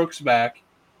Phillip Brooks back.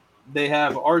 They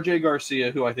have RJ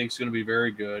Garcia, who I think is going to be very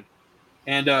good,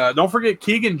 and don't forget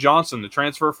Keegan Johnson, the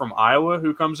transfer from Iowa,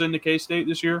 who comes into K-State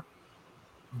this year.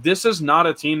 This is not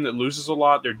a team that loses a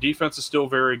lot. Their defense is still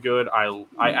very good. I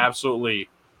absolutely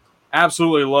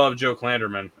love Joe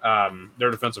Klanderman, their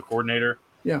defensive coordinator.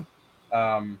 Yeah.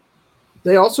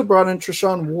 They also brought in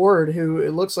Treshaun Ward, who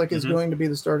it looks like is going to be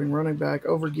the starting running back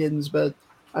over Giddens, but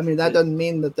I mean that doesn't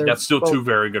mean that that's still 2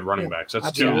 very good running backs. That's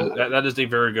absolutely. 2. That is a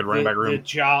very good running back room.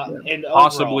 And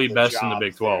possibly best in the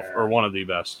Big 12 or one of the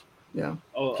best. Yeah.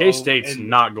 K-State's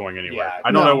not going anywhere.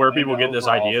 I don't know where people get this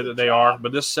idea that they are,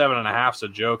 but this 7.5 is a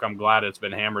joke. I'm glad it's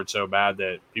been hammered so bad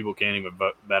that people can't even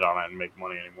bet on it and make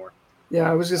money anymore. Yeah,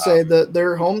 I was gonna say that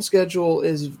their home schedule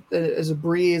is a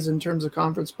breeze in terms of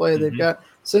conference play. They've got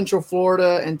Central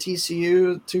Florida and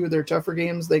TCU, 2 of their tougher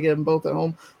games. They get them both at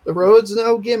home. The road's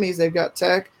no gimmies. They've got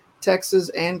Tech, Texas,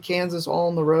 and Kansas all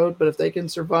on the road. But if they can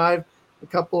survive a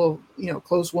couple of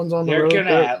close ones on the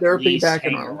road, they're be back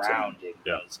in around in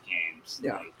those games.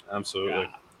 Yeah, absolutely.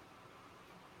 Yeah.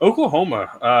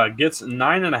 Oklahoma gets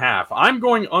 9.5. I'm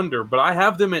going under, but I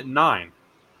have them at 9.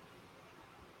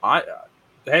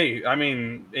 I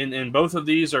mean, in both of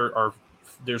these are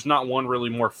there's not one really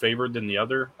more favored than the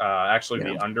other. Actually,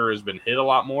 the under has been hit a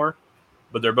lot more,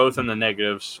 but they're both in the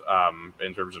negatives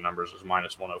in terms of numbers. Is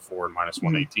 -104 and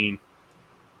 -118.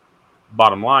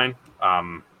 Bottom line,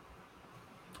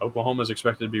 Oklahoma is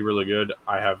expected to be really good.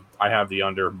 I have the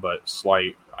under, but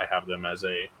slight. I have them as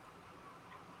a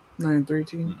 9-3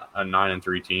 team. A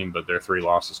 9-3 team, but their 3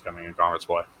 losses coming in conference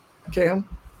play. Cam?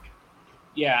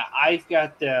 Yeah, I've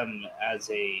got them as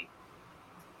a.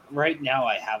 Right now,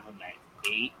 I have them at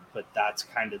 8, but that's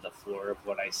kind of the floor of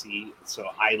what I see. So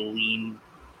I lean.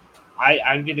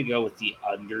 I'm going to go with the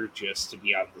under just to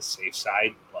be on the safe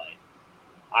side, but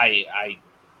I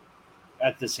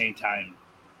at the same time,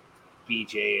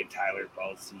 BJ and Tyler,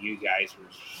 both you guys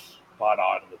were spot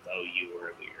on with OU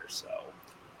earlier, so.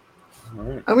 All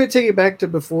right. I'm going to take it back to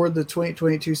before the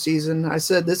 2022 season. I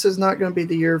said this is not going to be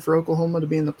the year for Oklahoma to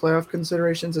be in the playoff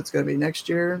considerations. It's going to be next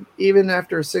year. Even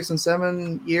after a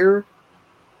 6-7 year,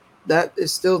 that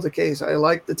is still the case. I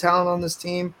like the talent on this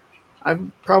team.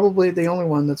 I'm probably the only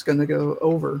one that's going to go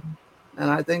over. and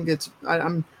I think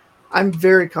I'm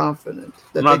very confident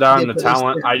that I'm not doubting the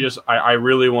talent. I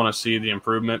really want to see the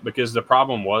improvement, because the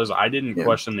problem was I didn't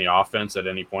question the offense at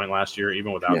any point last year,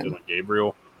 even without Dylan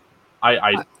Gabriel.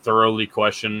 I thoroughly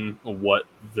question what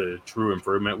the true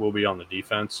improvement will be on the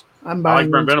defense. I like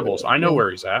Brent Venables. I know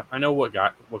where he's at. I know what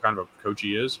kind of a coach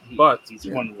he is, but he's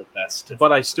one of the best.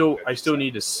 But I still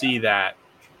need to see that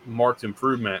marked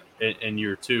improvement in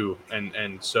year 2,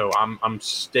 and so I'm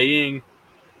staying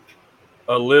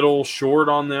a little short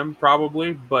on them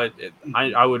probably, but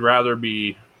I would rather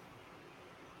be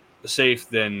safe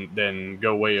than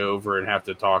go way over and have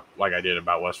to talk like I did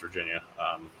about West Virginia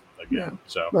again.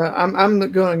 So, but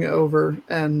I'm going over,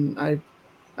 and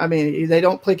I mean they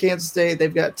don't play Kansas State.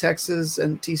 They've got Texas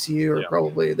and TCU are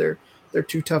probably their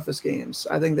 2 toughest games.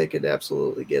 I think they could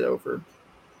absolutely get over,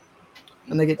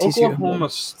 and they get TCU. Oklahoma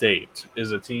State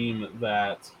is a team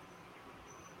that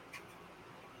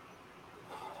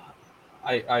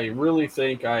I really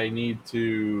think I need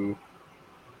to.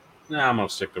 I'm going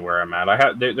to stick to where I'm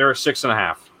at. They're a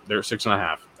 6.5. They're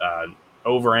 6.5.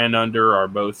 Over and under are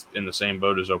both in the same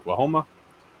boat as Oklahoma.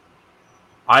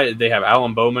 They have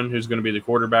Alan Bowman, who's going to be the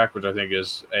quarterback, which I think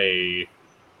is a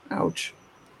ouch.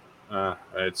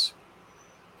 It's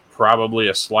probably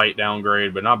a slight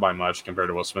downgrade, but not by much compared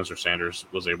to what Spencer Sanders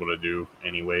was able to do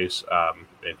anyways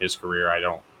in his career. I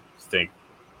don't think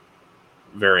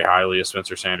very highly of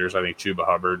Spencer Sanders. I think Chuba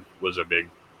Hubbard was a big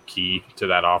key to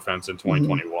that offense in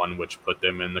 2021, which put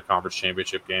them in the conference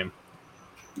championship game.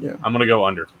 Yeah, I'm going to go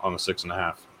under on the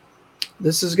 6.5.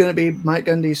 This is going to be Mike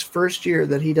Gundy's first year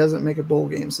that he doesn't make a bowl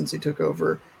game since he took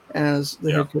over as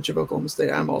the head coach of Oklahoma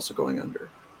State. I'm also going under.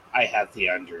 I have the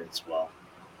under as well.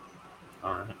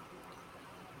 All right.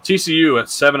 TCU at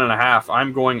 7.5.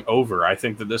 I'm going over. I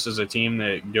think that this is a team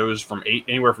that goes from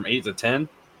anywhere from 8 to 10.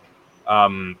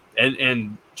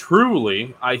 And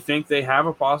truly, I think they have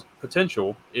a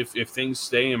potential if things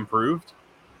stay improved,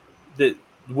 that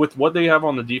with what they have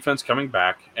on the defense coming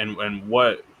back and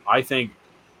what I think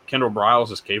Kendall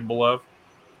Briles is capable of,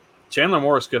 Chandler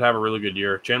Morris could have a really good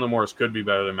year. Chandler Morris could be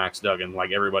better than Max Duggan,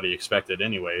 like everybody expected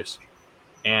anyways.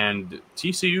 And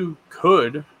TCU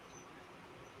could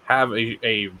have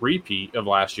a repeat of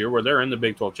last year where they're in the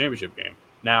Big 12 championship game.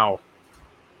 Now,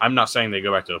 I'm not saying they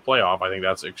go back to the playoff. I think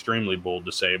that's extremely bold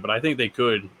to say, but I think they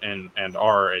could and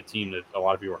are a team that a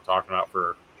lot of people are talking about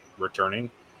for returning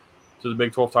to the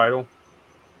Big 12 title.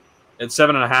 At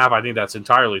 7.5, I think that's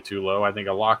entirely too low. I think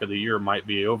a lock of the year might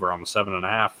be over on the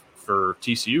 7.5 for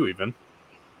TCU even.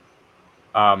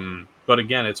 But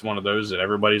again, it's one of those that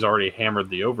everybody's already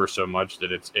hammered the over so much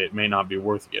that it may not be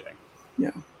worth getting. Yeah.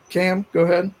 Cam, go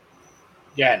ahead.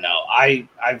 Yeah, no,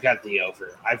 I've got the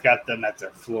over. I've got them at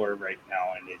their floor right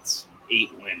now, and it's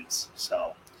 8 wins.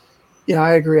 So, yeah,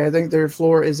 I agree. I think their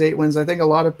floor is 8 wins. I think a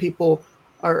lot of people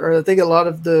I think a lot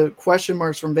of the question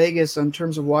marks from Vegas in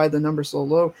terms of why the number's so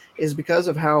low is because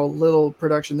of how little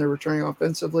production they're returning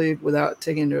offensively, without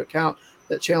taking into account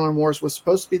that Chandler Morris was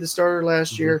supposed to be the starter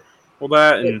last year. Well,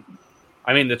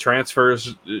 the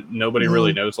transfers, nobody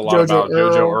really knows a lot about.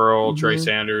 JoJo Earl, Trey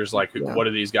Sanders, what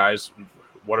are these guys?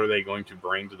 What are they going to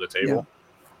bring to the table?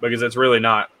 Because it's really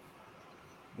not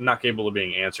capable of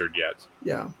being answered yet.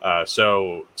 Yeah.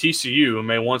 So TCU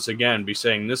may once again be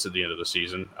saying this at the end of the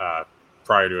season,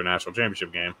 prior to a national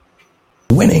championship game.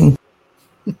 Winning.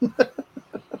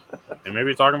 And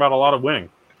maybe talking about a lot of winning.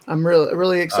 I'm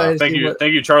really excited. Thank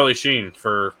you, Charlie Sheen,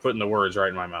 for putting the words right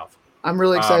in my mouth. I'm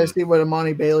really excited to see what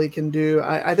Amani Bailey can do.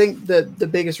 I think that the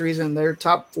biggest reason they're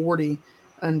top 40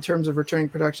 in terms of returning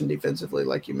production defensively,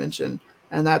 like you mentioned,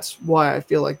 and that's why I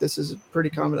feel like this is pretty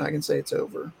confident. I can say it's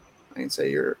over. I can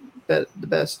say the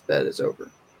best bet is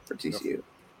over for TCU.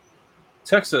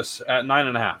 Texas at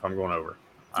 9.5. I'm going over.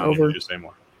 I don't need to say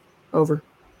more. Over.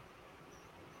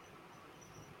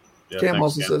 Yeah, Cam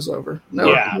also says over. No,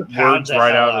 words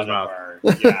right out of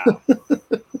his mouth.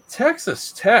 Yeah.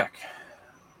 Texas Tech,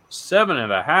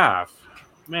 7.5.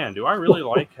 Man, do I really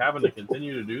like having to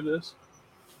continue to do this?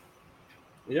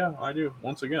 Yeah, I do.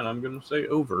 Once again, I'm going to say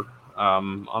over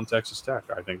on Texas Tech.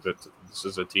 I think that this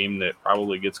is a team that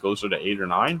probably gets closer to 8 or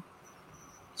 9.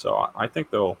 So I think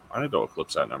they'll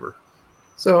eclipse that number.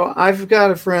 So I've got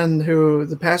a friend who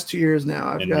the past 2 years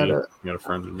now you got a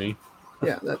friend with me.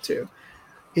 Yeah, that too.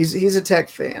 He's a Tech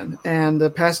fan, and the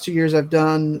past 2 years I've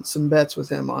done some bets with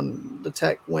him on the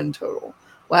Tech win total.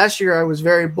 Last year I was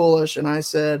very bullish, and I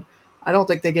said I don't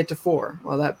think they get to 4.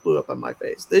 Well, that blew up on my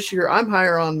face. This year I'm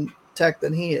higher on Tech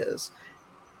than he is.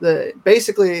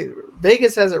 Basically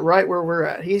Vegas has it right where we're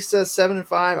at. He says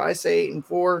 7-5, I say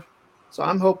 8-4. So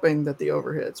I'm hoping that the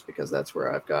over hits because that's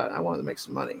where I wanted to make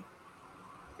some money.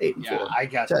 8-4. Yeah, I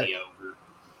got Tech. the over.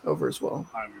 over as well.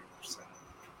 100%.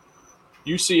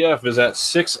 UCF is at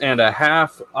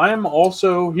 6.5. I'm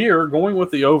also here going with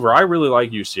the over. I really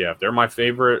like UCF. They're my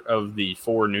favorite of the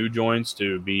 4 new joints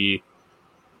to be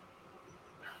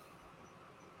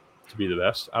the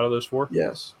best out of those 4.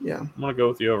 Yes, yeah. I'm going to go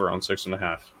with the over on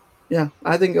 6.5. Yeah,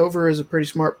 I think over is a pretty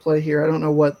smart play here. I don't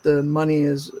know what the money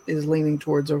is leaning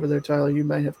towards over there, Tyler. You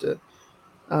might have to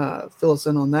fill us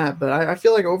in on that, but I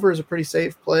feel like over is a pretty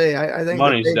safe play. I think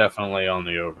money's definitely on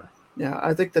the over. Yeah,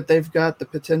 I think that they've got the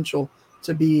potential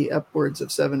to be upwards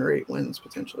of 7 or 8 wins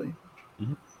potentially.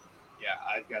 Mm-hmm. Yeah,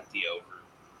 I've got the over.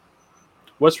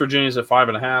 West Virginia's at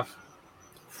 5.5.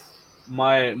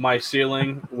 My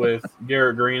ceiling with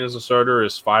Garrett Green as a starter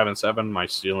is 5-7. My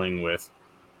ceiling with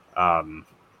how do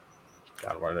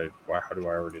I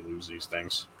already lose these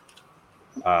things?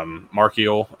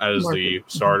 Markiel as the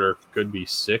starter could be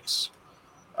 6.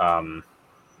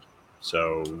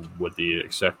 So with the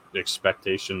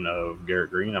expectation of Garrett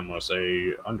Green, I'm going to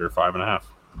say under 5.5.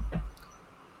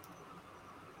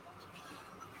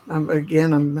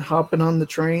 I'm hopping on the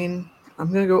train.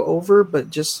 I'm going to go over,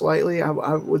 but just slightly. I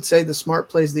would say the smart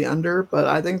play is the under, but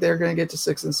I think they're going to get to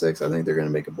 6-6. I think they're going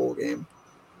to make a bowl game.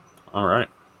 All right.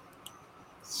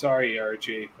 Sorry,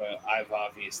 RJ, but I've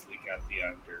obviously got the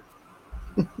under.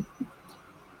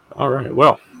 All right.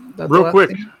 Well, real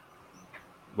quick.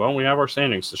 Well, we have our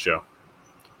standings to show.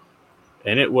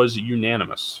 And it was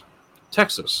unanimous.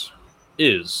 Texas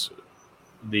is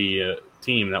the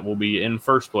team that will be in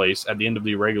first place at the end of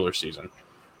the regular season.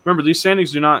 Remember, these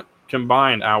standings do not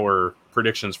combine our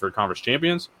predictions for conference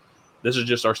champions. This is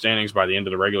just our standings by the end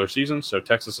of the regular season. So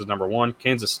Texas is number 1,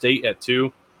 Kansas State at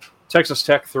 2, Texas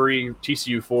Tech 3,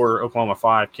 TCU 4, Oklahoma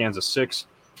 5, Kansas 6,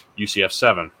 UCF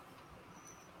 7.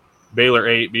 Baylor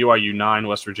 8, BYU 9,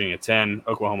 West Virginia 10,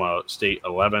 Oklahoma State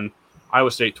 11,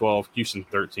 Iowa State 12, Houston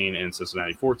 13, and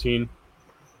Cincinnati 14.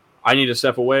 I need to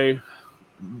step away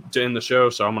to end the show,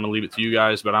 so I'm going to leave it to you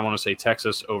guys, but I want to say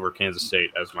Texas over Kansas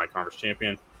State as my conference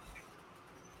champion.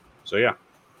 So, yeah.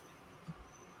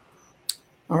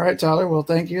 All right, Tyler. Well,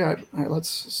 thank you. All right, let's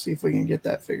see if we can get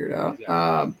that figured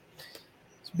out.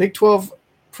 Big 12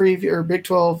 preview or Big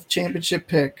 12 championship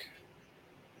pick.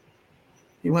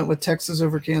 You went with Texas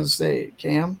over Kansas State.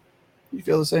 Cam, you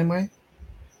feel the same way?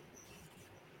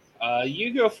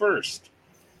 You go first.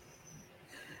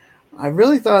 I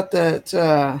really thought that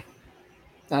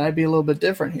I'd be a little bit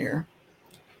different here.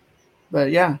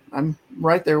 But, yeah, I'm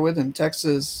right there with him.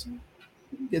 Texas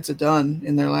gets it done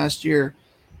in their last year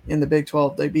in the Big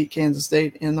 12. They beat Kansas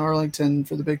State in Arlington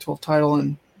for the Big 12 title,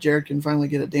 and Jared can finally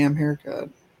get a damn haircut.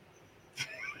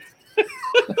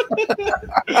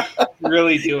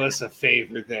 Really do us a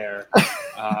favor there.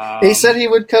 He said he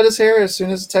would cut his hair as soon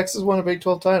as Texas won a Big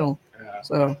 12 title.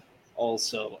 So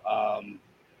also,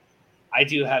 I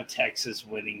do have Texas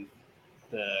winning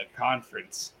the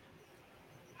conference.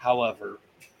 However,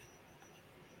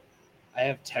 I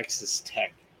have Texas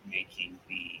Tech making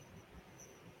the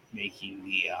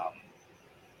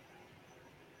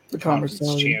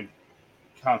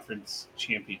conference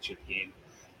championship game.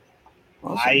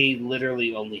 Awesome. I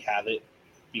literally only have it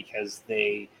because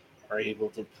they are able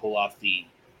to pull off the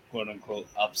quote-unquote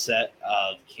upset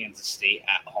of Kansas State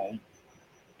at home.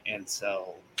 And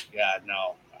so, yeah,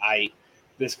 no,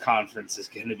 this conference is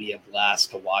going to be a blast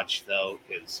to watch, though,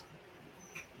 because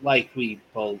like we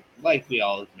all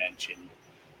have mentioned,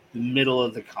 the middle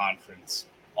of the conference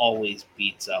always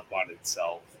beats up on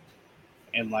itself.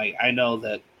 And, I know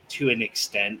that to an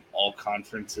extent all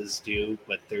conferences do,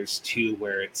 but there's 2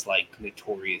 where it's,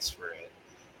 notorious for it.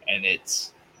 And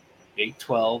it's Big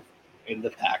 12 and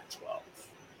the Pac-12.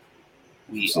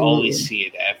 We Absolutely. Always see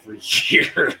it every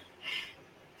year.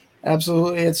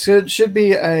 Absolutely. It should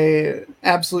be a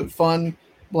absolute fun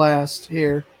blast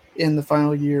here in the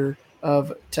final year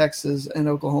of Texas and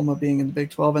Oklahoma being in the Big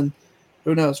 12. And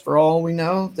who knows, for all we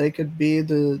know, they could be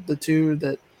the 2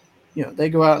 that, they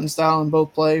go out in style and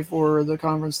both play for the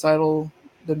conference title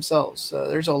themselves.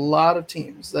 There's a lot of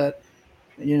teams that,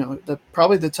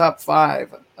 probably the top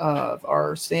 5 of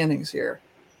our standings here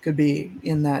could be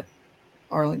in that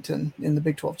Arlington in the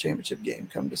Big 12 championship game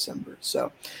come December.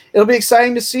 So it'll be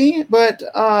exciting to see, but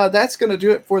that's going to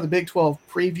do it for the Big 12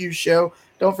 preview show.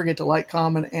 Don't forget to like,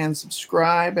 comment, and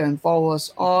subscribe, and follow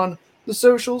us on the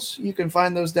socials. You can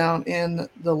find those down in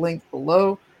the link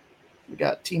below. We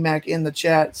got T-Mac in the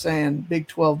chat saying Big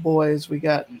 12 boys. We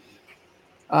got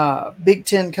Big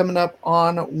 10 coming up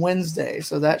on Wednesday,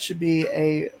 so that should be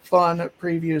a fun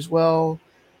preview as well.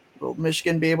 Will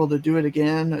Michigan be able to do it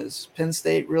again? Is Penn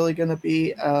State really going to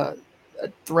be a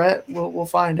threat? We'll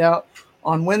find out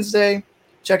on Wednesday.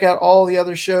 Check out all the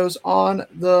other shows on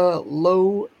the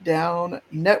Lowdown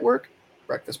Network.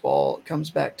 Breakfast Ball comes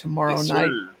back tomorrow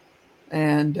night.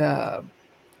 And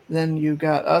then you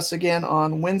got us again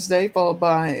on Wednesday, followed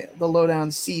by the Lowdown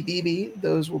CBB.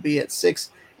 Those will be at 6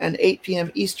 and 8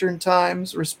 p.m. Eastern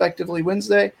times, respectively,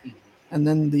 Wednesday. And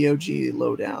then the OG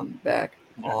Lowdown back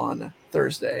on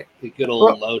Thursday. The good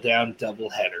old Lowdown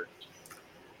doubleheader.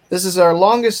 This is our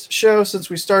longest show since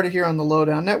we started here on the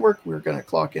Lowdown Network. We're going to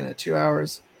clock in at 2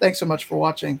 hours. Thanks so much for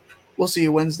watching. We'll see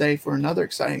you Wednesday for another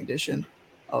exciting edition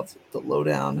of the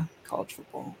Lowdown College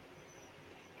Football.